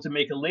was able to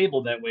make a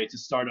label that way, to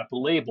start up a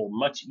label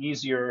much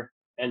easier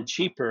and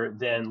cheaper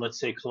than, let's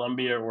say,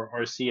 Columbia or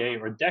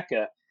RCA or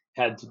Decca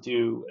had to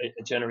do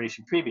a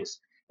generation previous.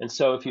 And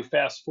so if you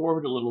fast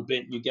forward a little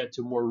bit, you get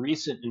to more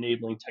recent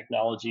enabling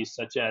technologies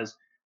such as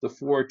the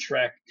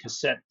 4-track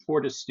cassette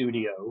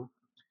Portastudio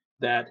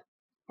that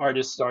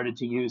artists started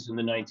to use in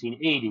the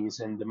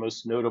 1980s, and the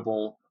most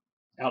notable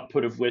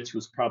output of which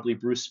was probably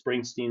Bruce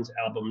Springsteen's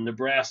album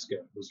Nebraska,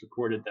 was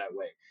recorded that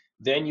way.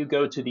 Then you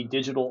go to the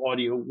digital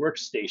audio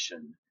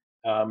workstation,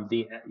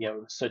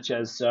 such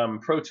as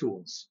Pro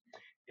Tools,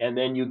 and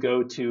then you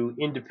go to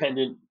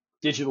independent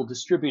digital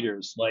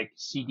distributors like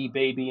CD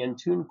Baby and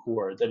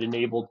TuneCore that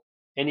enabled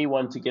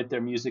anyone to get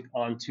their music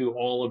onto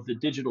all of the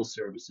digital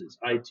services,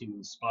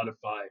 iTunes,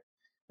 Spotify,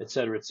 et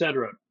cetera, et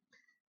cetera.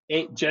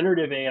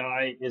 Generative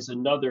AI is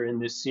another in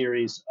this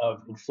series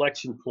of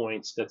inflection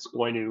points that's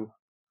going to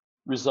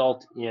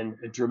result in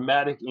a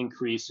dramatic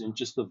increase in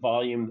just the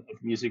volume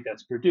of music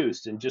that's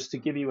produced. And just to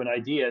give you an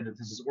idea that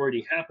this is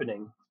already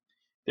happening,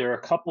 there are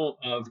a couple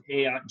of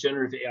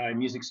generative AI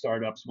music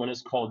startups. One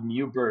is called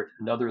Mubert,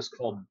 another is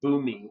called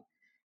Boomy,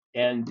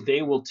 and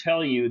they will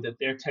tell you that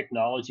their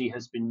technology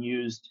has been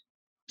used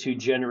to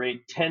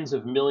generate tens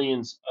of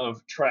millions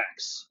of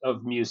tracks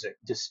of music,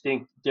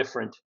 distinct,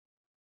 different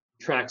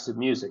tracks of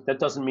music. That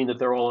doesn't mean that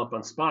they're all up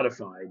on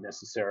Spotify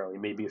necessarily.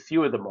 Maybe a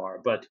few of them are,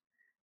 but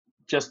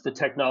just the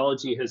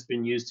technology has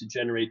been used to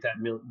generate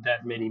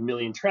that many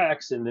million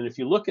tracks. And then if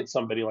you look at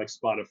somebody like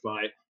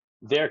Spotify,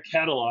 their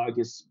catalog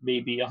is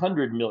maybe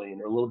 100 million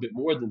or a little bit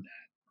more than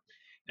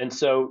that. And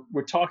so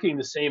we're talking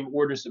the same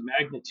orders of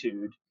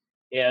magnitude.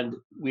 And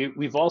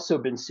we've also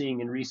been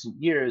seeing in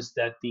recent years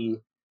that the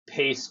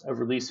pace of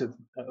release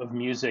of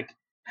music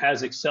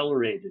has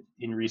accelerated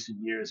in recent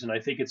years. And I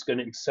think it's going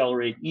to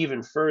accelerate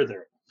even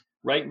further.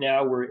 Right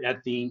now, we're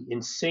at the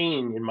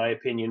insane, in my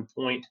opinion,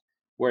 point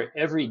where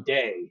every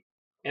day,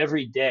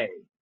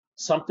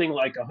 something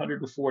like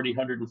 140,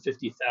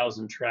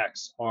 150,000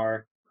 tracks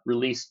are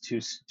released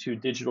to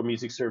digital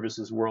music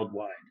services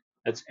worldwide.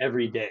 That's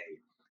every day,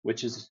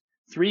 which is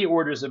 3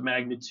 orders of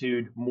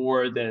magnitude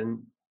more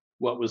than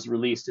what was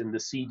released in the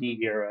CD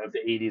era of the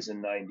 80s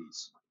and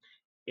 90s.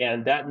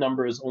 And that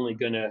number is only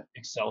going to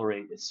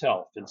accelerate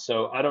itself. And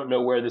so I don't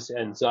know where this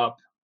ends up.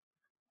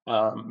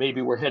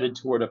 Maybe we're headed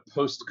toward a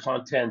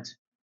post-content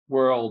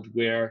world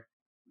where,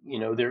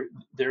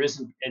 there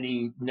isn't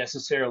any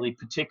necessarily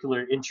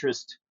particular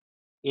interest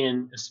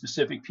in a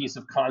specific piece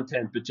of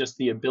content, but just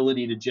the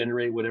ability to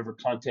generate whatever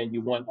content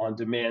you want on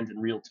demand in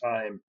real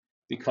time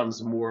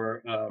becomes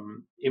more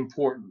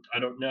important. I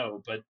don't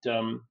know, but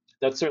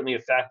that's certainly a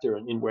factor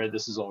in where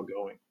this is all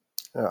going.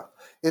 Yeah,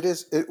 it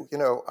is.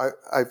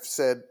 I've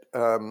said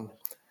I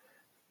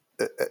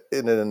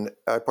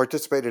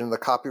participated in the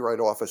Copyright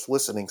Office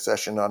listening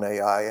session on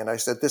AI, and I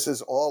said this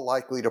is all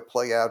likely to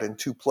play out in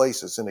 2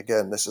 places. And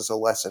again, this is a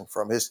lesson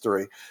from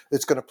history.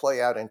 It's going to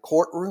play out in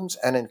courtrooms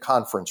and in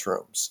conference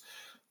rooms.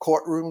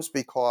 Courtrooms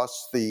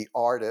because the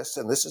artists,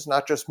 and this is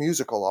not just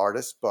musical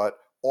artists, but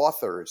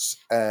authors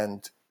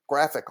and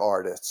graphic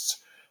artists,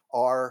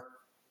 are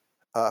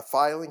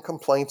filing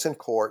complaints in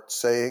court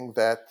saying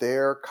that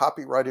their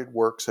copyrighted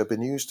works have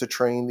been used to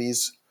train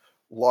these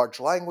large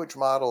language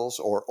models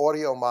or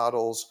audio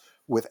models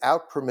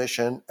without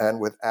permission and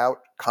without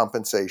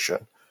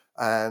compensation.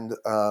 And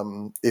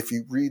if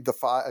you read the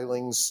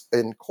filings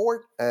in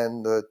court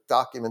and the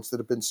documents that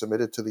have been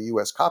submitted to the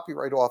U.S.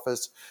 Copyright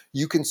Office,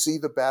 you can see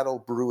the battle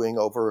brewing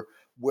over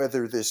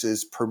whether this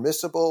is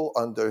permissible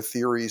under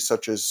theories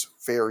such as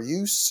fair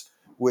use,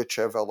 which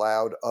have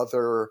allowed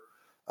other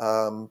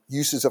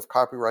uses of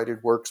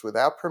copyrighted works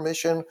without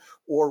permission,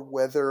 or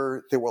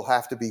whether there will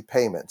have to be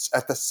payments.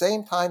 At the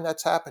same time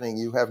that's happening,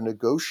 you have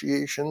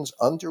negotiations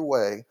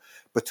underway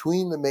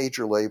between the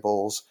major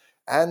labels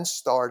and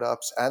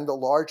startups and the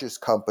largest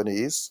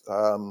companies.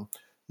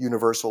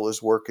 Universal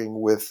is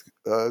working with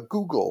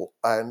Google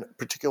and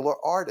particular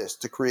artists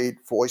to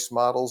create voice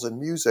models and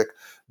music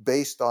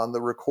based on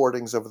the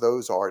recordings of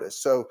those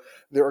artists. So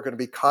there are going to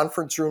be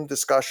conference room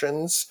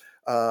discussions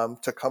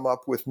to come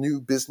up with new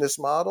business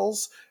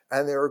models,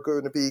 and there are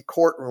going to be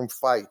courtroom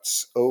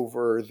fights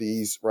over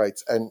these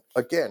rights. And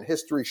again,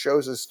 history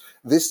shows us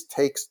this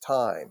takes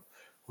time.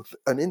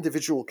 An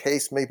individual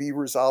case may be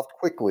resolved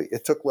quickly.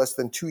 It took less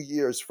than 2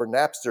 years for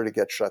Napster to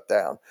get shut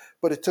down,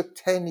 but it took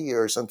 10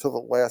 years until the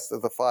last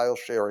of the file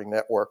sharing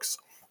networks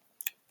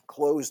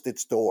closed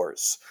its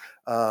doors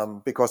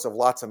because of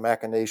lots of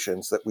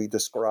machinations that we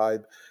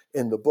describe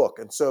in the book.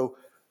 And so,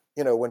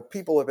 when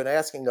people have been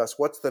asking us,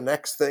 what's the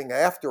next thing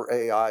after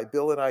AI,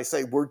 Bill and I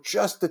say, we're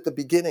just at the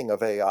beginning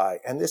of AI,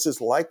 and this is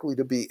likely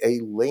to be a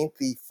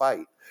lengthy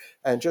fight.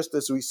 And just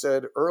as we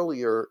said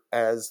earlier,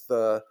 as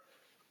the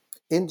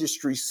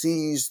industry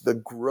sees the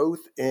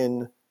growth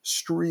in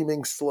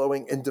streaming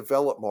slowing in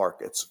developed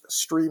markets,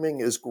 streaming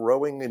is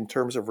growing in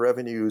terms of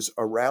revenues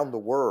around the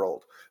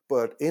world,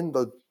 but in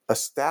the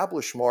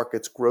established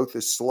markets, growth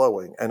is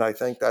slowing. And I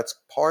think that's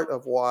part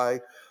of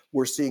why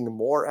we're seeing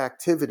more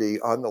activity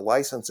on the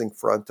licensing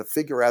front to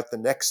figure out the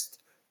next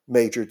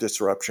major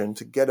disruption,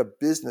 to get a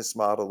business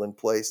model in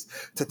place,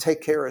 to take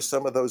care of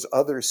some of those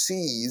other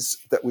C's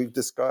that we've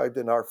described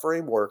in our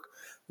framework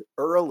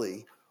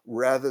early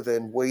rather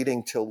than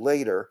waiting till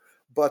later.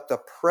 But the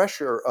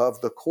pressure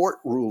of the court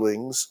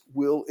rulings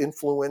will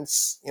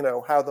influence,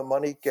 how the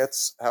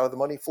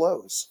money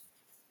flows.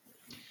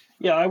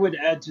 Yeah, I would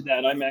add to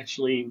that. I'm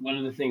actually, one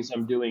of the things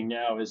I'm doing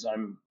now is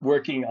I'm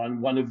working on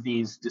one of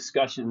these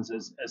discussions,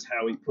 as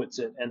Howie puts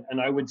it.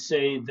 And I would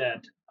say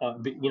that,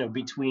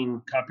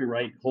 between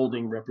copyright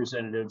holding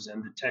representatives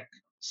and the tech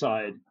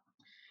side.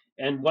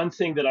 And one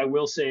thing that I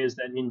will say is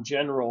that in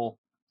general,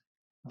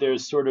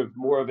 there's sort of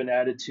more of an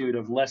attitude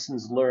of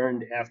lessons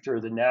learned after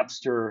the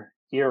Napster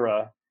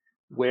era,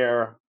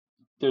 where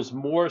there's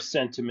more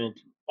sentiment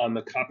on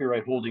the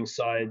copyright holding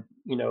side.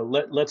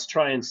 Let's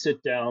try and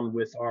sit down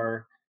with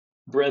our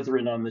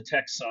brethren on the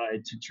tech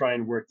side to try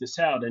and work this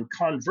out. And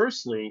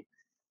conversely,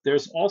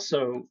 there's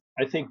also,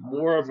 I think,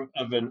 more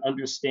of an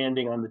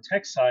understanding on the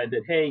tech side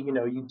that, hey,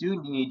 you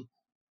do need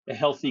a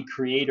healthy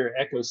creator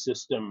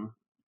ecosystem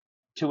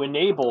to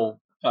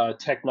enable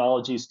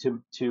technologies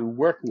to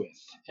work with.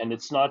 And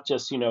it's not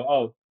just,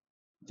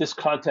 this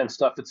content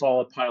stuff, it's all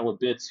a pile of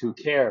bits, who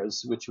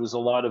cares, which was a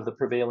lot of the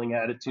prevailing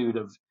attitude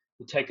of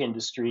the tech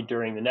industry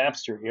during the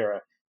Napster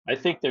era. I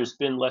think there's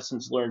been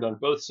lessons learned on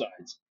both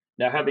sides.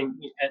 Now,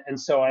 and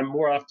so I'm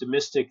more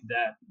optimistic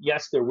that,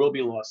 yes, there will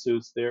be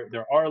lawsuits.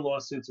 There are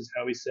lawsuits, as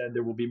Howie said.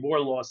 There will be more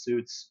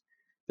lawsuits.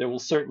 There will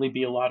certainly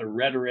be a lot of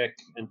rhetoric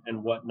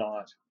and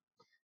whatnot.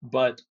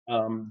 But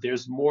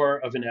there's more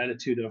of an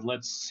attitude of,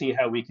 let's see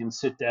how we can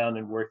sit down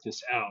and work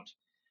this out.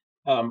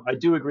 I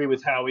do agree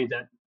with Howie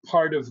that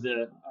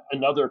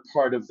another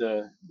part of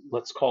the,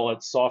 let's call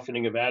it,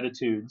 softening of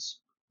attitudes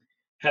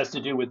has to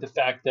do with the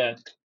fact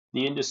that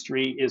the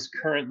industry is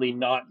currently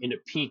not in a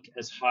peak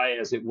as high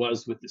as it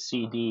was with the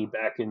CD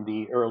back in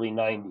the early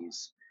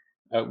 90s.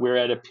 We're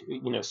at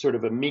a sort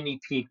of a mini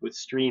peak with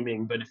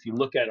streaming, but if you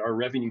look at our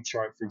revenue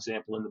chart, for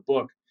example, in the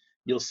book,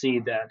 you'll see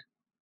that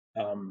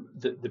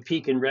the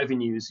peak in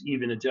revenues,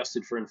 even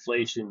adjusted for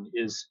inflation,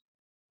 is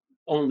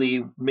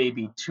only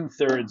maybe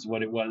 2/3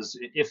 what it was,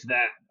 if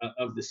that,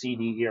 of the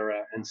CD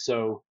era. And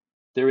so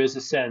there is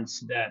a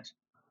sense that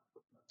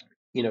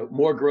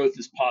more growth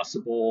is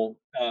possible,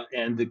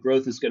 and the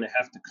growth is going to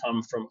have to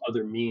come from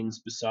other means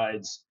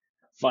besides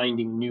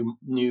finding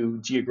new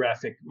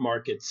geographic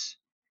markets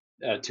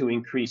to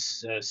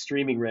increase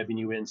streaming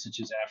revenue in,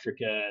 such as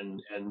Africa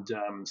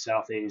and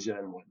South Asia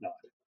and whatnot.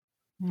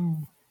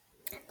 Mm.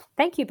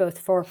 Thank you both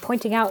for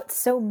pointing out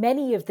so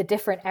many of the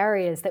different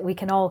areas that we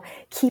can all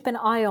keep an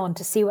eye on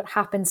to see what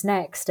happens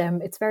next.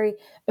 It's very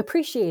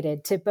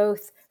appreciated to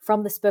both,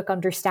 from this book,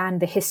 understand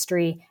the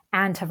history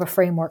and have a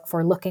framework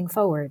for looking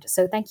forward.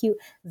 So thank you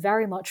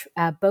very much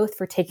both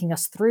for taking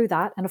us through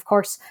that. And of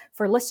course,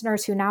 for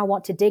listeners who now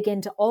want to dig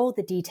into all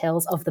the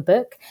details of the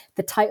book,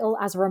 the title,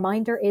 as a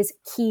reminder, is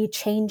Key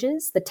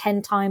Changes: The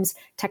 10 Times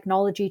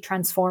Technology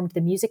Transformed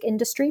the Music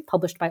Industry,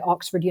 published by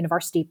Oxford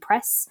University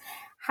Press.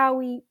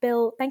 Howie,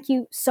 Bill, thank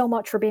you so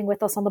much for being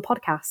with us on the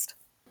podcast.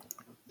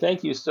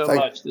 Thank you so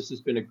much. This has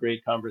been a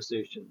great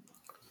conversation.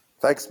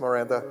 Thanks,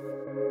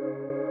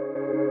 Miranda.